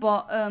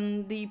 But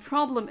the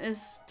problem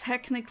is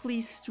technically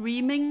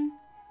streaming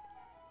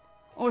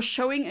or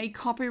showing a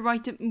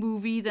copyrighted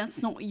movie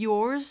that's not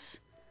yours.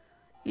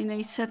 In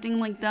a setting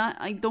like that,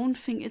 I don't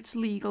think it's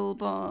legal,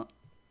 but...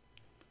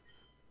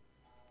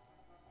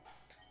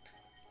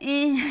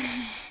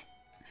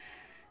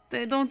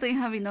 Don't they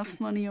have enough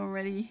money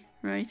already,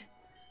 right?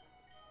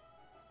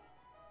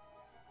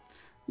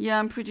 Yeah,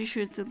 I'm pretty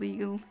sure it's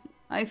illegal.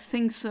 I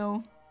think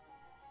so.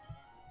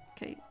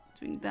 Okay,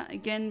 doing that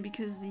again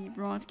because the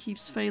rod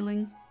keeps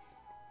failing.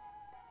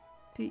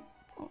 3,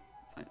 4,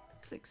 5,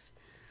 6...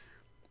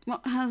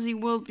 What has the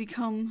world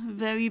become?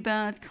 Very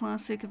bad.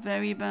 Classic,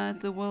 very bad.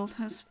 The world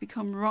has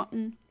become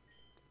rotten.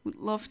 Would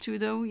love to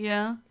though,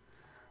 yeah.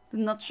 The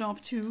Nut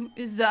Shop 2.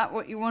 Is that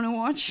what you want to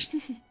watch?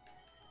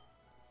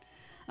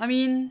 I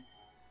mean,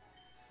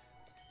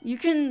 you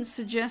can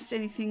suggest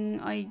anything.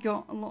 I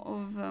got a lot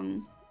of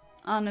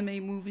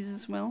anime movies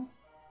as well.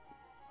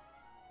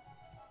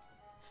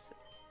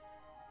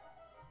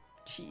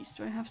 Jeez,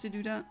 do I have to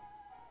do that?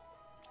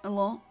 A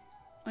lot,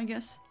 I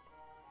guess.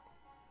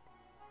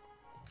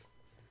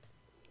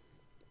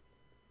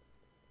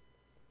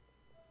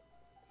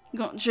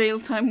 Got jail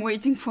time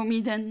waiting for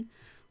me then.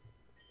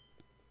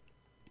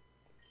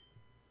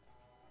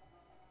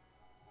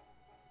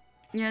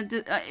 Yeah,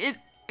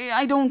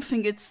 I don't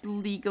think it's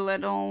legal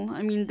at all.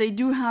 I mean, they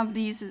do have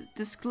these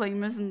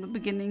disclaimers in the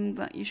beginning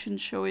that you shouldn't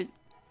show it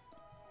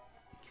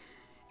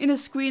in a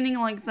screening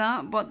like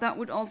that, but that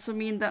would also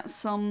mean that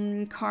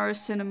some car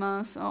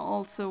cinemas are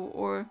also,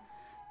 or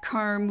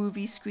car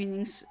movie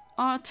screenings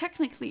are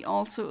technically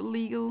also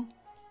illegal.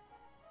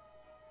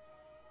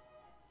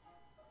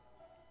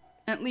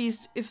 At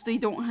least if they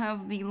don't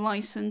have the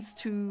license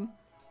to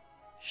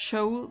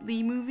show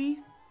the movie.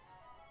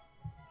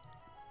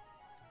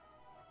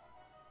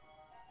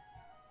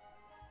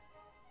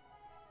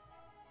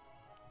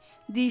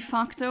 De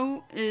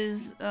facto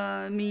is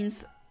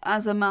means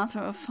as a matter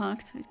of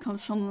fact. It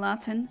comes from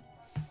Latin.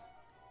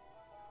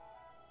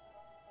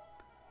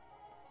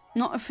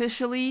 Not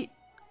officially,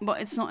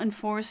 but it's not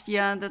enforced.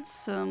 Yeah,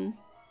 that's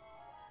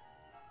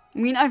I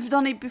mean, I've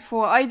done it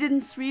before. I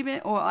didn't stream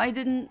it, or I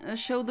didn't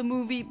show the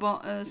movie,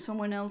 but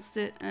someone else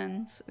did,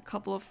 and a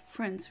couple of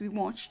friends. We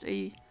watched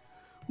a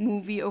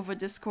movie over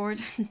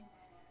Discord.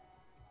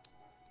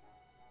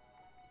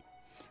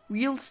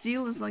 Real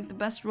Steel is like the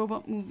best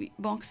robot movie,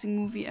 boxing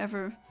movie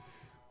ever.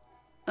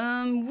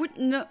 I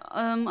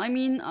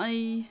mean,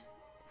 I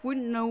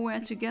wouldn't know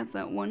where to get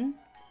that one.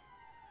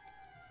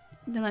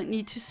 Then I'd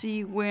need to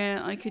see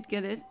where I could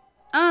get it.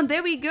 Ah,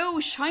 there we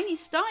go! Shiny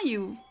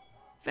Staryu!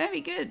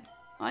 Very good.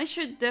 I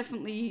should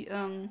definitely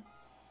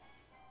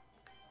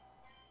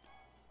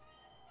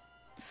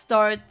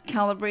start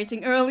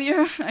calibrating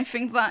earlier. I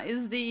think that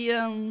is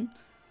the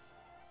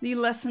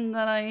lesson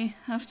that I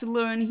have to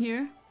learn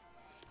here.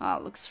 Ah,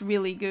 it looks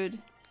really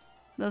good,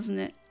 doesn't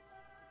it?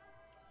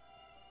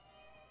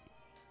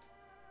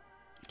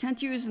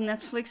 Can't use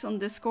Netflix on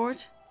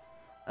Discord.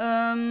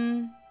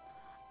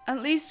 At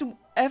least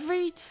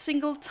every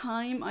single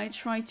time I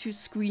try to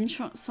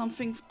screenshot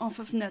something off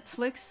of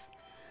Netflix,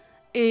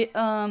 it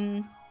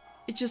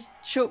just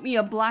showed me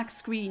a black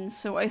screen,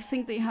 so I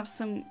think they have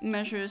some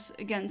measures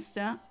against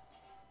that.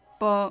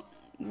 But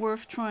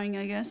worth trying,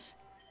 I guess.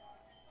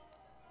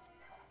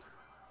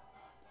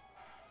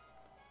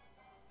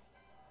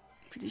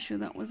 Pretty sure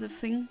that was a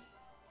thing.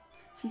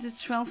 Since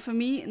it's 12 for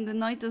me in the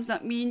night, does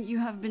that mean you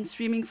have been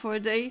streaming for a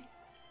day?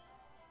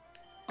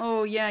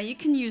 Oh yeah, you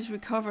can use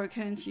recover,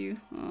 can't you?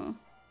 Oh,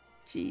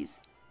 jeez.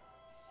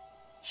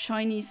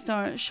 Shiny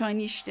star,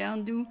 shiny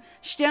Sterndu.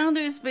 Sterndu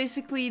is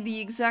basically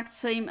the exact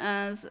same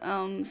as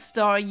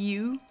star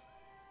U.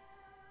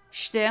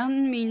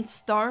 Stern means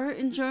star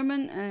in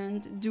German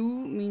and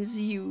Du means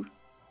you.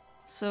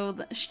 So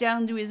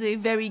Sterndu is a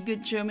very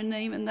good German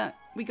name in that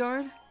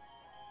regard.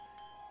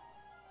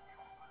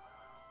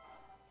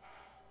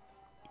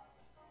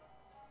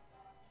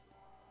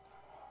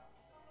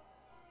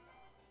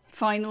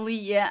 Finally,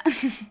 yeah.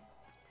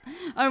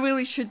 I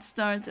really should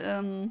start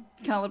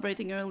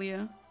calibrating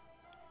earlier.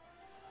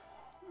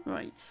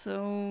 Right,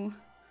 so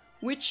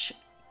which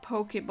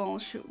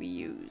Pokeball should we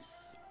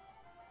use?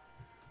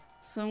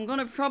 So I'm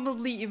gonna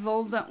probably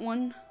evolve that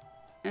one.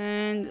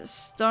 And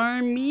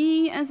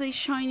Starmie as a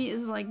shiny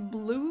is like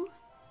blue.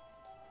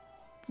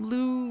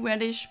 Blue,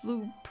 reddish,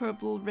 blue,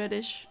 purple,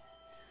 reddish.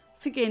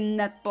 I think a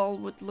netball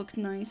would look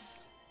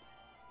nice.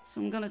 So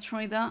I'm gonna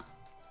try that.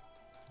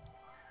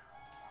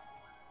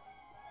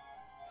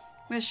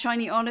 Where's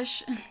shiny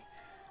Oddish?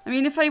 I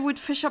mean, if I would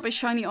fish up a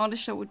shiny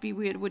Oddish, that would be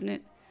weird, wouldn't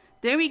it?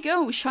 There we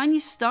go. Shiny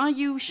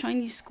Staryu,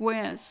 shiny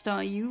square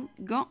Staryu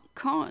got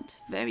caught.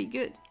 Very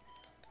good.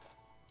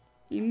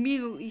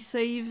 Immediately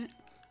save.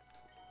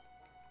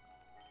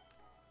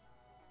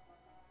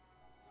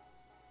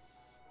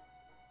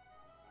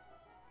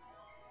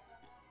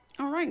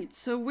 Alright,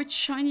 so which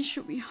shiny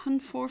should we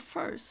hunt for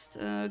first?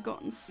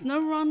 Gotten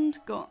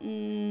Snorunt,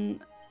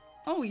 gotten...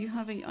 Oh, you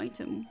have an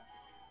item.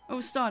 Oh,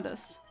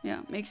 Stardust.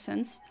 Yeah, makes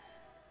sense.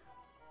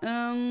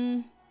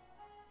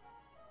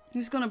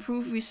 Who's gonna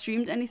prove we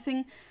streamed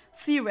anything?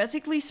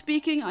 Theoretically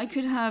speaking, I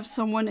could have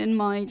someone in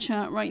my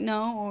chat right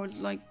now, or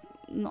like,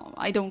 no,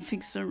 I don't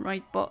think so,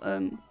 right? But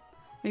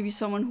maybe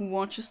someone who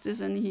watches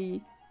this and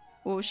he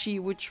or she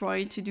would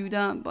try to do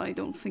that, but I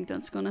don't think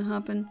that's gonna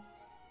happen.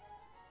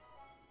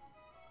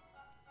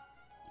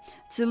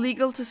 It's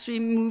illegal to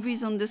stream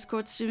movies on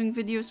Discord. Streaming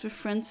videos with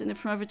friends in a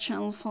private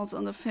channel falls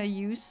under fair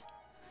use.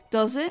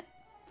 Does it?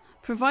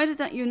 Provided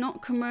that you're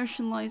not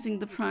commercializing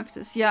the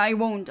practice. Yeah, I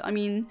won't. I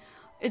mean,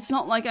 it's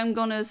not like I'm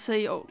gonna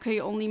say, okay,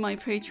 only my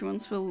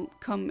patrons will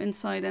come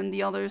inside and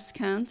the others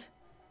can't.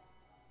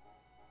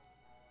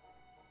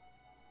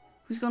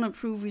 Who's gonna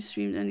prove we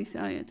streamed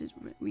anything? I did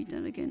read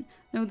that again.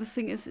 No, the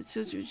thing is, it's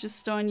just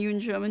starring you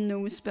in German, no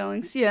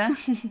misspellings. Yeah.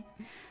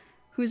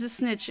 Who's a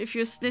snitch? If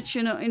you're a snitch,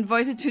 you're not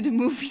invited to the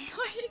movie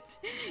night.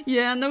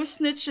 Yeah, no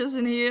snitches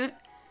in here.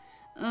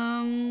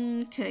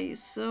 Okay,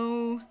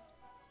 so...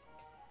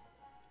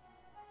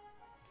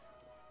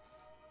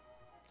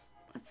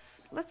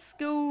 Let's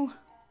go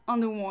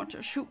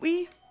underwater, should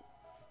we?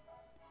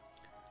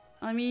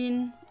 I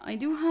mean, I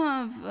do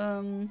have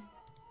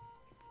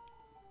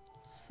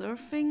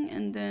surfing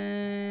and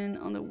then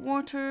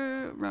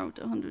underwater, route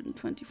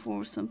 124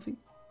 or something.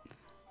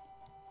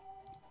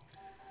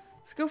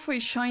 Let's go for a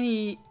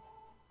shiny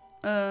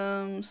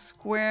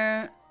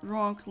square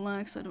rock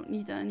lax. I don't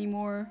need that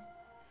anymore.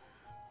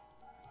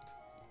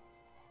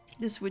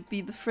 This would be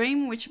the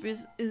frame, which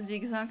is the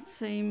exact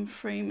same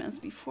frame as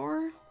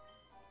before.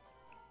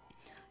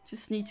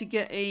 Just need to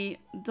get a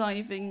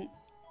diving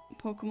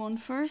Pokemon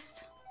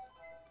first.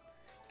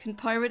 Can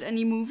pirate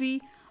any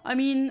movie. I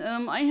mean,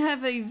 I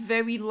have a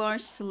very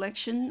large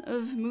selection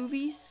of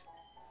movies.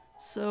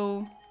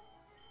 So,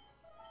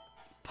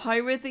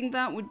 pirating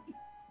that would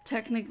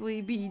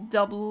technically be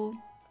double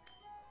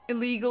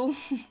illegal.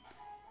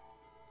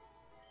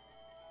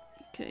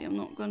 Okay, I'm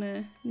not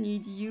gonna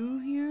need you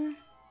here.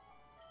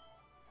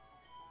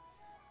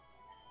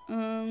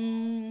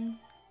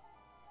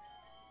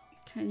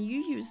 Can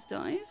you use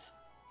dive?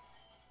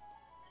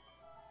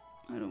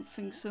 I don't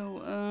think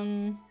so.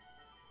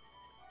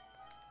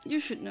 You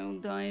should know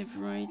dive,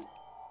 right?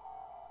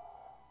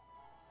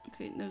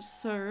 Okay, no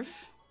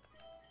surf.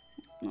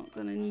 Not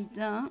gonna need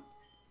that.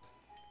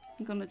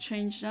 I'm gonna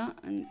change that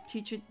and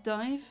teach it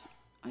dive.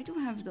 I do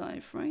have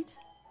dive, right?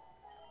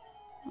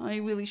 I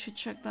really should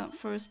check that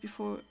first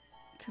before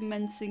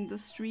commencing the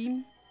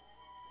stream.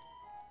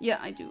 Yeah,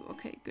 I do.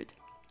 Okay, good.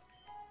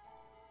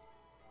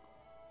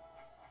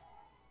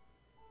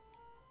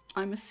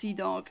 I'm a sea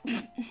dog.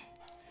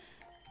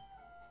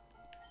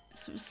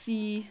 So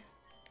sea...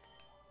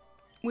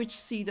 Which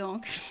sea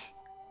dog?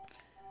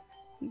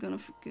 I'm gonna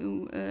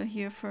go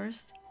here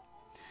first.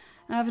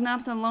 I have an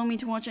app that allows me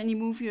to watch any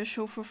movie or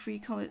show for free.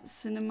 Call it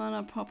Cinema,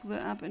 a popular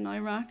app in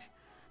Iraq.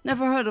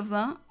 Never heard of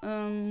that.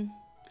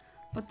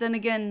 But then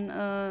again,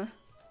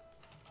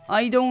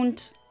 I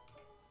don't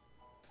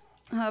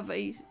have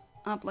a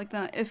app like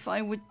that. If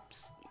I would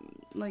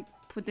like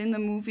put in the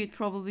movie, it'd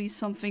probably be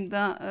something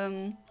that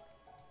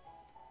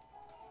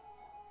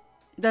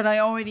that I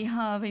already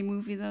have, a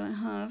movie that I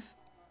have.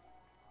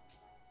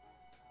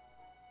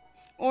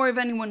 Or if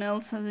anyone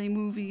else has a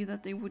movie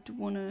that they would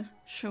want to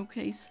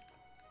showcase.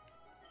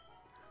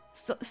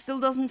 Still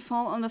doesn't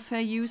fall under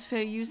fair use.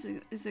 Fair use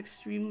is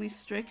extremely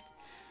strict.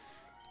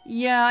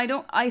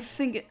 Yeah, I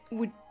think it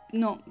would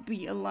not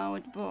be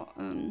allowed, but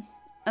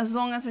as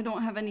long as I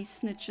don't have any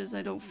snitches,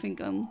 I don't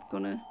think I'm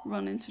gonna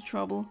run into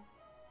trouble.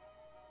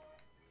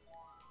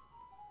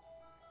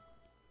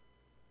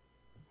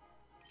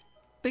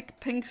 Big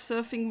pink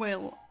surfing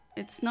whale.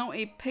 It's now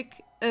a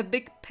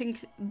big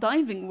pink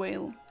diving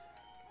whale.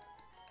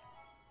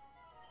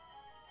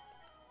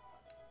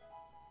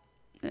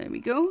 There we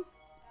go.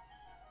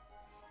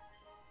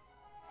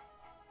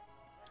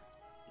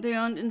 They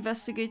aren't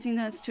investigating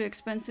that, it's too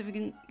expensive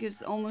and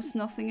gives almost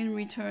nothing in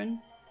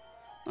return.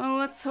 Well,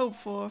 let's hope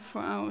for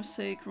our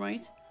sake,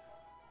 right?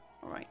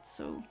 Alright,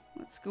 so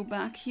let's go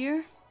back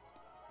here.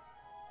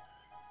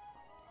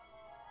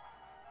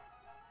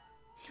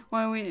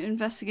 Why are we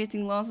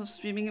investigating laws of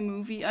streaming a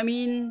movie? I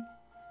mean,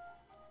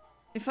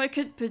 if I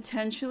could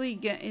potentially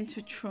get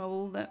into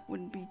trouble, that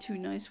wouldn't be too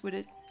nice, would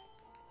it?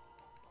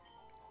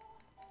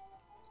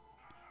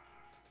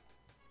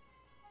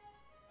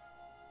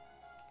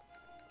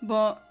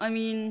 But, I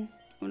mean,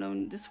 oh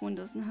no, this one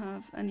doesn't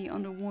have any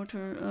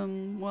underwater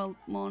wild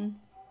mon.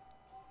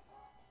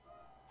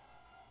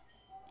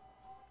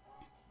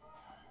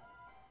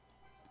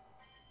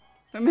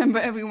 Remember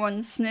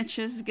everyone,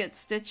 snitches get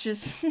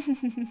stitches.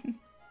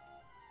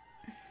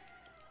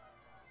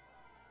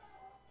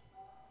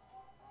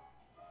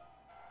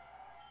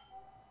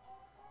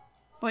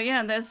 But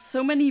yeah, there's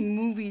so many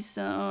movies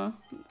that are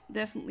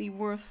definitely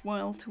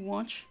worthwhile to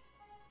watch.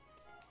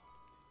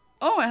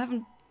 Oh, I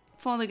haven't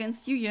fought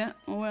against you yet.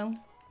 Oh well.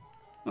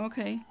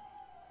 Okay.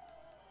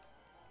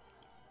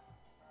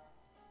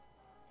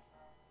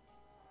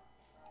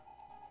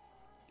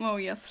 Oh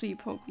yeah, 3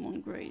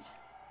 Pokemon, great.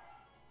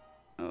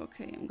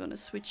 Okay, I'm gonna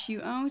switch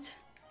you out.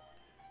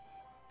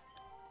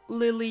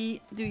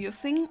 Lily, do your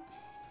thing.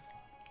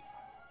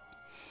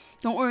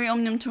 Don't worry,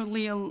 I'm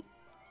totally a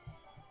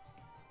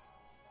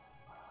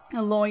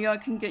lawyer. I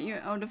can get you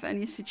out of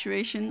any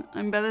situation.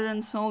 I'm better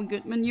than Saul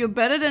Goodman. You're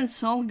better than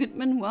Saul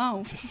Goodman?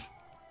 Wow.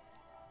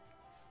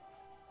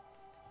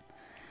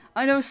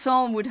 I know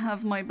Saul would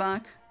have my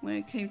back when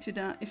it came to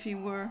that if he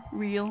were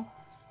real.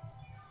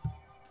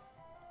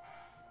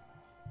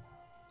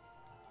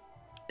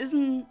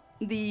 Isn't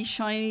the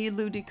shiny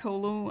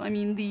Ludicolo, I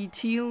mean the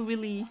teal,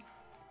 really...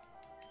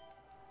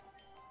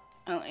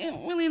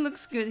 it really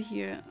looks good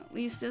here. At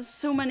least there's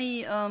so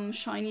many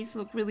shinies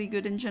look really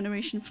good in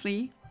Generation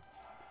 3.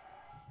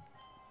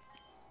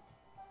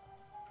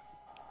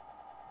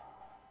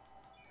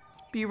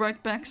 Be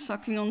right back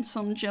sucking on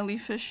some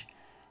jellyfish.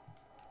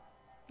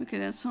 Okay,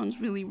 that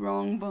sounds really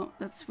wrong, but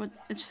that's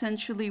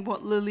essentially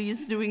what Lily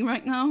is doing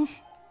right now.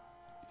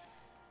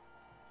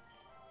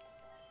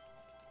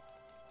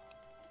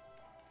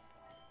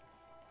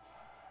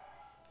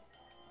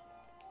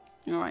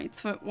 Alright,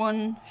 third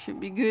one should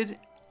be good.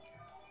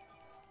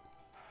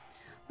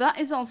 That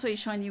is also a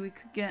shiny we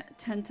could get,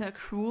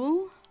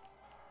 Tentacruel.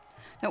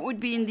 That would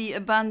be in the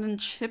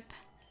abandoned ship.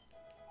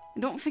 I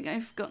don't think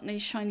I've gotten a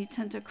shiny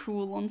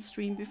Tentacruel on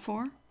stream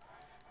before.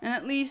 And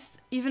at least,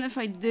 even if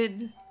I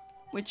did,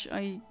 which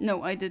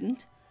no, I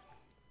didn't.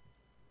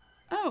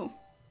 Oh.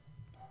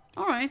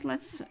 Alright,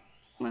 let's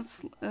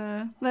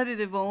let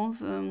it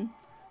evolve.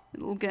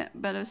 It'll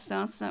get better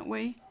stats that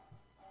way.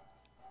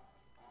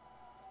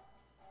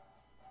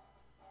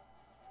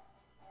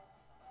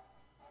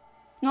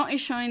 Not a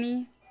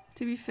shiny,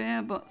 to be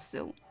fair, but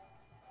still.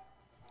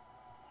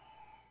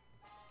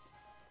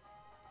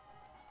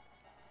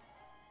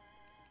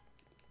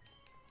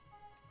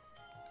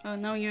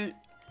 Now you're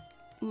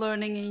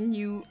learning a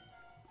new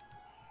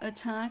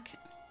attack.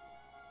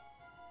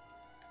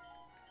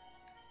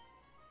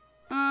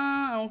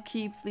 I'll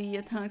keep the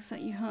attacks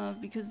that you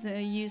have because they're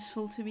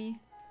useful to me.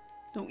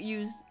 Don't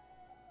use...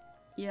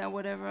 yeah,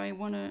 whatever I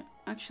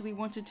actually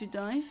wanted to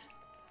dive.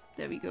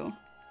 There we go.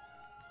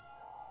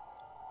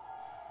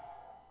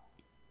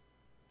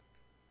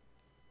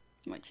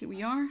 Right, here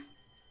we are.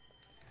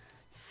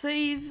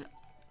 Save.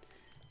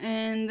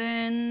 And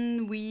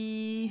then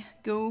we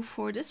go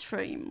for this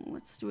frame.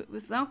 Let's do it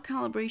without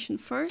calibration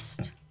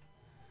first.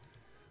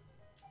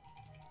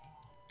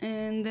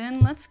 And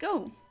then let's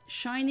go.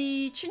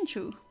 Shiny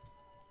Chinchou.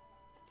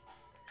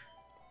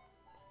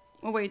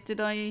 Oh wait,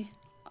 did I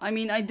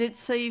mean, I did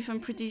save, I'm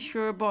pretty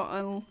sure,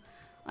 but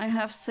I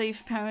have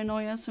save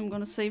paranoia, so I'm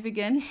gonna save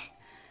again.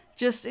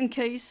 Just in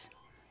case.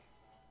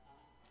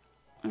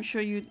 I'm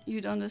sure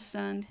you'd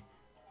understand.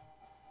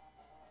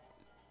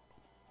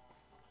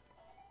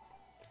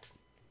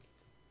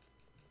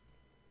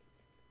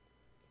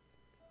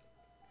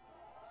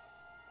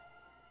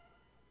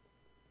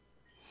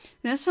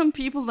 There's some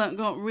people that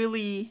got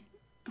really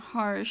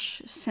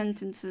harsh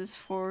sentences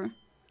for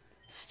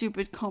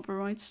stupid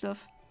copyright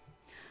stuff.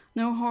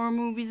 No horror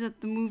movies at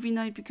the movie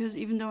night because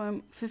even though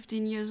I'm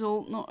 15 years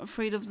old, not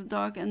afraid of the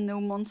dark and no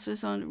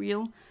monsters aren't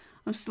real,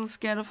 I'm still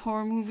scared of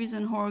horror movies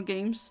and horror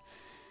games.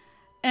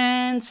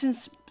 And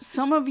since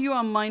some of you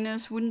are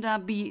minors, wouldn't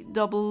that be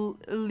double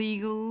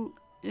illegal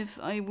if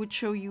I would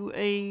show you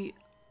a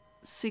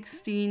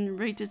 16,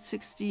 rated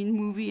 16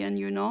 movie and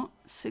you're not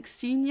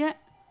 16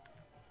 yet.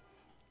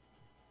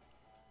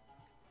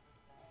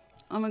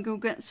 I'm gonna go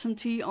get some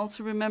tea.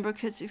 Also remember,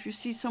 kids, if you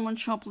see someone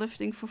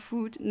shoplifting for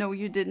food, no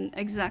you didn't,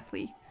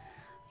 exactly.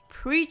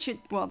 Preach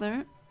it,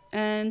 brother,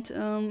 and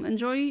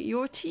enjoy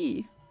your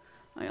tea.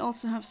 I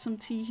also have some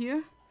tea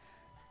here.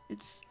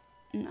 It's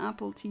an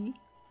apple tea.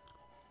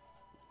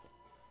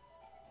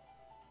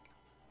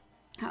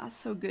 Ah,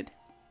 so good.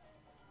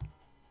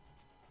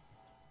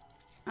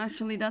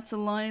 Actually, that's a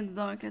lie. The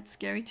dark gets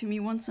scary to me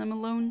once I'm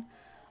alone.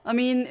 I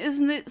mean,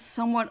 isn't it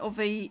somewhat of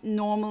a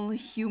normal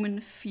human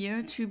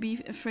fear to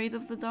be afraid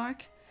of the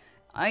dark?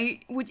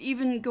 I would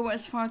even go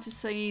as far to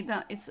say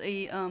that it's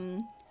a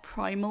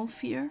primal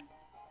fear.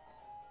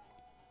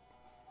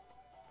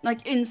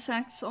 Like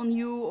insects on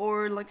you,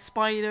 or like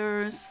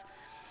spiders,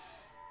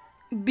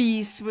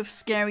 beasts with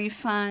scary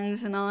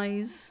fangs and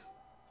eyes.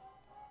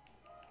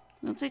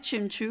 That's a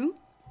Chimchu.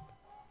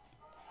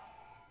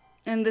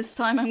 And this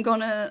time I'm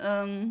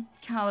gonna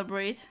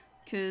calibrate,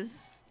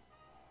 cause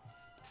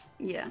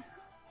yeah.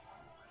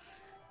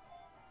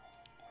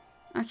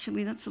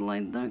 Actually, that's a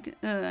light dark.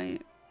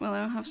 Well,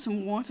 I'll have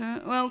some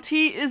water. Well,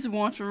 tea is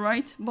water,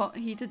 right? But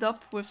heated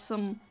up with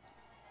some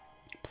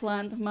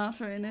plant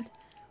matter in it.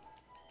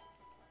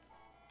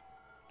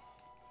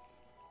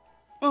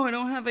 Oh, I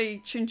don't have a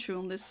Chinchu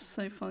on this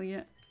save file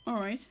yet.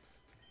 Alright.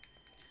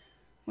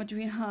 What do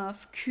we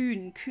have?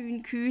 Kuhn.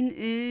 Kuhn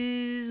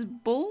is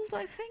bold,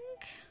 I think?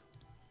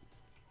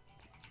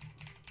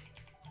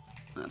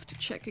 I have to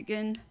check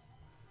again.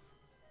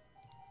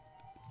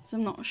 So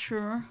I'm not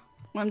sure.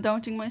 I'm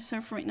doubting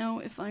myself right now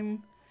if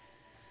I'm...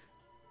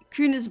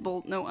 Kuhn is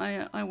bold. No,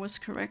 I was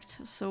correct.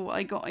 So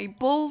I got a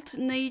bold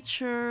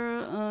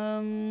nature.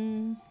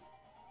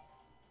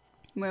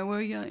 Where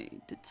were you? I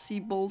did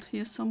see bold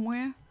here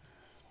somewhere.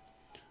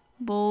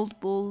 Bold.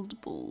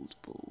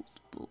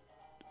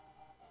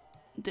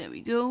 There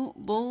we go.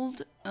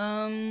 Bold.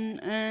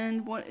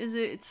 And what is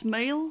it? It's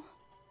male.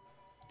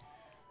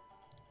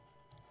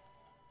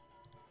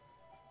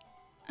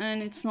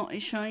 And it's not a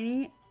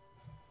shiny.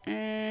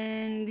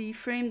 And the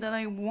frame that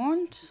I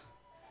want,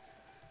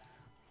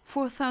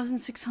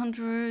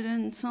 4,600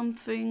 and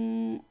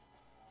something.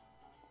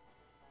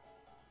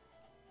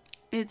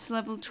 It's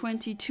level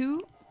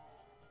 22.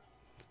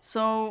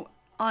 So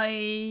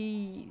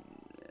I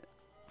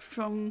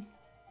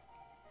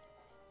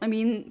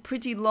mean,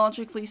 pretty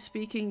logically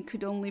speaking,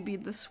 could only be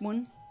this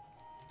one.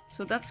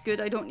 So that's good.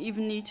 I don't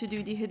even need to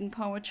do the hidden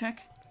power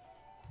check.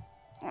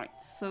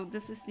 Alright, so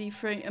this is the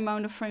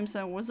amount of frames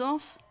I was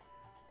off.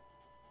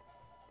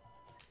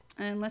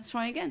 And let's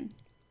try again.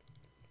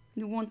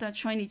 You want that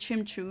shiny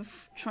Chimchu.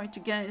 I've tried to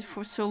get it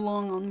for so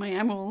long on my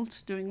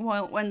Emerald doing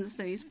Wild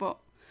Wednesdays, but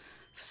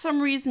for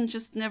some reason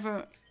just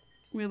never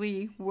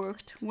really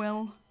worked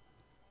well.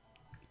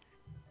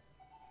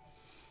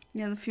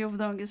 Yeah, the fear of the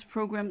dark is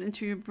programmed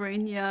into your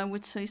brain. Yeah, I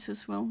would say so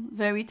as well.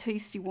 Very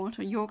tasty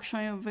water.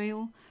 Yorkshire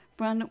Vale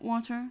branded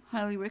water.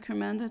 Highly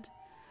recommended.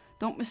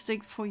 Don't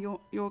mistake for your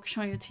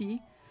Yorkshire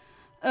tea.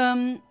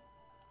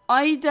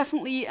 I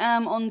definitely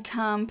am on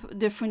camp.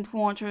 Different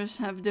waters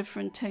have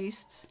different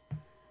tastes.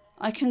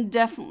 I can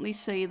definitely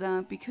say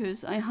that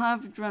because I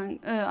have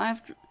drank.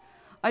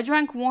 I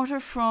drank water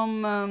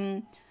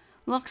from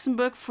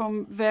Luxembourg,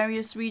 from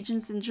various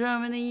regions in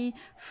Germany,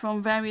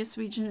 from various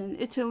regions in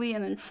Italy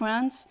and in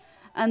France,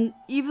 and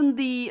even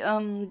the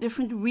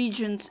different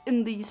regions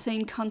in the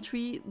same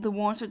country, the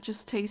water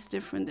just tastes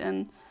different.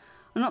 And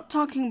I'm not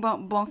talking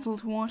about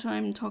bottled water.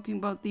 I'm talking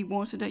about the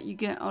water that you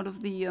get out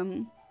of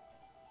the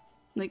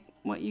like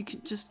what you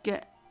could just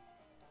get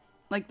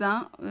like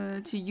that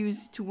to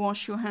use to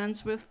wash your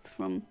hands with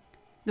from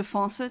the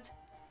faucet.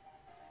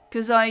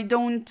 Because I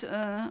don't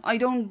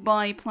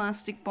buy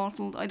plastic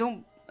bottled. I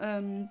don't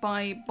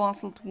buy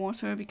bottled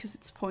water because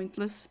it's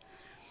pointless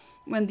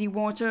when the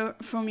water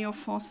from your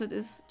faucet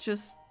is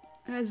just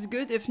as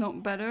good, if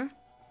not better.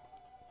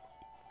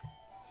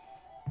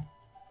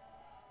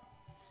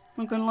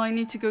 I'm gonna lie, I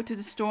need to go to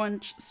the store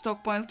and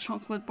stockpile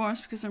chocolate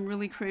bars because I'm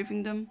really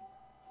craving them.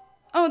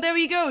 Oh, there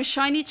we go!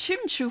 Shiny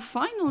Chimchu,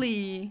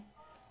 finally!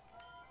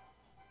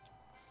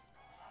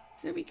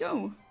 There we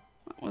go.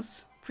 That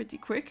was pretty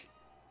quick.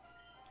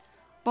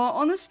 But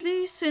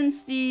honestly,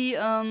 since the,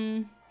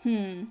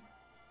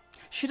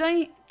 should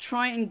I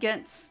try and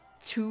get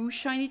 2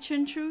 shiny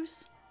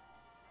Chinchus?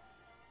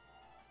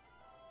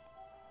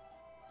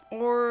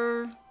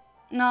 Or...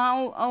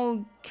 no,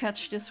 I'll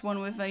catch this one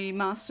with a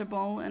Master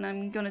Ball, and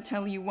I'm gonna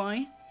tell you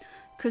why.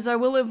 Because I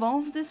will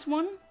evolve this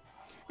one,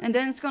 and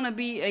then it's gonna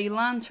be a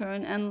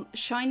Lantern, and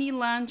Shiny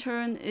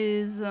Lantern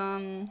is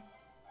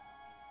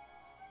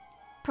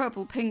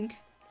purple-pink,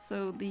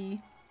 so the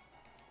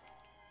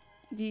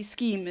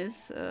scheme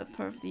is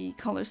the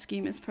color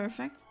scheme is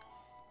perfect.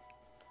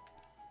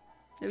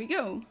 There we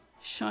go,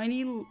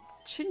 Shiny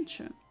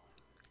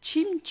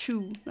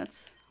Chimchu,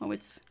 that's how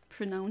it's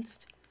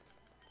pronounced.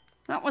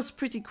 That was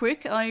pretty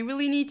quick. I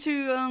really need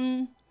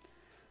to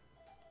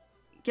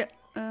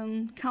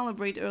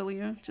calibrate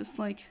earlier, just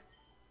like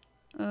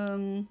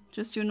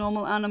just your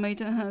normal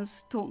animator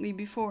has told me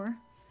before.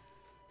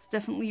 It's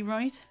definitely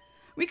right.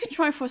 We can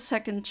try for a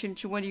second,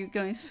 Chimchu. What do you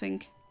guys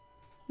think?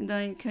 And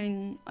I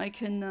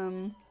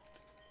can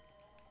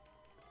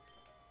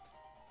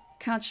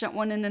catch that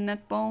one in a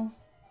netball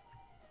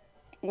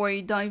or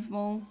a dive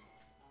ball.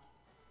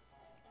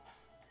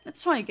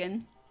 Let's try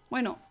again.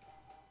 Why not?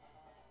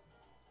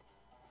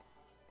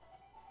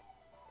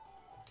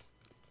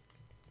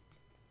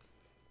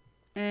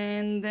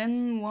 And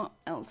then what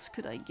else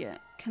could I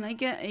get? Can I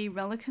get a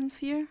Relicanth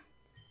here?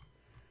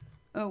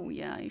 Oh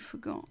yeah, I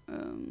forgot.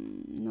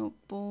 Not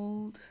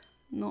bold,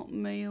 not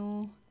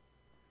male.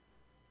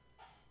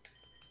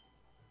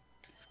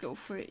 Let's go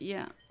for it,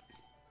 yeah.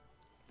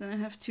 Then I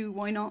have two,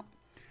 why not?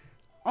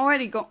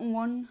 Already gotten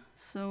one,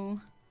 so...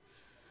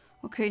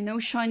 Okay, no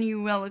shiny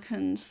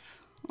Relicanth.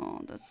 Oh,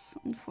 that's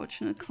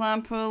unfortunate.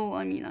 Clamperl,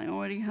 I mean, I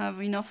already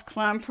have enough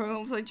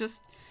Clamperls.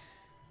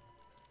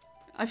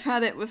 I've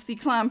had it with the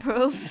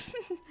Clamperls.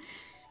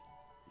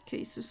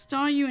 Okay, so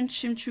Staryu and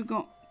Chimchu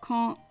got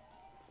caught.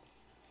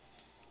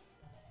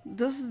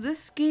 Does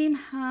this game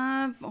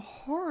have a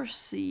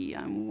Horsey?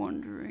 I'm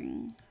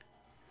wondering.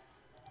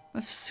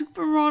 With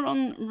Super Rod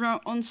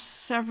on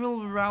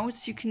several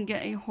routes, you can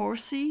get a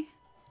Horsey.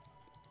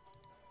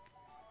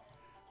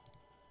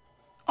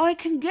 Oh, I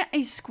can get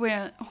a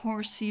square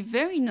Horsey.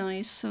 Very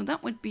nice. So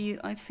that would be,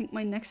 I think,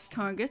 my next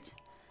target.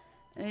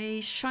 A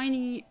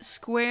shiny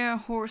square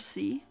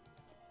Horsey.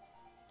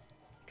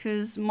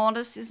 Because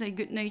modest is a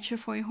good nature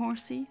for a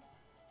Horsey.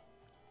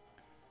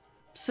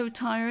 So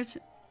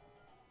tired.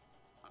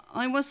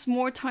 I was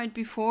more tired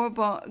before,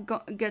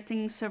 but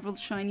getting several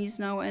shinies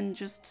now and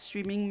just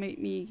streaming made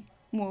me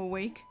more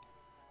awake.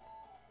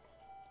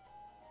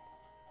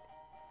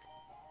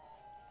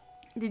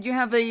 Did you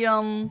have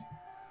a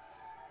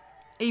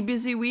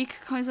busy week,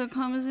 Kaiser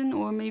Kamazin,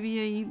 or maybe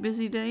a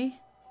busy day?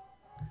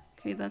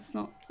 Okay, that's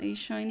not a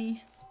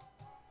shiny.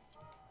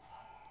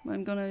 But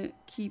I'm gonna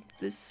keep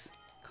this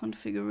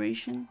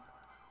configuration.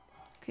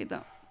 Okay,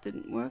 that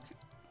didn't work.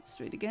 Let's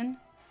do it again.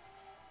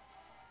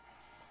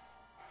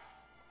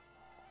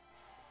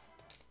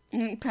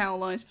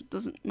 Paralyzed, but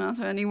doesn't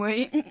matter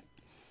anyway.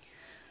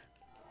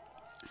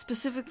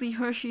 Specifically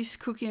Hershey's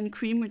Cookie and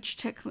Cream, which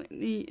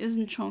technically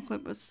isn't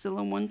chocolate, but still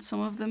I want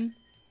some of them.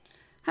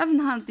 Haven't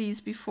had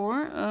these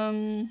before.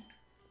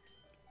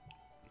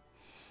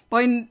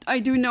 But I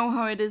do know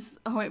how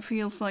it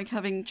feels like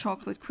having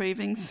chocolate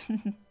cravings.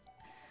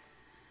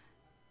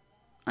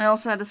 I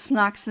also had a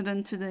snack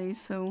accident today,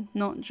 so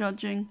not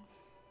judging.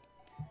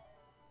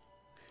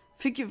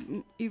 I think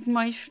you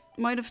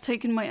might have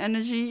taken my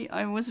energy.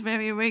 I was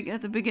very awake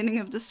at the beginning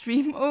of the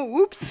stream. Oh,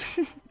 whoops.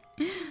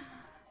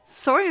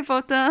 Sorry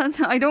about that.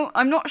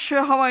 I'm not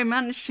sure how I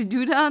managed to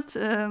do that.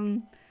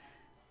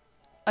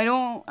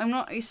 I'm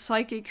not a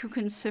psychic who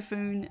can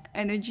siphon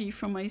energy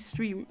from my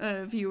stream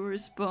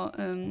viewers, but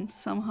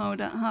somehow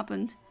that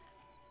happened.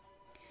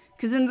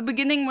 Because in the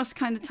beginning was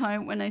kind of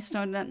tired when I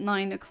started at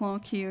 9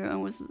 o'clock here.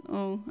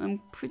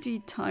 I'm pretty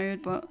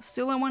tired, but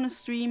still I want to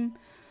stream.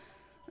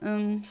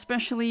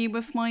 Especially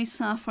with my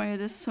Sapphire,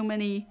 there's so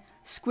many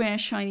square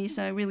shinies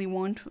that I really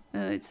want.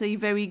 It's a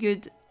very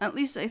good, at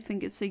least I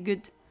think it's a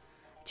good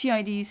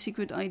TID,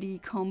 secret ID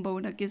combo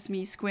that gives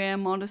me square,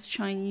 modest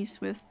shinies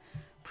with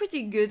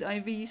pretty good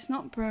IVs.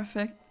 Not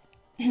perfect.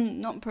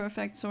 Not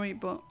perfect, sorry,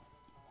 but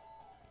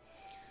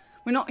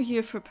we're not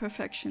here for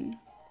perfection.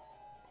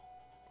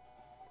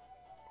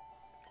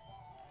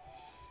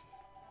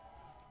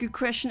 Good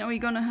question. Are we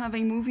gonna have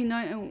a movie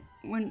night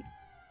when?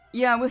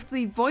 Yeah, with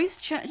the voice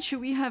chat,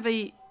 should we have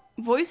a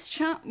voice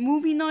chat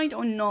movie night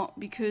or not?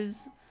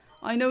 Because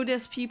I know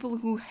there's people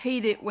who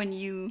hate it when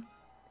you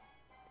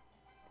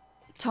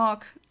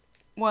talk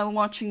while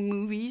watching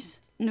movies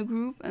in a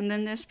group, and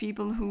then there's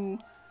people who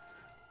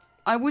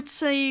I would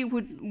say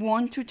would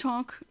want to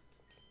talk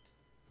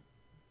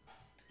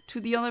to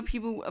the other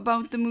people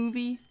about the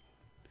movie.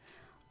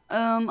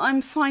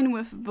 I'm fine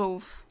with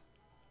both.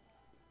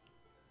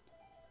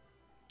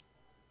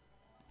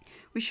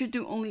 We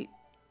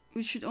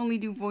should only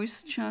do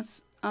voice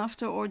chats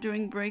after or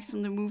during breaks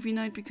on the movie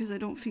night, because I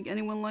don't think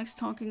anyone likes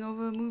talking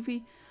over a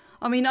movie.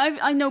 I mean,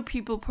 I know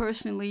people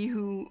personally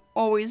who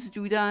always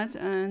do that,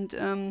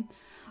 and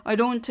I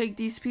don't take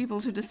these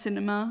people to the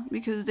cinema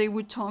because they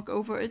would talk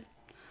over it.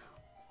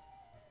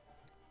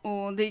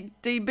 Or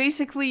they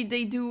basically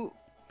do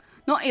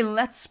not a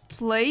let's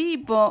play,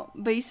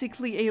 but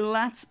basically a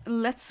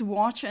let's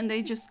watch, and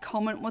they just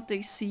comment what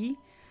they see,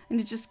 and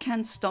they just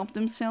can't stop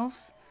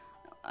themselves.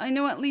 I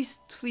know at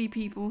least 3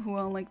 people who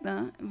are like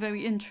that.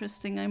 Very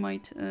interesting, I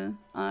might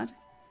add.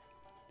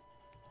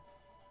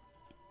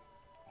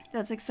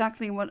 That's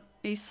exactly what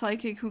a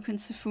psychic who can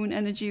siphon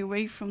energy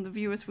away from the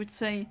viewers would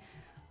say.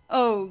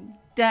 Oh,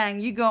 dang,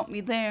 you got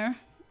me there.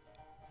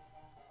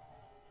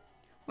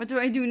 What do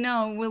I do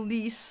now? Will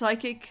the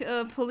psychic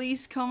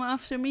police come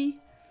after me?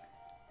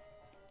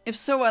 If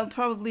so, I'll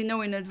probably know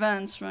in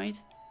advance, right?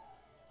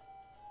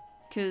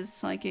 Because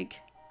psychic.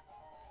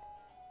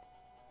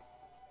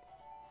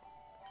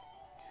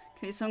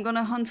 Okay, so I'm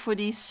gonna hunt for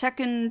the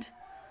second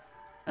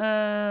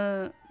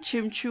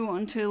Chimchu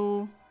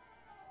until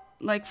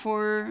like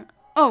for...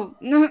 Oh,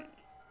 no.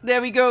 There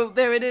we go.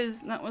 There it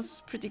is. That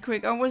was pretty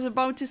quick. I was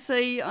about to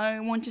say I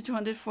wanted to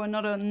hunt it for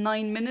another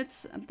 9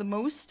 minutes at the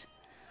most,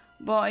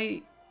 but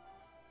I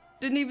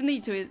didn't even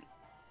need to. It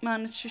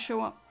managed to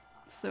show up.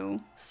 So,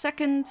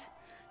 second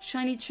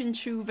shiny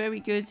Chinchu, very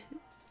good.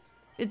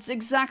 It's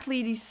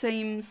exactly the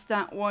same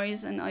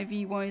stat-wise and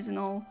IV-wise and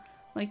all,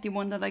 like the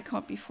one that I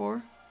caught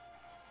before.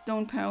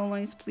 Don't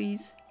paralyze,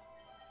 please.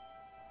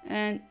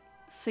 And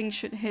Sing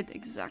should hit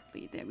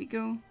exactly. There we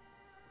go.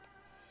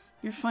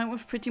 You're fine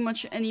with pretty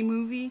much any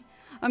movie.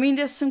 I mean,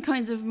 there's some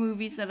kinds of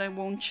movies that I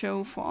won't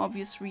show for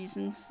obvious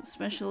reasons,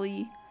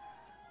 especially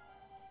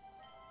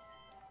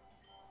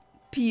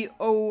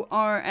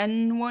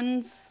PORN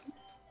ones,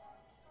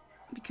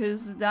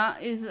 because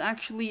that is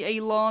actually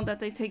a law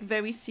that they take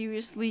very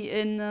seriously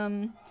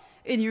in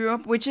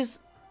Europe, which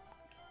is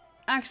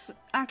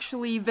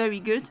actually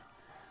very good.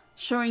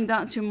 Showing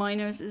that to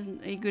minors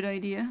isn't a good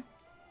idea.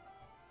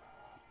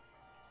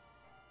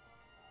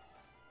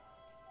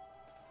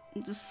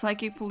 The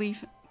psychic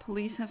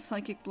police have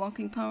psychic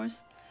blocking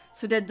powers.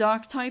 So they're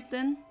dark type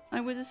then,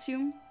 I would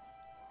assume.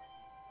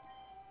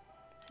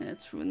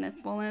 Let's throw a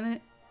netball at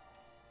it.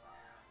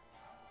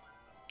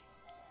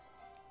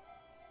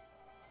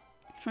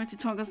 Try to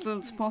talk as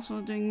little as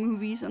possible during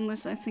movies,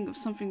 unless I think of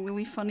something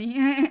really funny.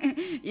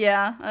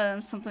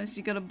 Yeah, sometimes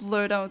you gotta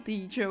blurt out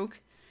the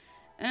joke.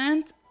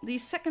 And the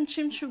second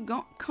Chimchu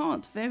got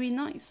caught. Very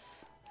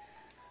nice.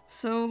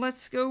 So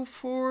let's go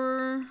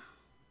for...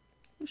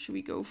 What should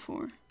we go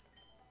for?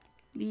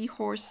 The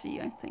horsey,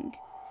 I think.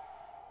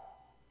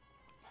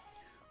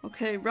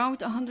 Okay,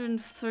 Route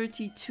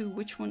 132.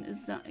 Which one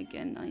is that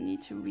again? I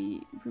need to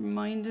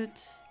remind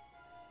it.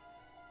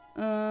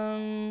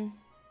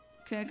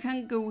 Okay, I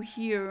can't go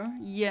here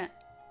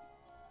yet.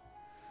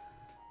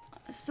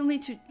 I still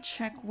need to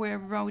check where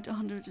Route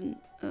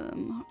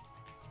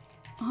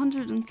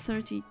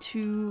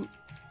 132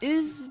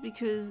 is,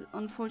 because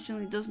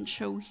unfortunately it doesn't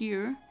show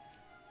here.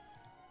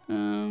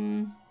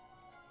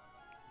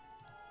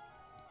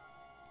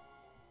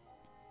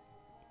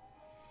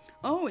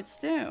 Oh, it's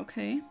there,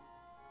 okay.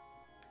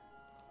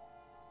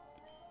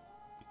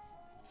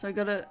 So I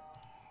gotta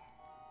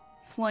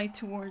fly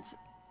towards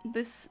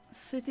this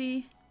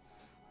city.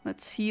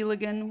 Let's heal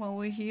again while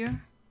we're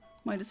here.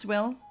 Might as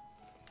well.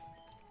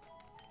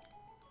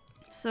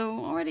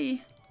 So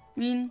already, I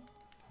mean,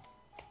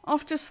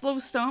 off to a slow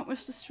start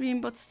with the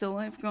stream, but still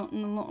I've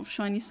gotten a lot of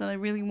shinies that I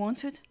really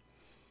wanted.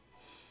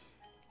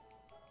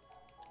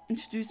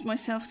 Introduced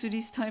myself to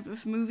these type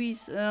of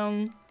movies.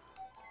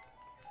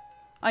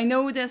 I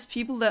know there's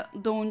people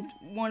that don't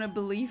want to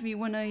believe me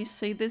when I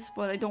say this,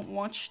 but I don't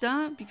watch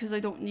that because I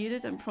don't need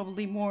it. I'm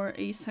probably more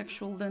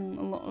asexual than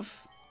a lot of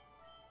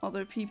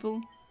other people,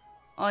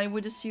 I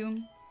would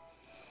assume.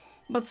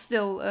 But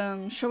still,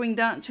 showing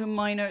that to a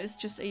minor is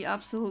just a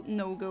absolute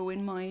no-go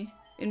in my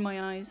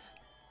eyes.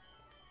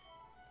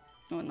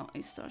 Oh, not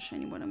a star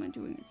shiny, what am I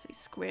doing? It's a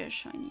square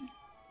shiny.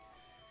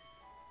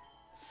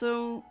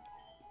 So...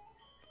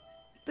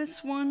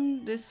 This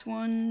one, this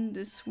one,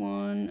 this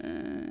one,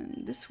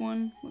 and this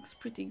one looks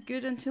pretty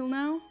good until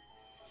now.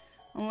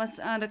 And let's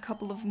add a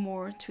couple of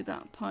more to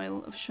that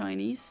pile of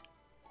shinies.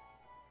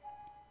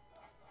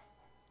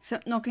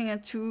 Except knocking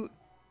at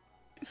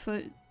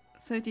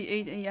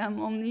 2:38 AM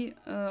Omni.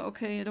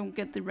 Okay, I don't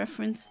get the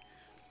reference.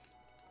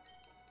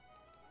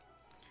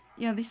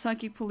 Yeah, the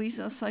psychic police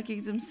are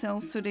psychic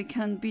themselves, so they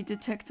can be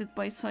detected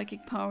by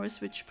psychic powers,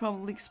 which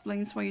probably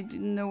explains why you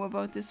didn't know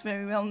about this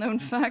very well-known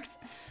fact.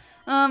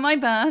 My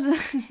bad.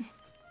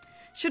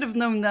 Should have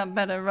known that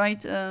better,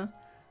 right?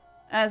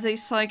 As a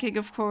psychic,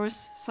 of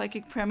course,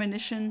 psychic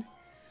premonition.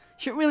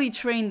 Should really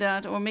train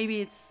that, or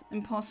maybe it's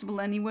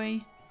impossible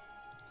anyway.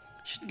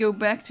 Should go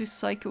back to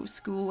psycho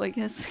school, I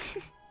guess.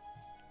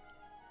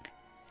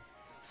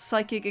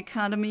 Psychic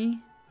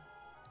academy.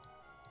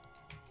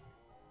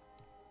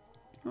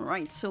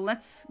 Alright, so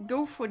let's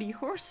go for the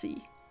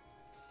horsey.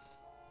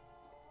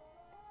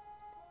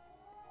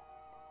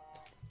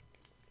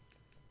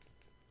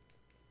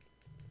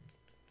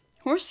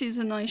 Horsey is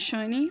a nice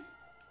shiny.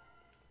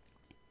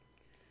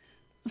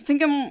 I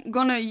think I'm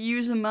gonna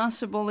use a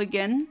Master Ball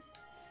again,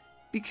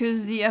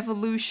 because the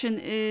evolution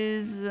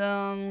is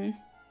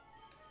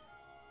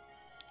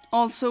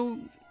also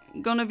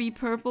gonna be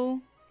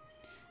purple.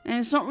 And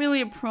it's not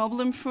really a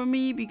problem for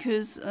me,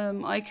 because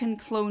I can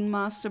clone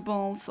Master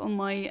Balls on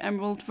my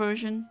Emerald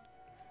version.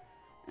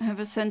 I have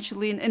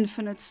essentially an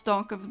infinite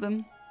stock of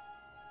them.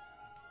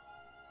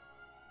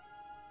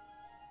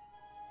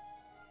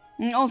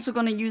 I'm also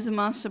gonna use a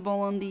Master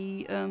Ball on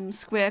the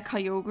Square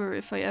Kyogre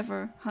if I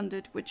ever hunt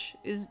it, which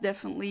is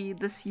definitely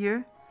this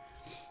year.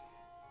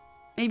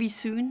 Maybe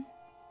soon.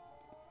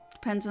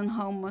 Depends on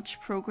how much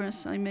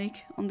progress I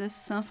make on this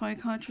Sapphire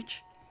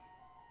cartridge.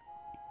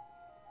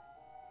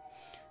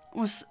 I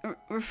was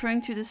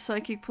referring to the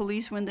psychic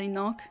police when they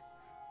knock.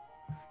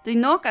 They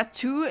knock at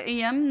 2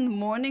 AM in the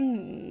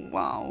morning?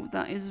 Wow,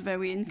 that is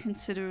very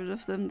inconsiderate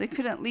of them. They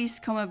could at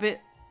least come a bit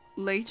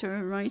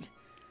later, right?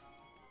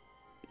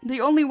 They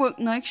only work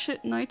night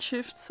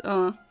shifts.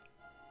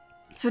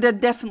 So there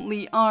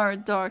definitely are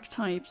dark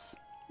types,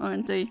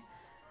 aren't they?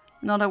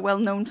 Not a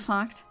well-known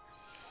fact.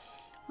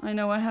 I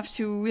know I have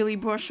to really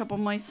brush up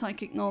on my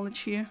psychic knowledge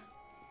here.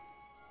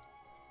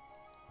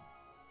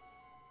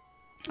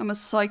 I'm a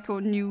psycho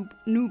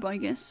noob, I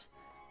guess.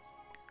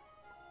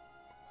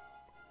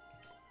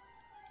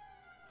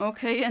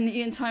 Okay, and the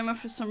Ian timer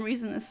for some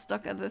reason is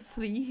stuck at the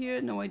 3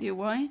 here, no idea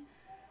why.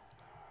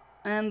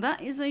 And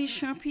that is a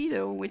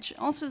Sharpedo, which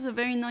also is a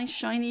very nice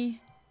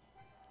shiny.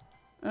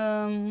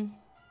 Okay,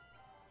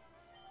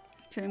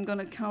 I'm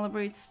gonna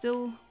calibrate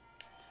still.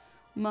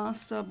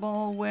 Master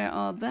Ball, where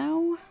are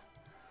thou?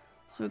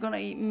 So we're gonna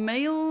a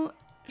male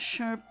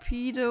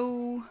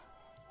Sharpedo,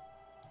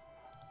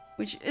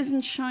 which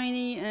isn't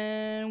shiny,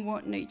 and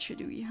what nature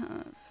do we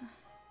have?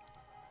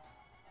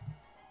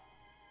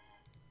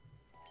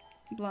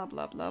 Blah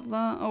blah blah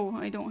blah. Oh,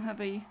 I don't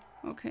have a...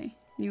 Okay,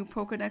 new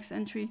Pokédex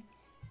entry.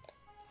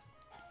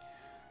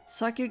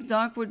 Psychic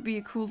Dark would be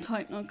a cool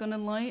type, not gonna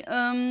lie.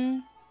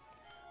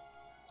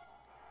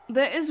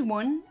 There is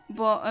one,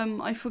 but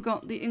I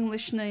forgot the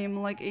English name,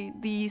 like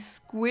the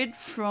squid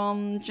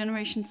from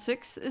Generation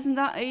 6. Isn't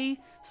that a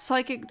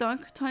Psychic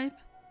Dark type?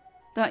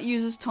 That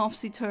uses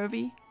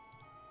Topsy-Turvy.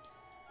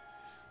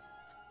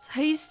 So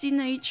hasty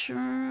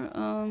nature,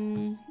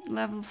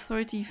 level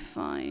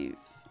 35.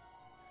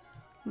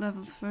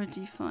 Level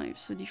 35.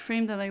 So the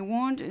frame that I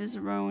want is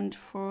around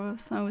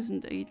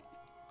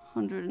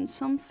 4,800 and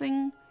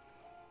something.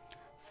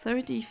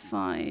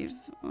 35.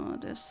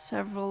 There's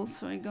several,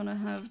 so I'm gonna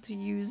have to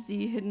use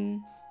the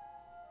hidden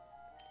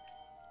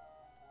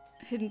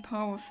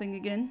power thing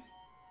again.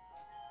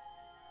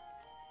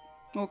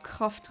 Or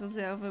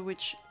Kraftreserve,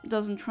 which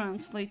doesn't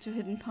translate to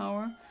hidden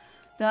power.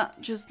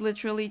 That just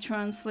literally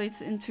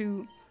translates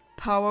into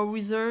power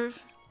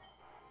reserve.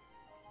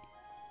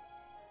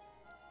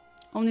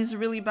 Omni's a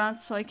really bad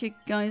psychic,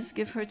 guys,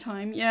 give her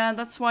time. Yeah,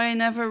 that's why I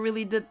never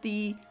really did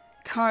the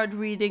card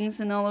readings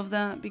and all of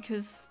that,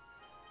 because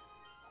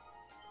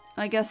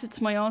I guess it's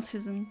my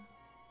autism.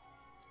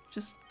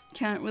 Just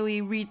can't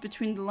really read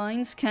between the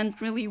lines,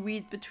 can't really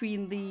read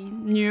between the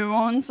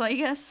neurons, I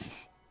guess.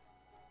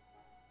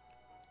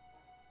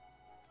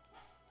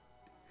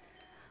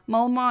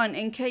 Malmar and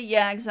Inkay,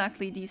 yeah,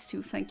 exactly, these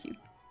two, thank you.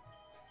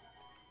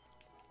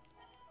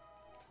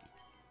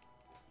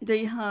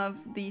 They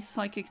have the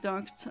Psychic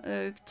Dark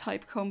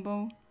type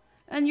combo.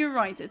 And you're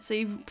right, it's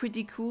a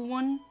pretty cool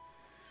one.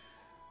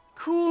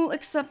 Cool,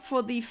 except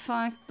for the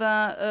fact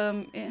that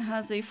it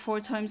has a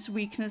 4 times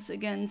weakness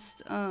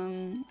against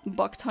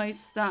bug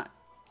types. That,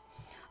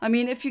 I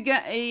mean, if you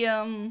get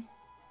a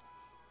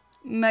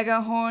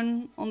Mega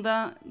Horn on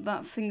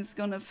that thing's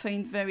gonna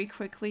faint very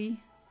quickly.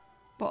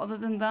 But other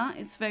than that,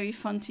 it's very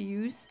fun to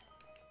use.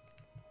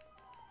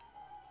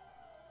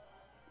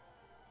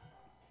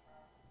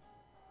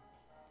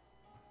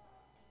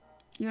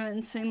 You're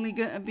insanely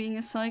good at being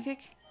a psychic.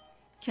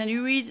 Can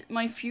you read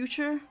my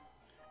future?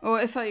 Or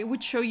if I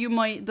would show you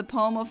the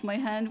palm of my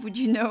hand, would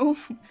you know?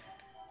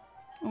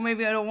 Or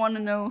maybe I don't want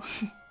to know.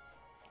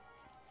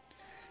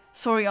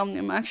 Sorry, Omni,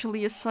 I'm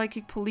actually a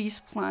psychic police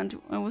plant.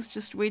 I was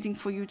just waiting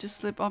for you to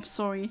slip up,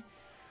 sorry.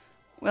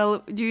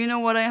 Well, do you know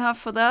what I have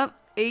for that?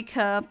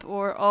 ACAP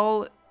or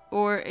all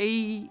or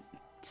ACPAB?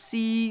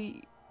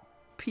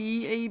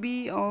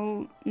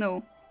 All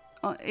no.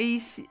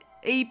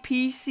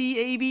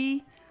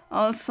 APCAB?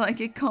 All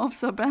psychic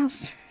cops are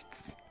bastards.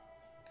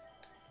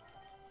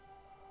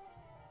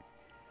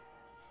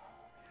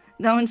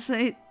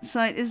 Downside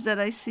is that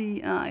I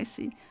see. I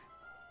see.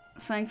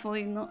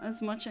 Thankfully, not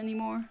as much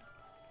anymore.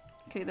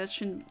 Okay, that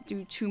shouldn't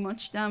do too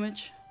much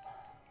damage.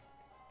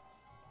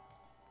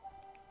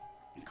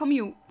 Come,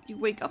 you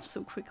wake up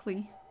so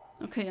quickly.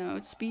 Okay,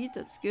 outspeed,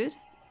 that's good.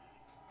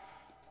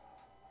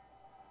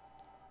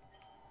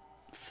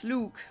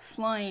 Fluke,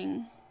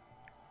 flying.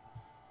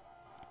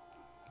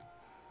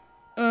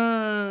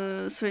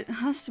 So it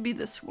has to be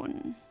this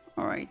one.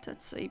 Alright,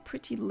 that's a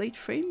pretty late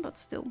frame, but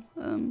still.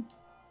 Well,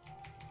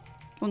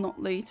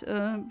 not late,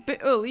 bit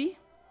early.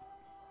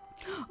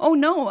 Oh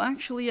no,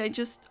 actually I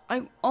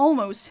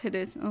almost hit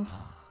it. Ugh,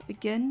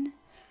 again?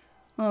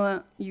 Well,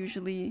 that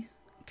usually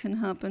can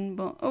happen,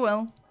 but oh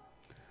well.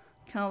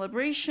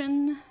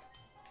 Calibration.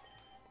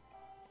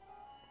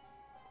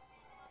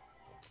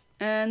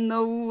 And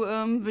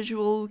no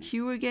visual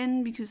cue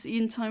again, because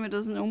Ian Timer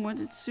doesn't know what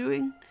it's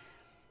doing.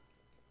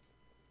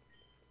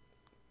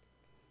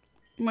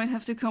 Might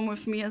have to come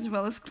with me as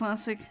well as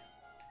Classic.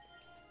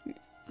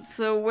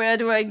 So where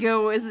do I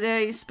go? Is there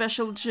a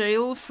special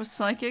jail for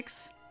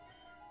psychics?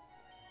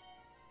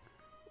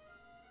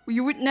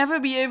 You would never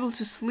be able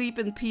to sleep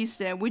in peace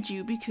there, would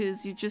you?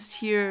 Because you just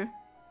hear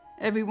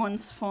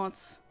everyone's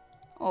thoughts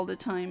all the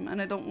time,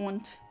 and I don't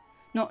want...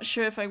 Not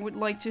sure if I would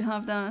like to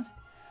have that.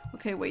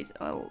 Okay, wait,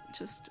 I'll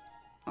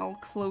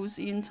close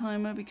Ian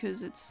Timer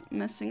because it's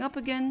messing up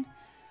again.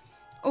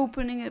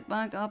 Opening it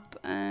back up,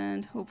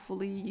 and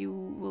hopefully you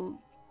will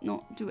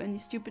not do any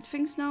stupid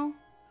things now.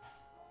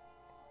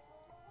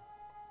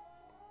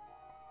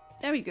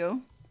 There we go.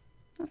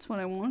 That's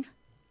what I want.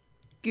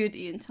 good,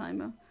 Ian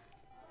Timer.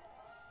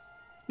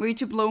 Way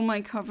to blow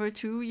my cover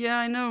too. Yeah,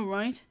 I know,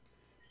 right?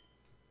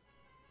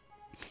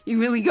 You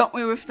really got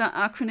me with that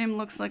acronym.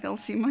 Looks like I'll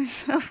see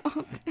myself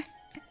out there.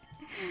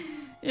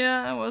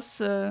 Yeah, I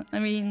was, I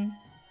mean...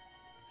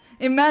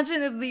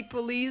 Imagine if the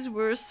police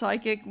were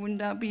psychic. Wouldn't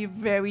that be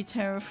very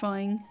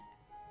terrifying?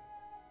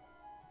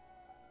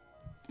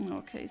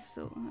 Okay,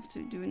 still have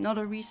to do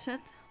another reset.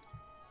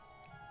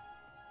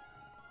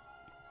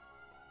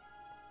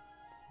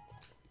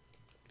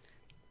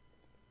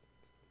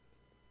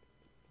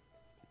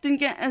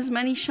 Didn't get as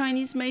many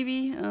shinies,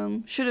 maybe.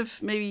 Should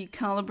have maybe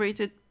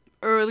calibrated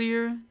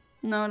earlier,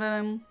 now that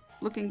I'm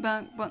looking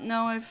back. But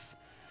now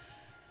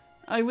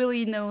I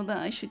really know that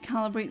I should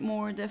calibrate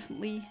more,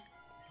 definitely.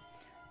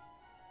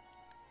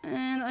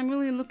 And I'm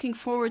really looking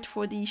forward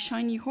for the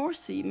shiny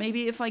horsey.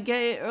 Maybe if I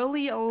get it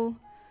early, I'll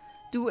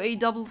do a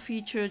double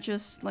feature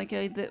just like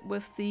I did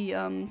with the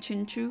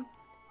Chinchu.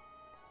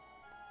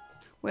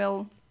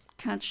 Well,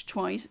 catch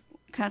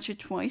it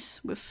twice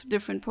with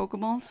different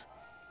Pokemons.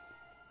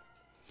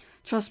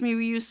 Trust me,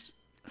 we used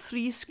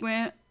 3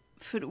 square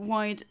foot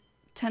wide,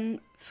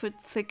 10 foot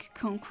thick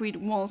concrete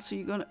walls,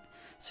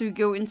 so you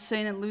go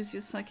insane and lose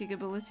your psychic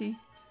ability.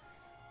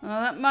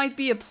 That might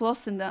be a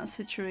plus in that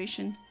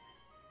situation.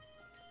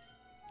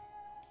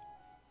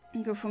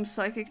 And go from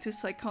psychic to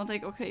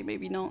psychotic. Okay,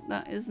 maybe not.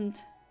 That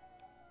isn't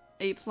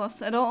a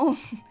plus at all.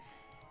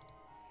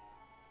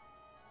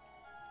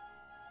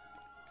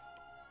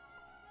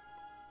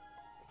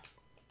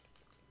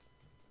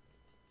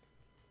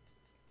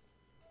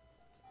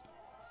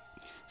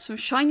 So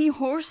shiny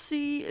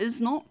horsey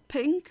is not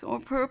pink or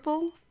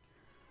purple,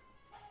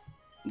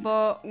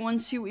 but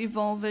once you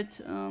evolve it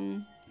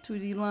to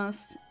the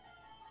last,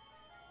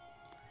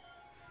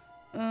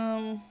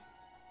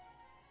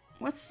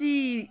 what's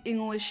the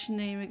English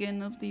name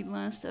again of the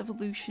last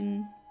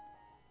evolution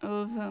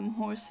of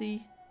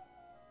horsey?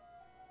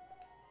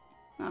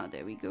 Ah,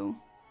 there we go.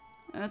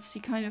 That's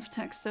the kind of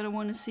text that I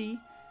want to see.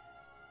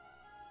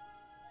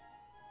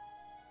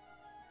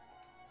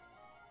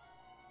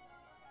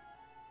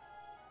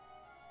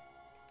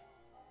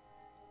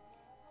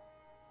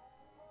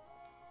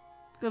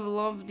 Gotta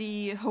love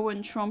the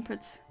Hoenn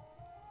trumpets.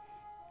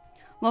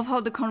 Love how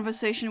the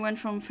conversation went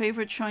from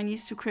favorite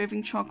shinies to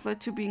craving chocolate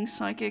to being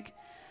psychic.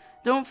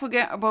 Don't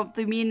forget about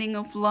the meaning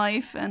of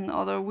life and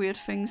other weird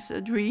things,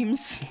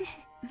 dreams.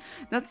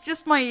 That's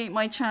just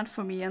my chat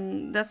for me,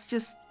 and that's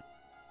just...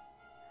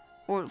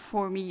 Or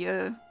for me,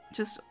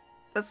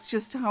 that's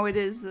just how it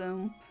is.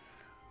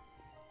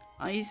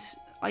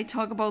 I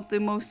talk about the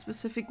most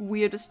specific,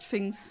 weirdest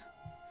things.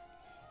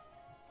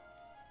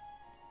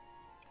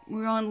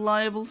 We aren't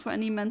liable for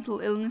any mental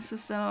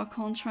illnesses that are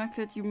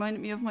contracted. You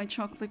reminded me of my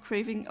chocolate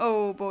craving.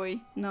 Oh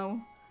boy, no.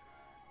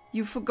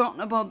 You've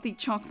forgotten about the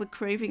chocolate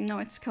craving. Now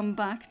it's come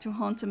back to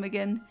haunt him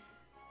again.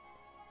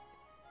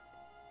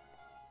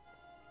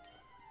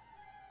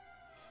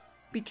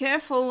 Be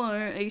careful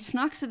or a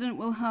snacksident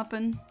will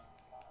happen.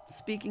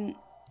 Speaking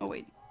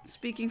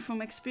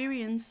from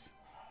experience.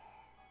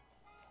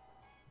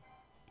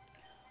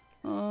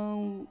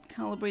 I'll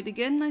calibrate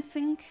again, I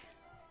think.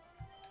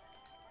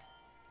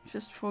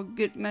 Just for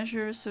good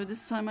measure. So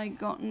this time I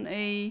gotten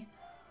a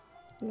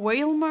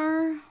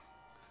Wailmer.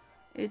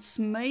 It's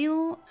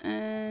male,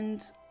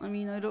 and I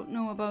mean, I don't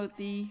know about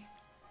the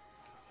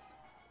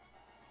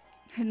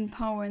hidden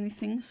power or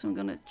anything, so I'm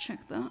gonna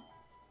check that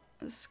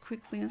as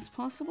quickly as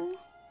possible.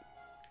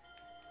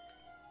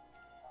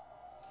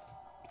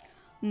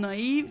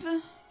 Naive.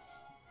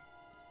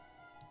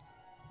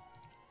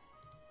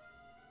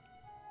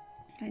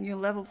 And you're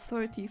level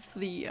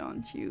 33,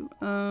 aren't you?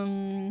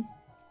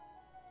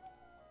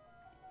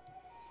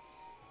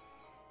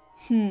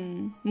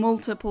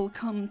 Multiple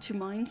come to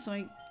mind, so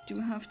I do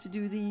have to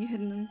do the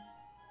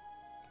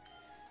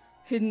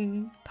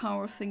hidden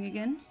power thing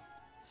again.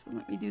 So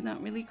let me do that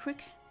really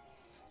quick.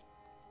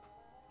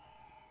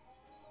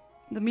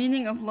 The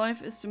meaning of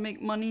life is to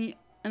make money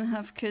and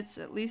have kids,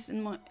 at least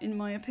in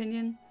my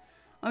opinion.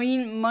 I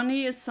mean,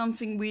 money is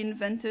something we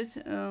invented.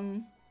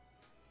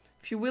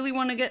 If you really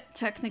want to get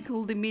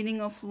technical, the meaning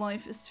of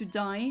life is to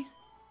die.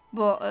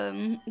 But,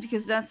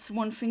 because that's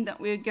one thing that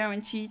we're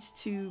guaranteed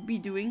to be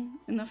doing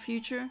in the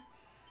future.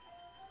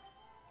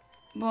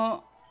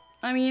 But,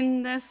 I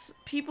mean, there's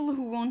people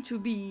who want to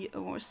be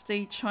or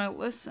stay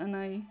childless, and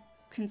I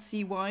can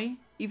see why.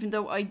 Even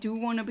though I do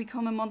want to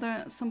become a mother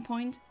at some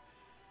point.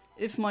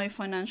 If my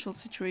financial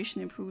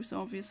situation improves,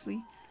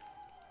 obviously.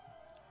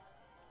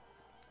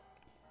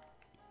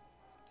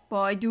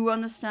 But I do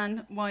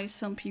understand why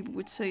some people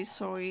would say,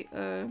 sorry,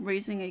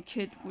 raising a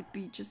kid would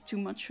be just too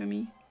much for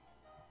me.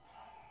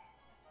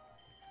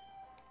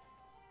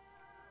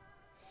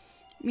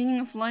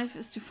 Meaning of life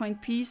is to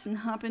find peace and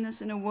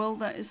happiness in a world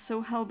that is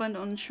so hellbent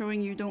on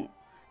ensuring you don't,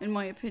 in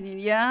my opinion.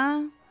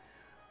 Yeah,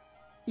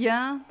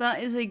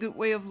 that is a good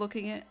way of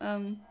looking at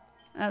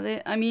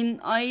it. I mean,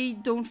 I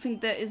don't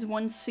think there is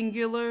one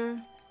singular...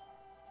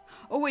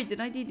 Oh wait, did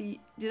I do the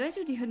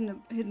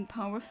hidden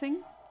power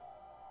thing?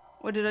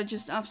 Or did I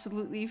just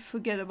absolutely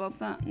forget about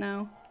that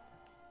now?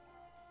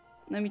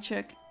 Let me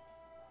check.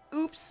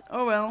 Oops.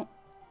 Oh well.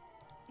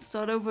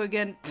 Start over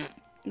again. Pfft,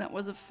 that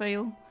was a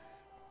fail.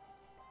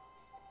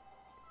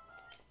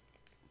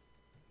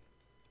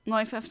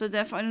 Life after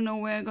death. I don't know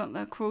where I got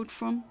that quote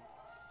from.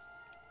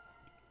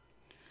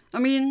 I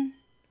mean,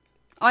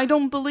 I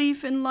don't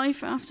believe in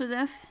life after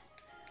death,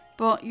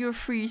 but you're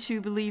free to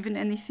believe in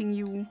anything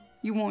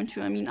you want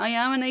to. I mean, I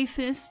am an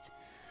atheist,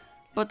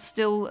 but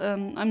still,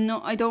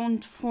 I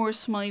don't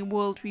force my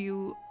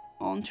worldview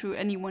onto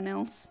anyone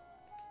else.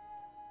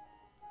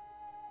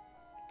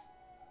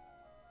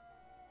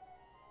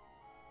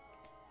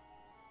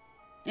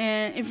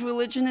 And if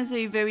religion is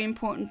a very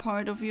important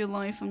part of your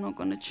life, I'm not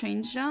gonna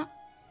change that.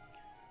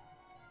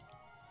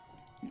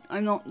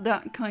 I'm not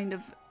that kind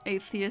of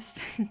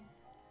atheist.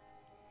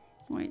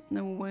 Right,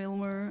 no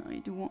Whalmer. I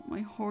do want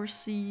my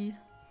horsey.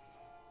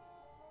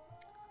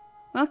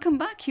 Welcome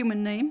back,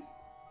 human name.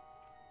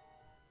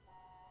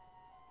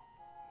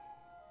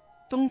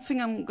 Don't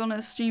think I'm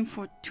gonna stream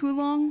for too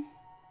long.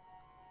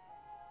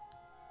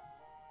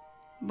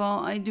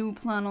 But I do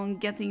plan on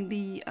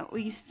getting at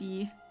least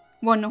the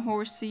one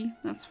horsey,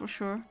 that's for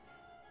sure.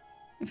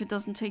 If it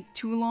doesn't take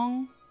too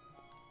long.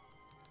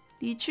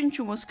 The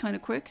Chinchu was kinda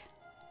quick.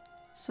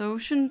 So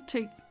shouldn't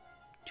take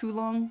too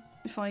long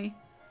if I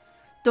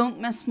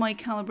don't mess my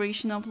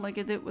calibration up like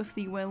I did with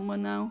the Whalmer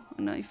now.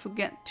 And I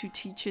forget to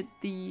teach it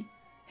the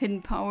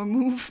hidden power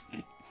move.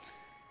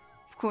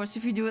 Of course,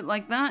 if you do it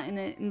like that,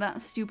 in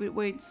that stupid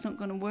way, it's not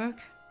gonna work.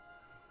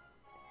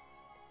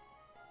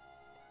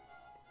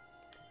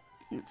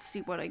 Let's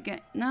see what I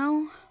get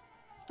now.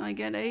 I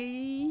get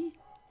a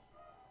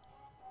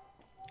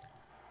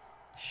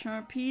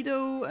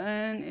Sharpedo,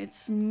 and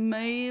it's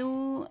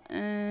male,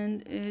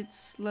 and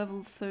it's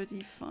level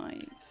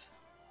 35.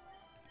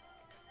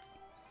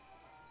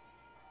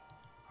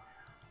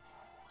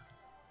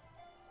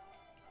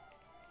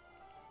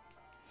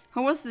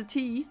 How was the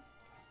tea?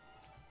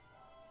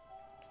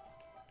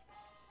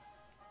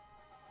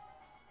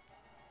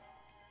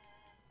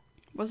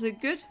 Was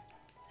it good?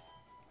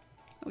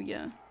 Oh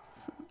yeah.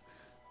 So.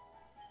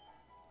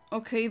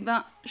 Okay,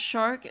 that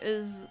shark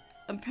is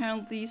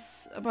apparently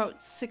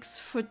about 6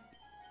 foot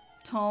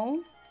tall.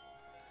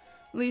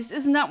 At least,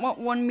 isn't that what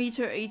 1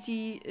 meter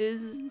 80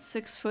 is?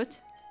 6 foot?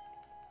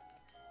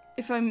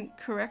 If I'm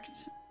correct.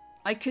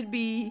 I could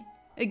be,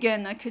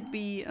 again, I could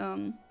be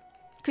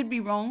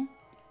wrong.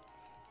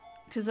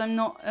 Because I'm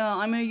not,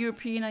 I'm a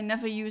European, I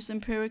never use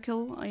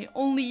empirical. I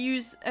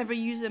only ever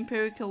use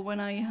empirical when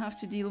I have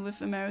to deal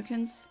with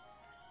Americans.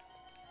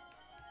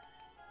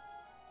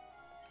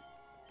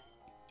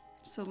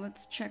 So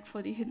let's check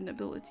for the hidden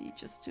ability,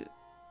 just to...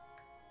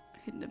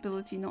 Hidden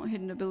ability, not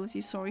hidden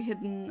ability, sorry,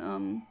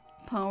 hidden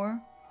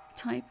power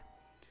type.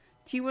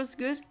 T was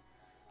good,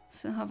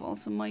 so I have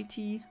also my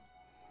T.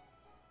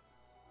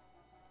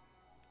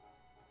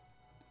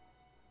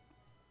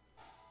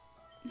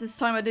 This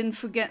time I didn't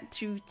forget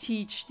to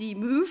teach the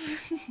move,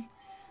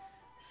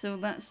 so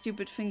that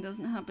stupid thing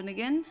doesn't happen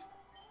again.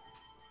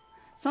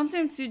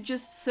 Sometimes you're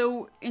just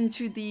so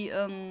into the,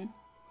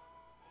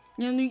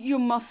 you know, your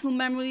muscle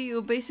memory,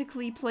 you're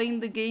basically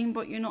playing the game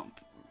but you're not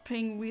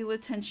paying real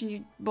attention,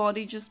 your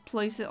body just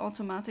plays it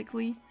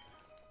automatically.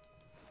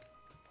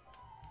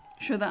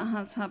 Sure, that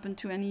has happened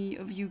to any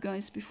of you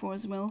guys before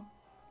as well.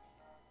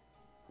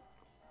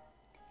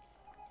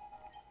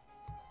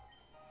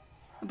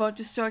 About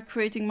to start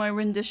creating my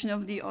rendition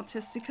of the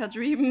Autistica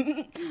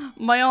dream.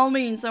 By all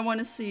means, I want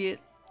to see it.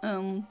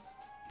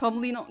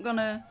 Probably not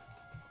gonna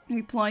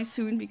reply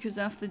soon because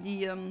after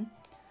the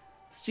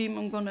stream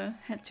I'm gonna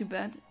head to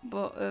bed.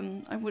 But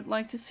I would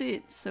like to see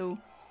it, so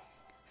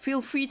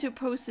feel free to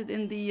post it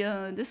in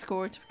the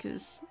Discord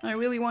because I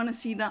really want to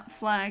see that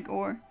flag.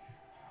 Or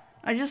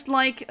I just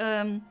like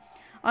I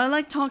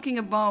like talking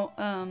about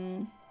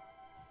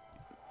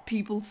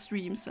people's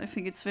streams. I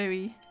think it's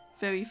very,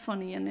 very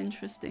funny and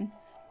interesting.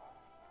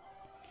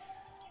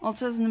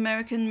 Also, as an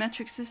American,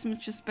 metric system is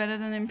just better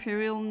than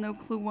Imperial. No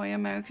clue why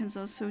Americans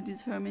are so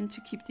determined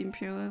to keep the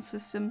Imperial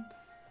system.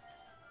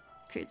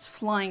 Okay, it's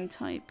flying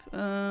type.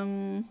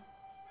 Hidden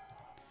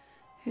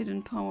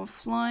power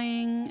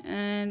flying.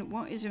 And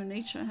what is your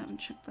nature? I haven't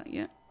checked that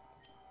yet.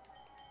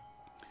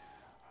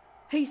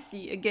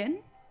 Hasty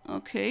again.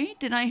 Okay,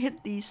 did I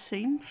hit the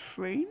same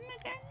frame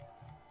again?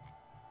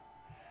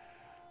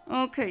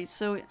 Okay,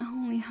 so it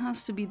only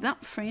has to be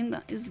that frame.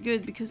 That is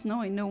good because now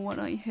I know what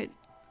I hit.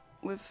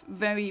 With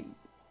very...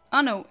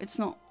 Oh no, it's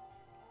not.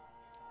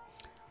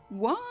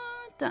 What?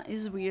 That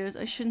is weird.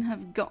 I shouldn't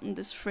have gotten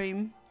this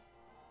frame.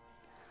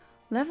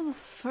 Level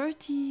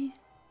 30...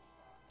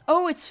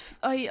 Oh, it's...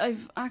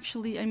 I've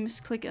actually... I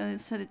misclicked and I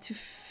set it to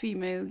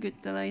female. Good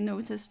that I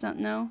noticed that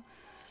now.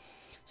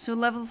 So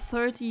level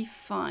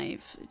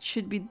 35. It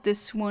should be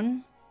this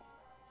one.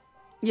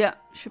 Yeah,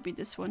 should be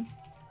this one.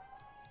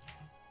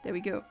 There we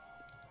go.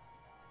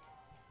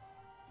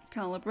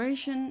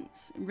 Calibration.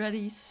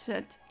 Ready,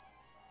 set...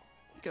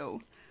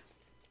 go.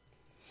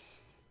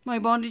 My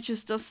body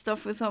just does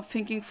stuff without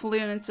thinking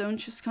fully on its own,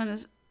 just kind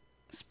of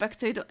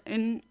spectate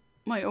in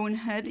my own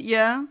head.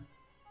 Yeah.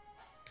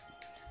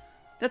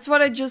 That's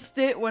what I just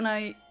did when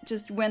I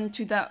just went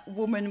to that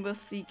woman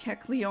with the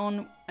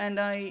Kecleon, and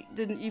I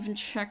didn't even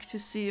check to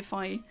see if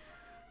I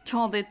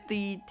TIDed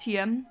the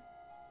TM.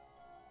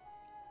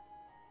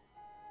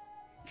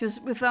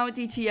 Because without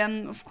the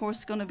TM, of course,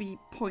 it's gonna be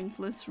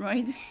pointless,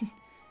 right?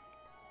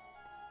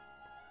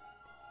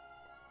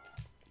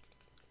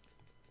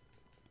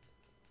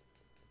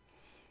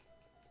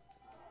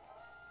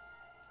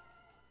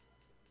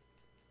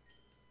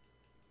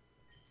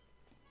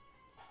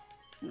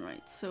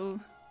 Right, so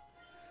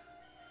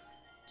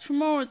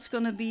tomorrow it's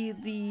gonna be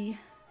the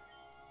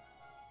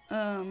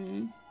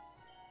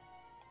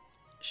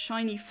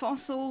shiny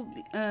fossil.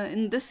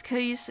 In this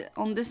case,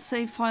 on this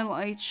save file,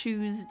 I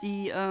choose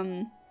the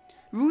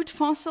root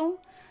fossil,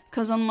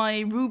 because on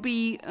my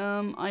ruby,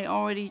 I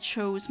already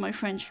chose my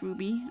French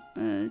ruby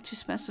to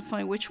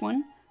specify which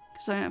one,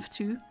 because I have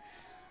two.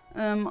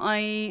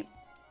 I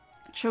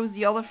chose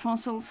the other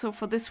fossil, so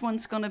for this one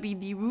it's gonna be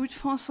the root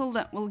fossil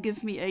that will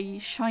give me a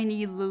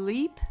shiny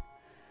Lilip.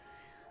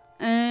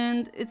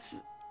 And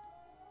it's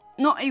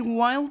not a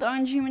wild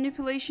RNG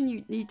manipulation.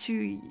 You need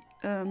to,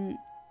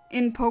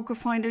 in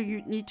Pokefinder,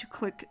 you need to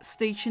click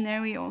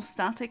stationary or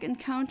static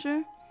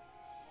encounter.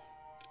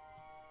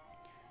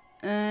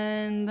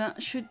 And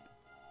that should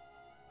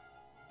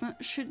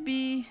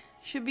be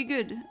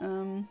good.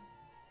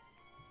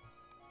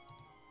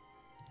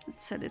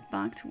 Let's set it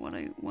back to what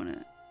I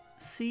wanna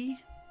see.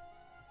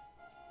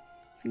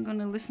 I'm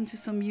gonna listen to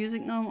some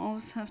music now. I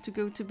always have to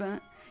go to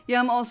bed. Yeah,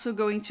 I'm also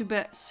going to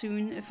bed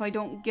soon if I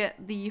don't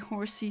get the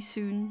horsey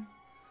soon.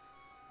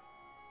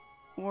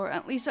 Or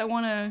at least I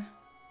wanna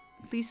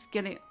at least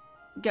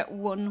get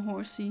one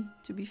horsey,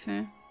 to be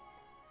fair.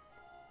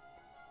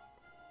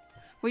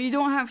 Well, you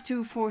don't have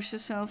to force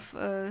yourself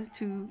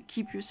to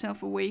keep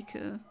yourself awake.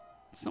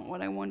 It's not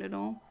what I want at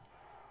all.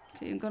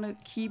 Okay, I'm gonna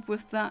keep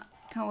with that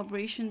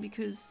calibration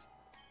because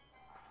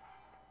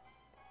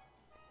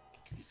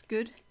it's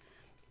good.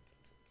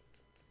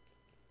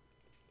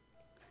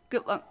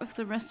 Good luck with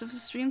the rest of the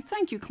stream.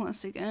 Thank you,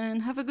 Classic,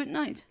 and have a good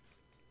night.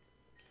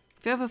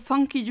 If you have a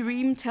funky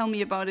dream, tell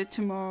me about it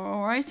tomorrow,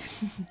 alright?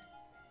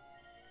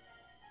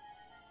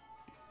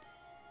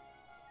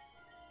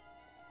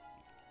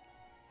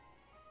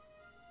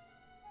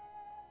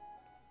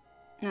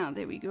 Now,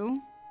 there we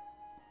go.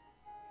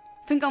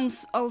 I think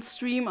I'll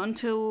stream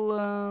until,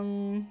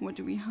 what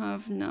do we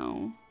have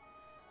now?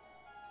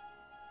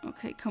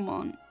 Okay, come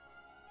on.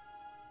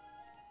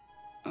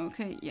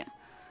 Okay, yeah.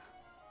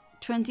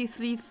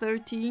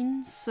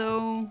 23:13,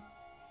 so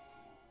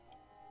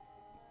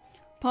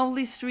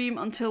probably stream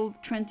until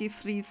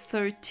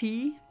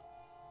 23:30.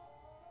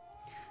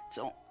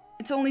 So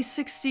it's only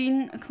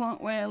 16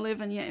 o'clock where I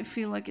live, and yet I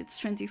feel like it's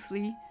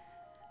 23.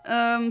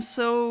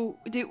 So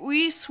did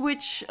we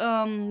switch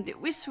the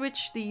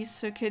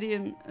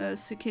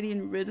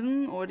circadian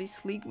rhythm or the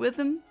sleep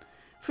rhythm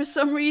for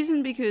some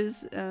reason?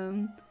 Because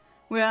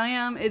where I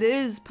am, it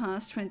is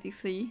past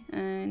 23,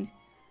 and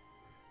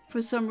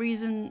for some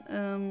reason,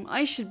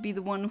 I should be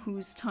the one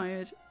who's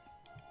tired.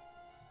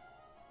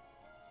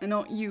 And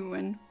not you,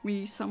 and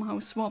we somehow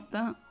swapped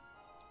that.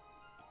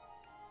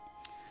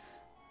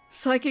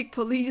 Psychic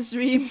police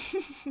dream.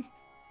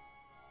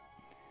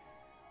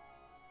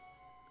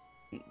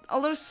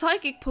 Although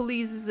psychic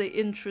police is a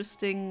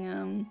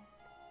interesting,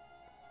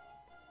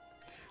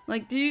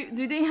 like,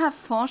 do they have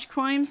thought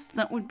crimes?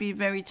 That would be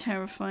very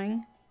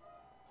terrifying.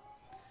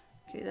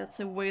 Okay, that's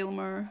a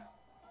Whalmer.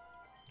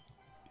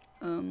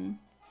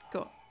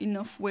 Got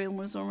enough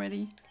Whalmers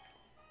already.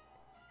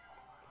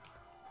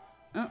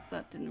 Oh,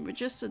 that didn't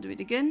register. Do it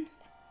again.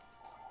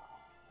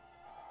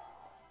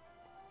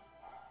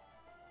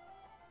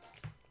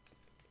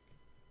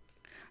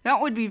 That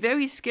would be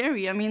very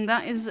scary. I mean,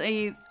 that is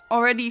a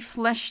already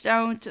fleshed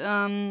out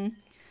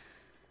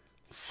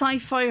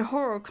sci-fi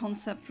horror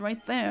concept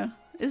right there,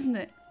 isn't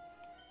it?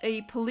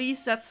 A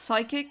police that's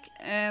psychic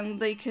and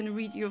they can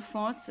read your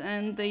thoughts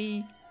and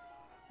they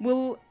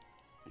will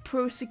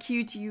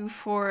prosecute you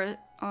for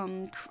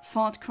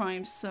thought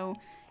crimes. So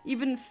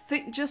even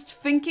just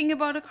thinking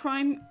about a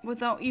crime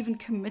without even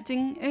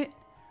committing it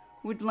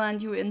would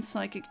land you in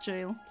psychic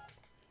jail.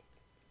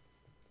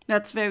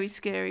 That's very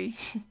scary.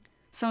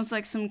 Sounds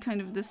like some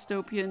kind of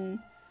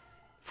dystopian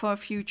far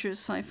future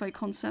sci-fi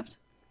concept.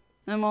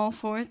 I'm all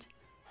for it.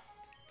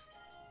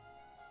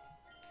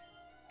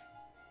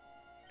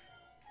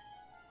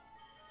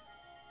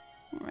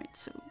 Alright,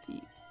 so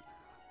the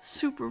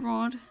super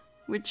rod,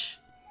 which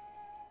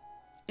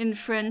in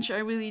French I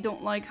really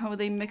don't like how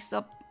they mixed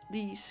up.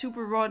 The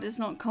super rod is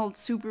not called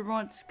super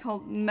rod, it's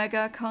called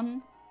mega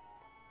con,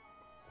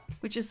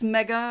 which is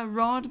mega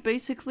rod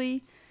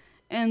basically,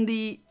 and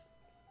the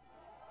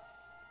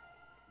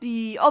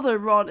other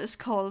rod is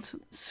called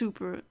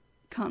super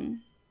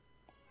con.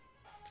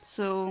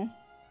 So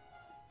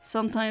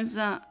sometimes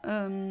that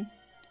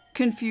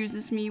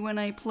confuses me when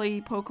I play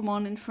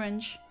Pokemon in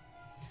French.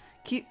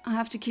 I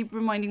have to keep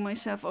reminding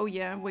myself, oh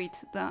yeah, wait,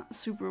 that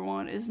super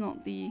rod is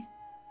not the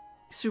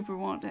super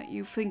rod that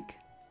you think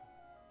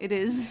it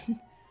is.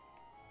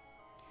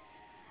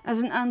 As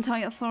an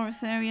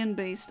anti-authoritarian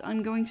based,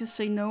 I'm going to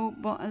say no,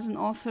 but as an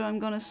author, I'm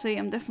gonna say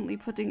I'm definitely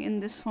putting in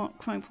this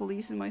crime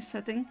police in my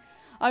setting.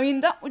 I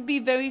mean, that would be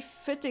very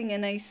fitting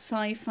in a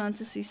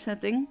sci-fantasy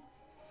setting.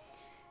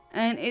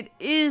 And it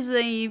is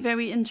a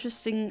very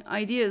interesting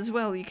idea as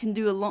well. You can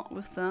do a lot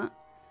with that.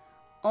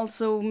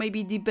 Also,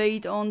 maybe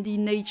debate on the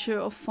nature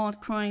of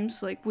thought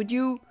crimes. Like, would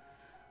you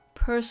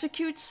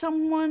persecute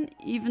someone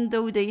even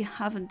though they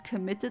haven't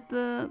committed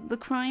the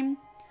crime?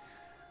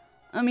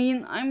 I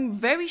mean, I'm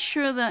very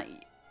sure that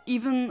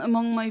even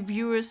among my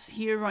viewers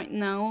here right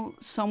now,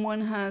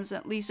 someone has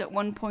at least at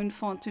one point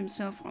thought to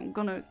himself, I'm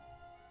gonna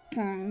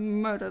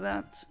murder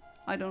that.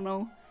 I don't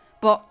know.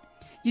 But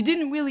you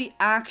didn't really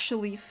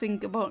actually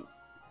think about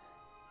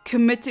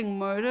committing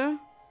murder.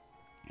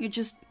 You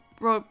just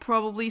were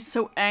probably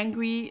so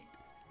angry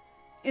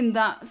in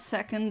that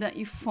second that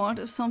you thought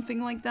of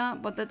something like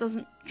that, but that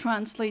doesn't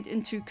translate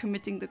into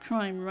committing the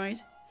crime,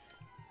 right?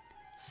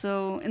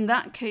 So in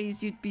that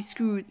case, you'd be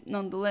screwed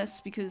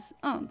nonetheless because,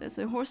 oh, there's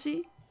a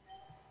horsey.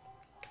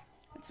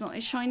 It's not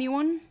a shiny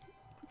one,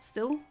 but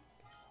still.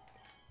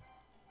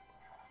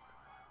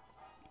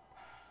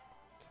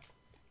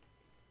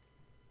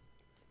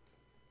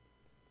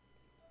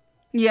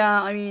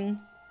 Yeah, I mean,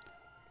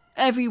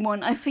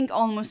 everyone, I think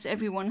almost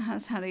everyone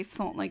has had a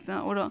thought like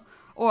that,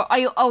 or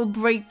I'll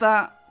break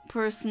that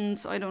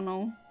person's, I don't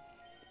know.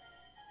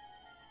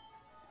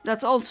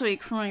 That's also a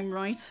crime,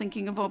 right?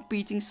 Thinking about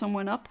beating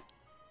someone up.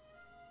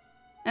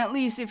 At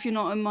least if you're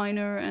not a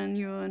minor and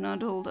you're an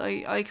adult,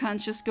 I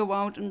can't just go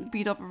out and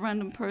beat up a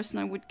random person.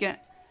 I would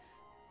get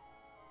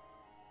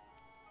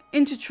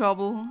into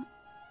trouble.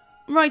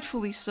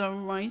 Rightfully so,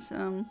 right?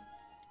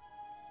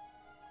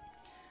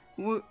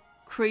 We're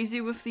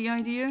crazy with the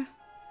idea.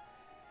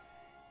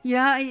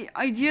 Yeah, an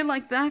idea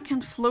like that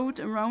can float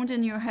around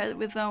in your head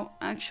without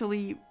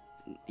actually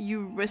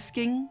you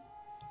risking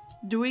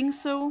doing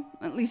so.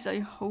 At least I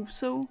hope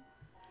so.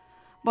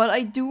 But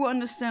I do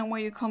understand where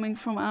you're coming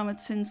from,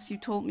 Ahmed, since you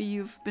told me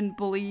you've been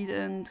bullied,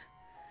 and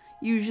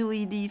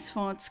usually these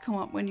thoughts come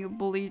up when you're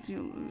bullied.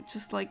 You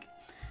just like,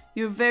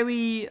 you're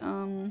very,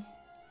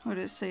 how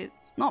do I say it?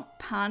 Not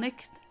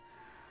panicked.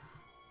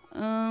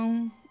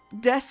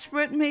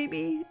 Desperate,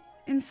 maybe,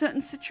 in certain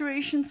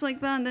situations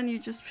like that, and then you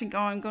just think, oh,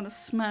 I'm gonna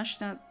smash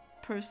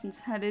that person's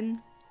head in.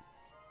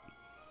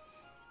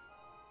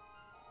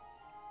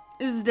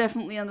 Is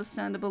definitely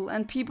understandable,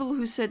 and people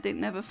who said they'd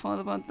never thought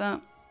about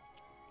that,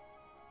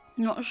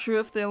 not sure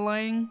if they're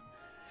lying.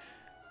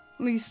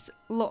 At least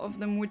a lot of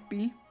them would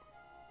be.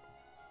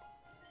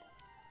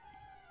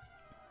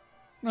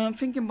 When I'm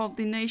thinking about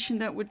the nation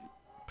that would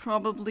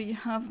probably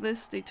have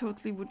this, they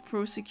totally would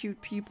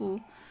prosecute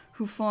people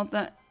who thought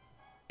that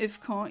if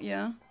caught,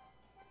 yeah.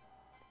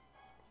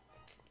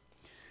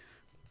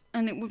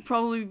 And it would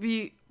probably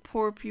be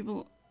poor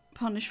people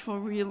punished for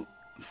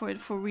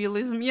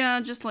realism.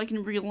 Yeah, just like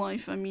in real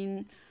life. I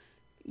mean,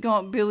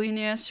 got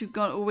billionaires who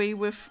got away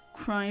with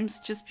crimes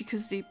just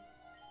because they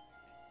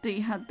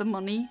had the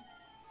money.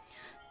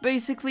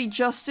 Basically,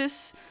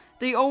 justice.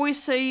 They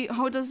always say,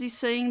 how does the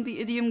saying, the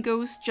idiom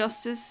goes,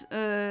 justice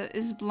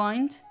is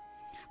blind,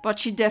 but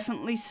she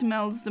definitely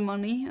smells the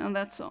money, and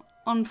that's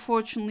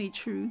unfortunately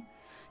true.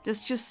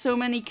 There's just so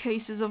many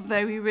cases of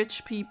very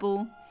rich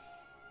people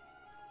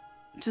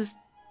just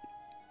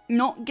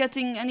not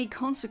getting any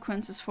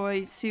consequences for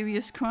a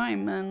serious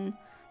crime, and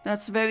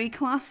that's very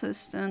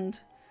classist. And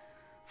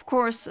of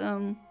course,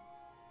 I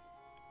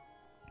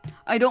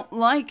don't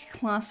like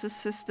classist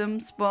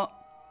systems, but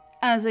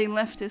as a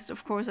leftist,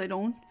 of course I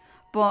don't.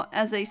 But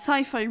as a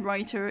sci-fi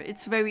writer,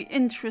 it's very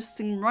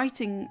interesting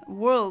writing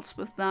worlds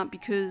with that,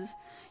 because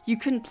you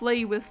can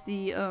play with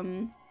the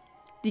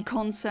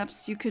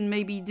concepts. You can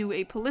maybe do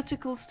a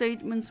political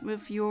statements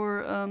with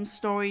your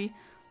story.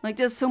 Like,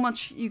 there's so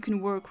much you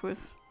can work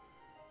with.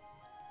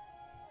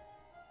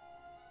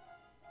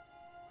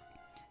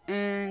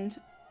 And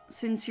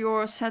since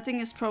your setting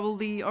is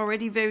probably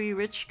already very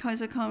rich,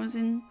 Kaiser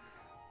Kamazin,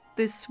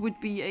 this would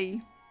be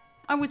a,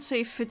 I would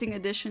say, fitting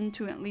addition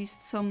to at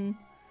least some.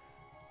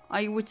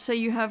 I would say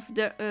you have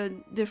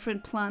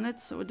different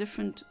planets or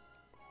different,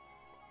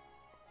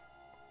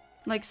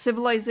 like,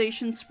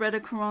 civilizations spread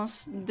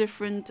across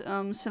different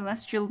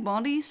celestial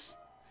bodies.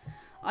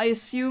 I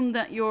assume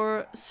that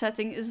your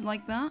setting is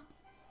like that.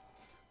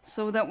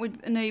 So that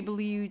would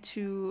enable you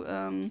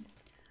to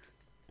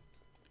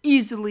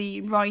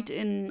easily write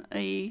in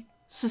a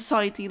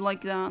society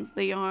like that.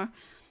 They are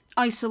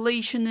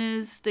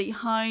isolationists, they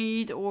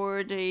hide,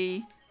 or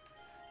they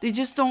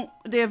just don't,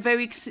 they're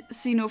very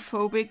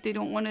xenophobic. They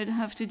don't want to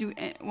have to do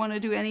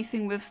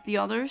anything with the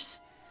others,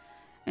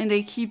 and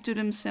they keep to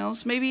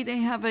themselves. Maybe they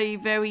have a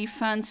very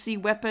fancy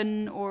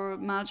weapon or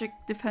magic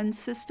defense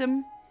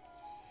system,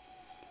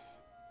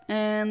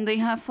 and they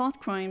have thought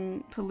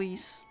crime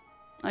police.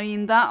 I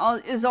mean,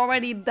 that is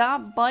already,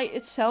 that by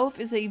itself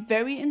is a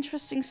very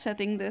interesting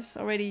setting. There's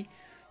already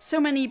so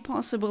many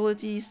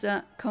possibilities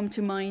that come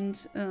to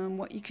mind,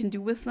 what you can do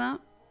with that.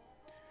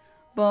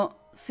 But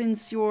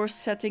since your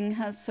setting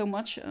has so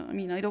much, I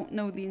mean, I don't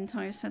know the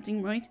entire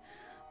setting, right?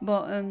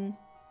 But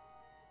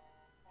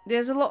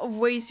there's a lot of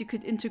ways you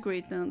could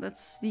integrate them.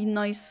 That's the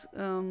nice,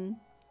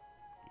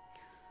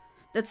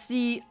 that's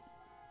the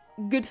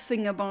good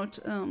thing about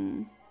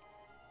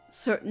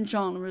certain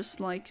genres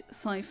like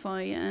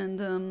sci-fi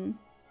and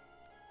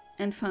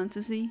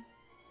fantasy.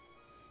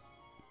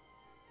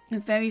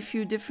 Very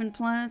few different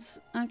planets.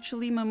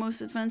 Actually, my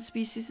most advanced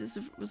species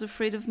was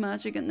afraid of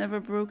magic and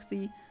never broke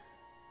the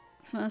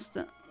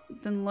faster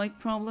than light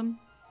problem.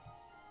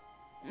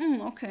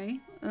 Okay.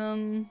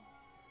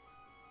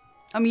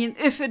 I mean,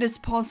 if it is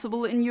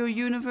possible in your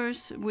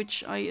universe,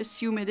 which I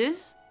assume it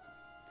is,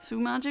 through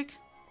magic.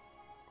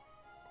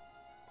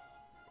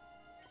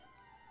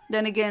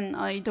 Then again,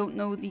 I don't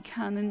know the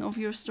canon of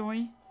your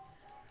story.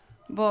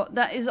 But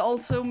that is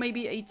also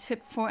maybe a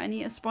tip for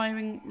any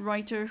aspiring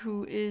writer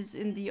who is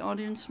in the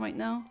audience right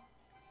now.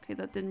 Okay,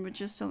 that didn't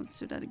register. Let's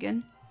do that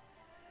again.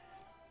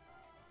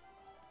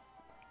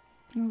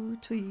 2,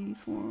 3,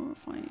 4,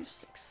 5,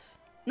 6.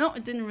 No,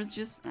 it didn't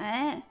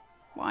register.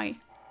 Why?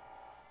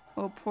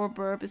 Oh, poor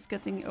Burb is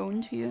getting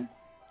owned here.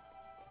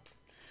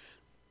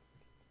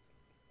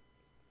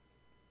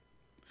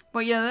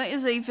 But yeah, that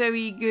is a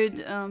very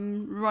good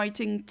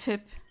writing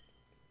tip.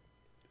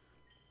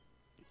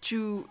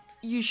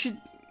 You should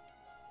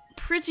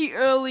pretty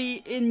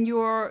early in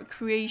your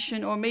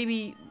creation, or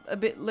maybe a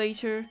bit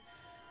later,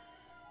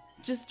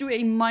 just do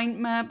a mind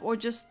map, or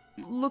just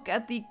look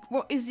at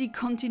what is the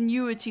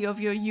continuity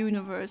of your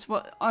universe?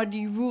 What are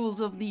the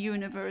rules of the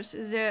universe?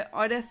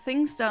 Are there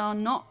things that are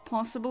not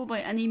possible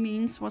by any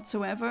means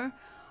whatsoever?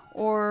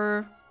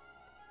 Or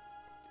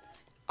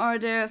are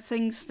there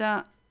things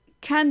that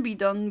can be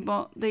done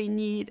but they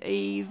need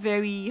a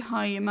very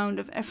high amount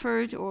of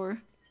effort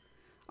or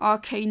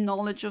arcane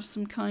knowledge of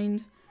some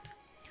kind?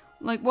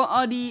 Like,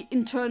 what's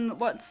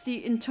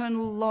the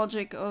internal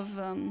logic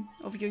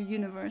of your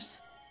universe?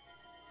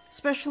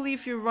 Especially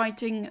if you're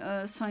writing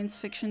science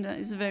fiction, that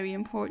is very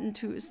important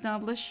to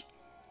establish.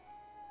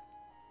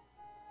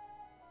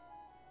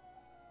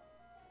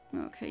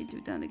 Okay,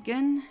 do that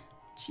again.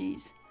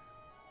 Jeez.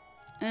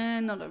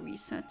 Another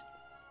reset.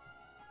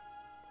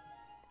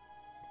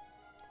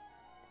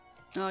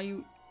 Oh,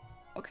 you...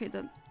 Okay,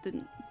 that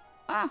didn't...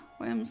 Ah!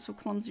 Why am I so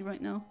clumsy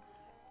right now?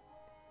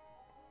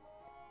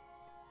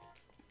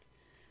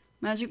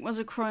 Magic was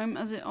a crime,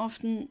 as it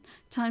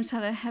oftentimes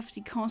had a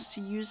hefty cost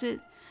to use it,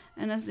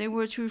 and as they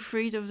were too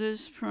afraid of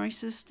those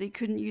prices, they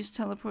couldn't use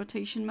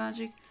teleportation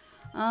magic.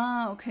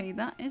 Ah, okay,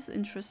 that is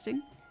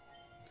interesting.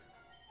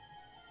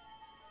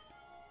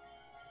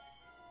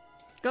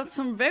 Got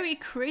some very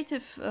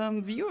creative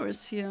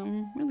viewers here.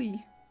 I'm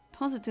really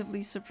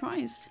positively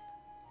surprised.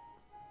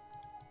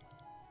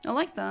 I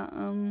like that.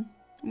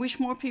 Wish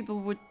more people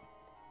would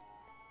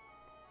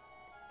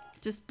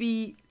just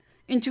be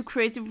into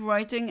creative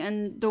writing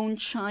and don't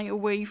shy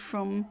away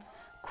from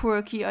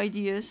quirky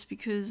ideas,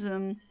 because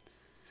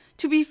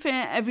to be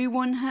fair,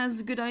 everyone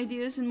has good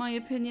ideas in my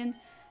opinion.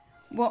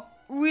 What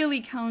really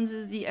counts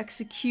is the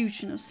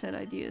execution of said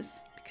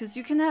ideas, because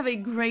you can have a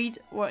great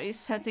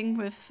setting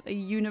with a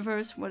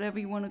universe, whatever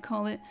you want to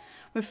call it,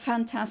 with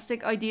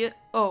fantastic idea.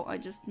 Oh, I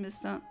just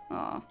missed that.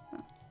 Ah,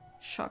 oh,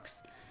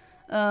 shucks.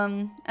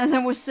 As I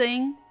was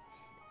saying,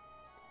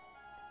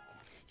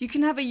 you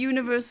can have a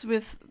universe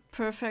with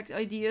perfect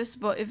ideas,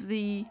 but if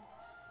the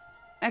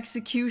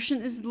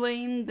execution is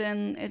lame,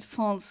 then it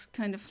falls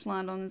kind of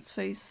flat on its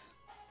face.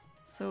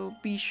 So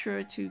be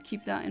sure to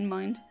keep that in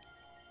mind.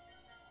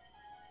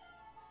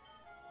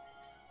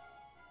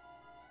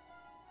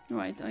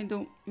 Right, I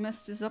don't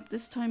mess this up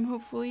this time,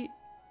 hopefully.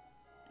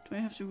 Do I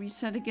have to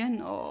reset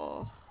again?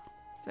 Oh,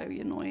 very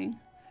annoying.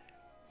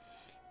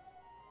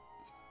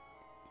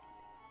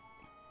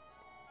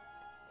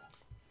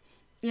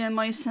 Yeah, in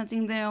my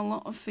setting there are a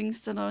lot of things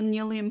that are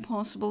nearly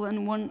impossible,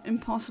 and one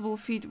impossible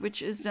feat,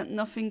 which is that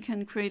nothing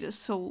can create a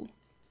soul.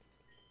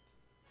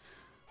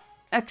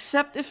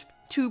 Except if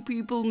two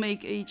people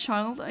make a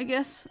child, I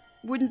guess.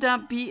 Wouldn't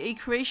that be a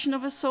creation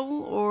of a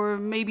soul? Or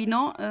maybe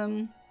not.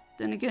 Then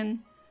again,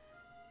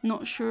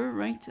 not sure,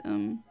 right?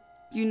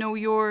 You know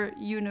your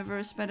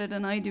universe better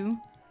than I do.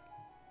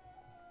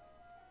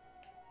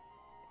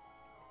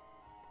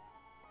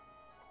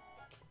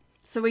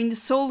 So the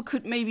soul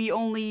could maybe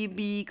only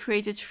be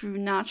created through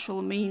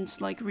natural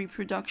means, like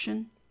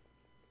reproduction.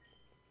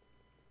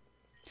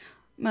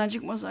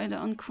 Magic was either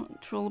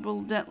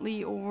uncontrollable,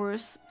 deadly, or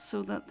worse,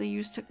 so that they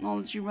used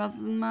technology rather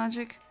than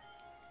magic.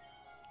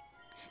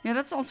 Yeah,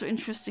 that's also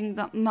interesting,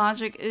 that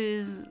magic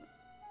is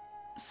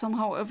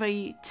somehow of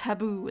a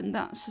taboo in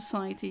that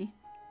society.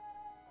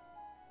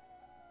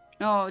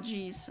 Oh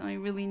jeez, I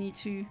really need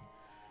to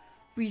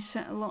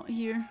reset a lot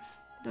here.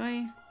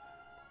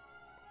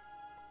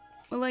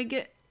 Will I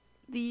get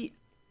the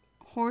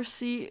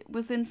horsey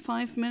within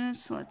 5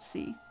 minutes? Let's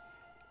see.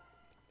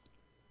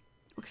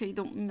 Okay,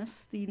 don't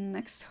miss the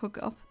next hook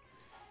up.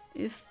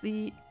 If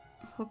the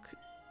hook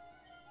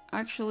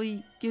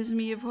actually gives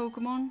me a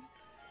Pokemon.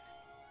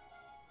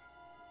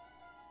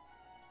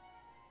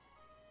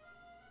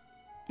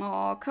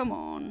 Oh, come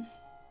on.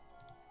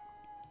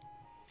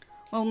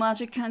 Well,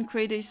 magic can't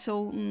create a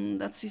soul.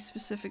 That's a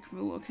specific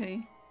rule,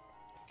 okay.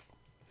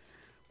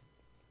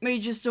 They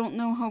just don't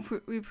know how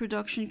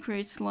reproduction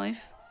creates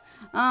life.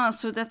 Ah,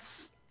 so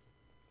that's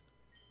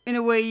in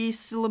a way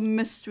still a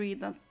mystery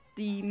that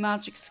the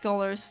magic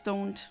scholars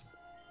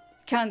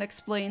can't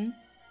explain.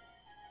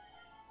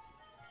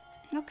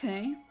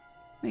 Okay,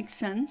 makes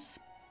sense.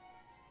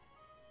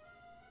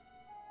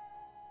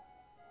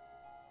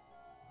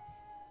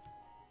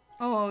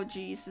 Oh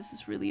geez, this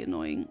is really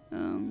annoying.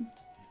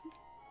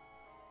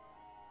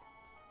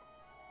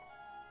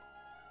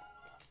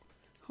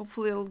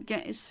 Hopefully I'll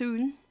get it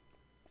soon.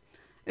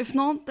 If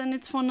not, then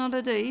it's for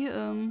another day.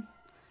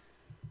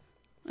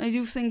 I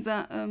do think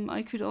that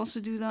I could also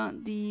do that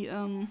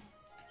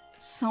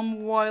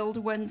some wild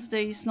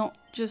Wednesdays, not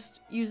just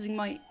using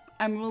my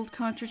Emerald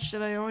cartridge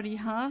that I already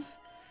have.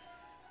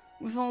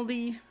 With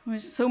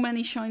so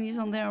many shinies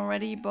on there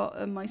already,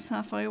 but my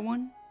Sapphire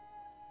one.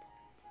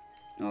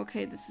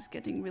 Okay, this is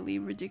getting really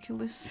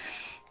ridiculous.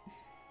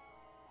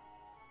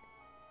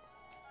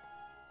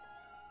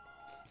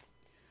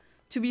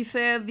 To be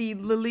fair, the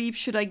Lily,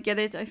 should I get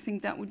it, I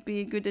think that would be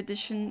a good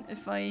addition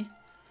if I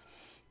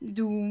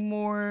do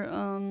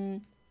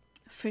more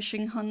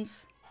fishing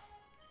hunts.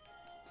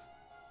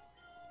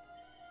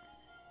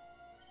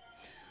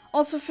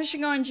 Also,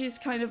 fishing RNG is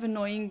kind of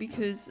annoying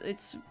because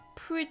it's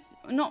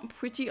not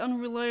pretty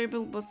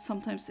unreliable, but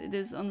sometimes it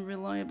is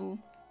unreliable.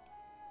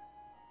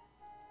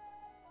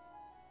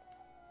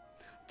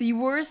 The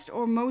worst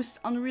or most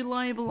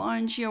unreliable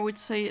RNG I would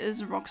say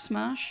is Rock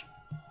Smash.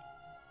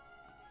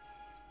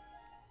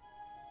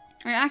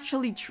 I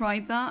actually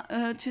tried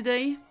that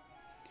today,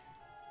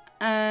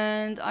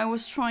 and I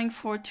was trying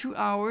for 2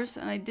 hours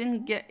and I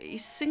didn't get a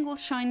single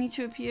shiny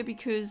to appear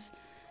because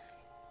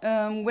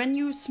when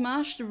you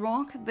smash the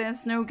rock,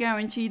 there's no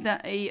guarantee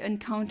that an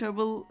encounter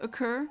will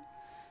occur.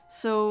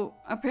 So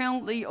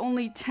apparently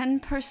only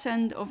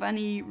 10% of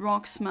any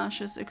rock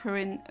smashes occur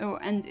in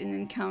or end in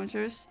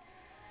encounters.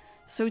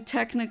 So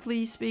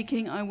technically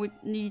speaking, I would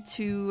need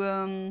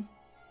to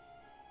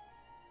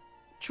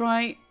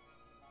try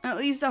at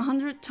least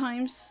 100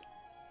 times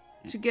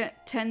to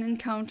get 10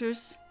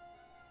 encounters,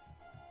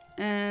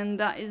 and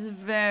that is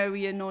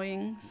very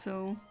annoying.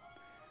 So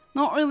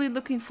not really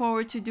looking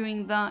forward to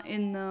doing that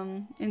in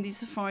the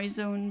Safari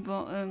Zone,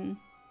 but I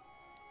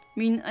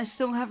mean, I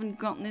still haven't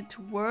gotten it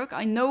to work.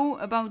 I know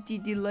about the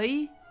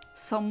delay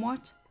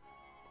somewhat.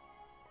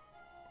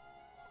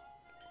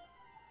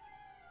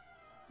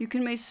 You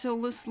can make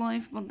soulless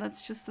life, but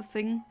that's just a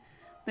thing.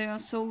 They are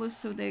soulless,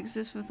 so they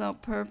exist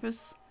without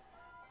purpose.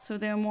 So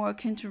they are more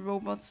akin to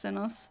robots than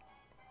us.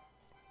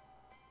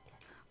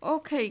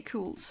 Okay,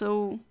 cool.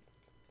 So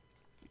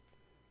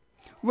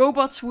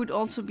robots would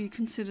also be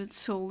considered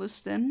soulless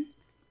then.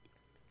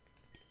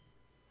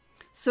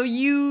 So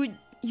you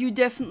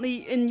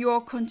definitely, in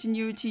your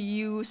continuity,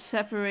 you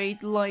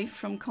separate life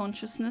from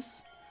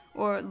consciousness,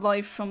 or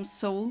life from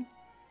soul,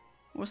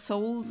 or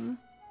souls,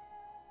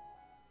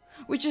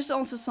 which is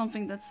also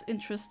something that's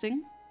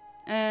interesting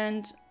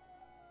and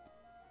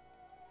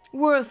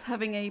worth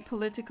having a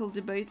political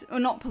debate, or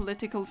not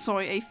political,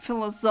 sorry, a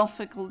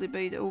philosophical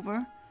debate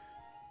over.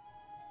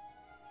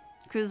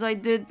 Because I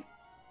did,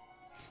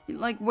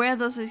 like, where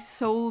does a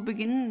soul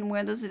begin and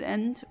where does it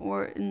end?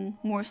 Or in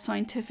more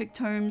scientific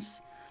terms,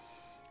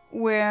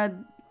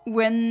 when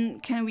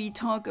can we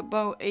talk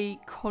about a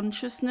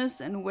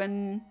consciousness and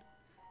when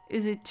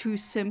is it too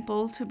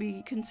simple to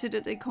be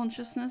considered a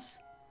consciousness?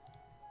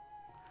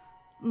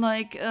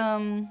 Like,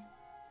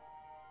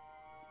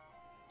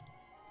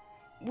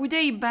 would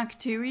a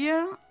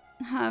bacteria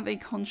have a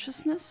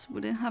consciousness?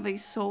 Would it have a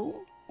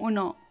soul or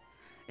not?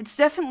 It's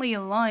definitely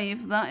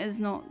alive, that is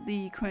not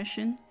the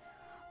question.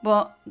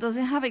 But does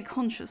it have a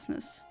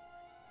consciousness?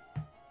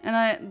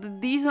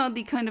 And these are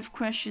the kind of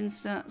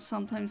questions that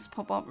sometimes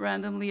pop up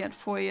randomly at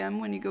 4 AM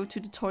when you go to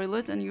the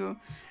toilet and you're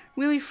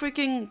really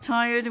freaking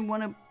tired and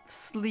want to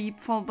sleep,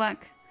 fall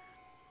back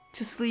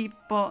to sleep,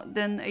 but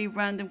then a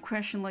random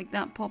question like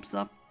that pops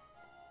up.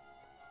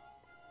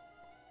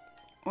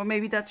 Or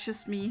maybe that's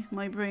just me.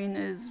 My brain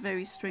is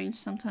very strange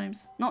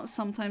sometimes. Not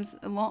sometimes,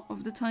 a lot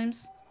of the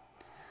times.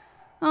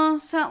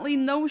 Sadly,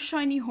 no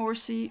shiny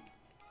horsey.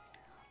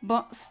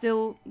 But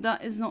still,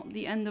 that is not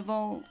the end of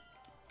all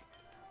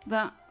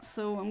that.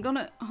 So I'm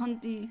gonna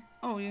hunt the...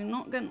 Oh, you're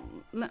not gonna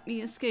let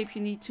me escape.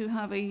 You need to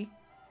have a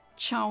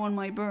chow on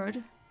my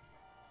bird.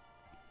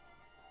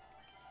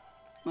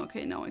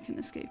 Okay, now I can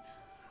escape.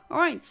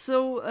 Alright,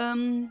 so,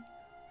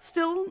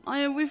 still,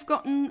 we've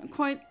gotten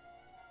quite...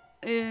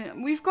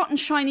 we've gotten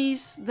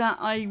shinies that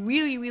I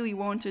really, really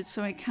wanted,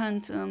 so I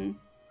can't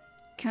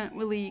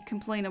really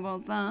complain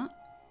about that.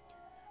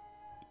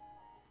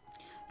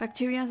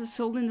 Bacteria has a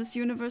soul in this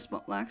universe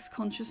but lacks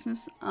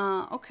consciousness.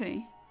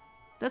 Okay.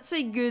 That's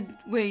a good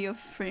way of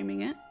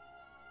framing it.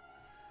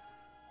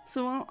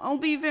 So I'll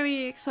be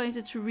very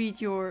excited to read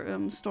your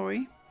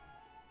story.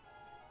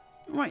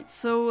 Right,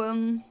 so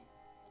I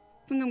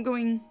think I'm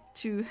going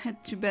to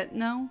head to bed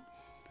now.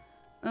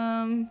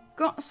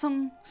 Got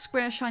some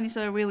square shinies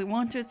that I really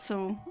wanted,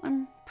 so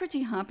I'm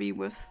pretty happy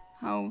with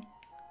how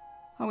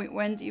it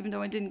went, even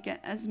though I didn't get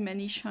as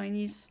many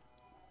shinies.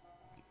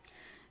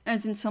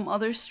 as in some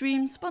other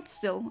streams, but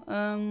still,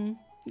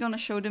 gonna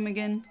show them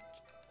again.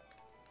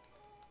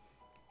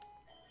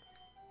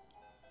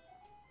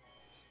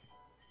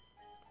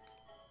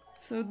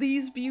 So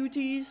these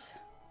beauties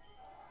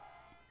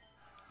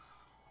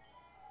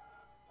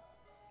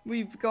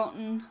we've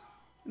gotten,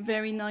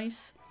 very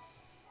nice.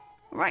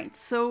 Right,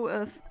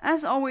 so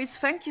as always,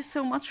 thank you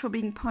so much for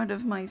being part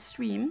of my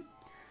stream.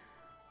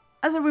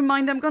 As a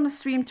reminder, I'm gonna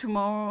stream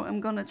tomorrow.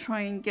 I'm gonna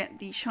try and get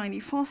the shiny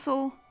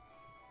fossil.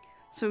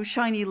 So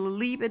shiny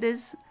Laleep it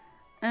is.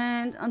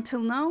 And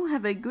until now,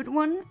 have a good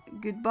one,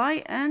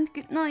 goodbye and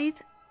good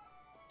night.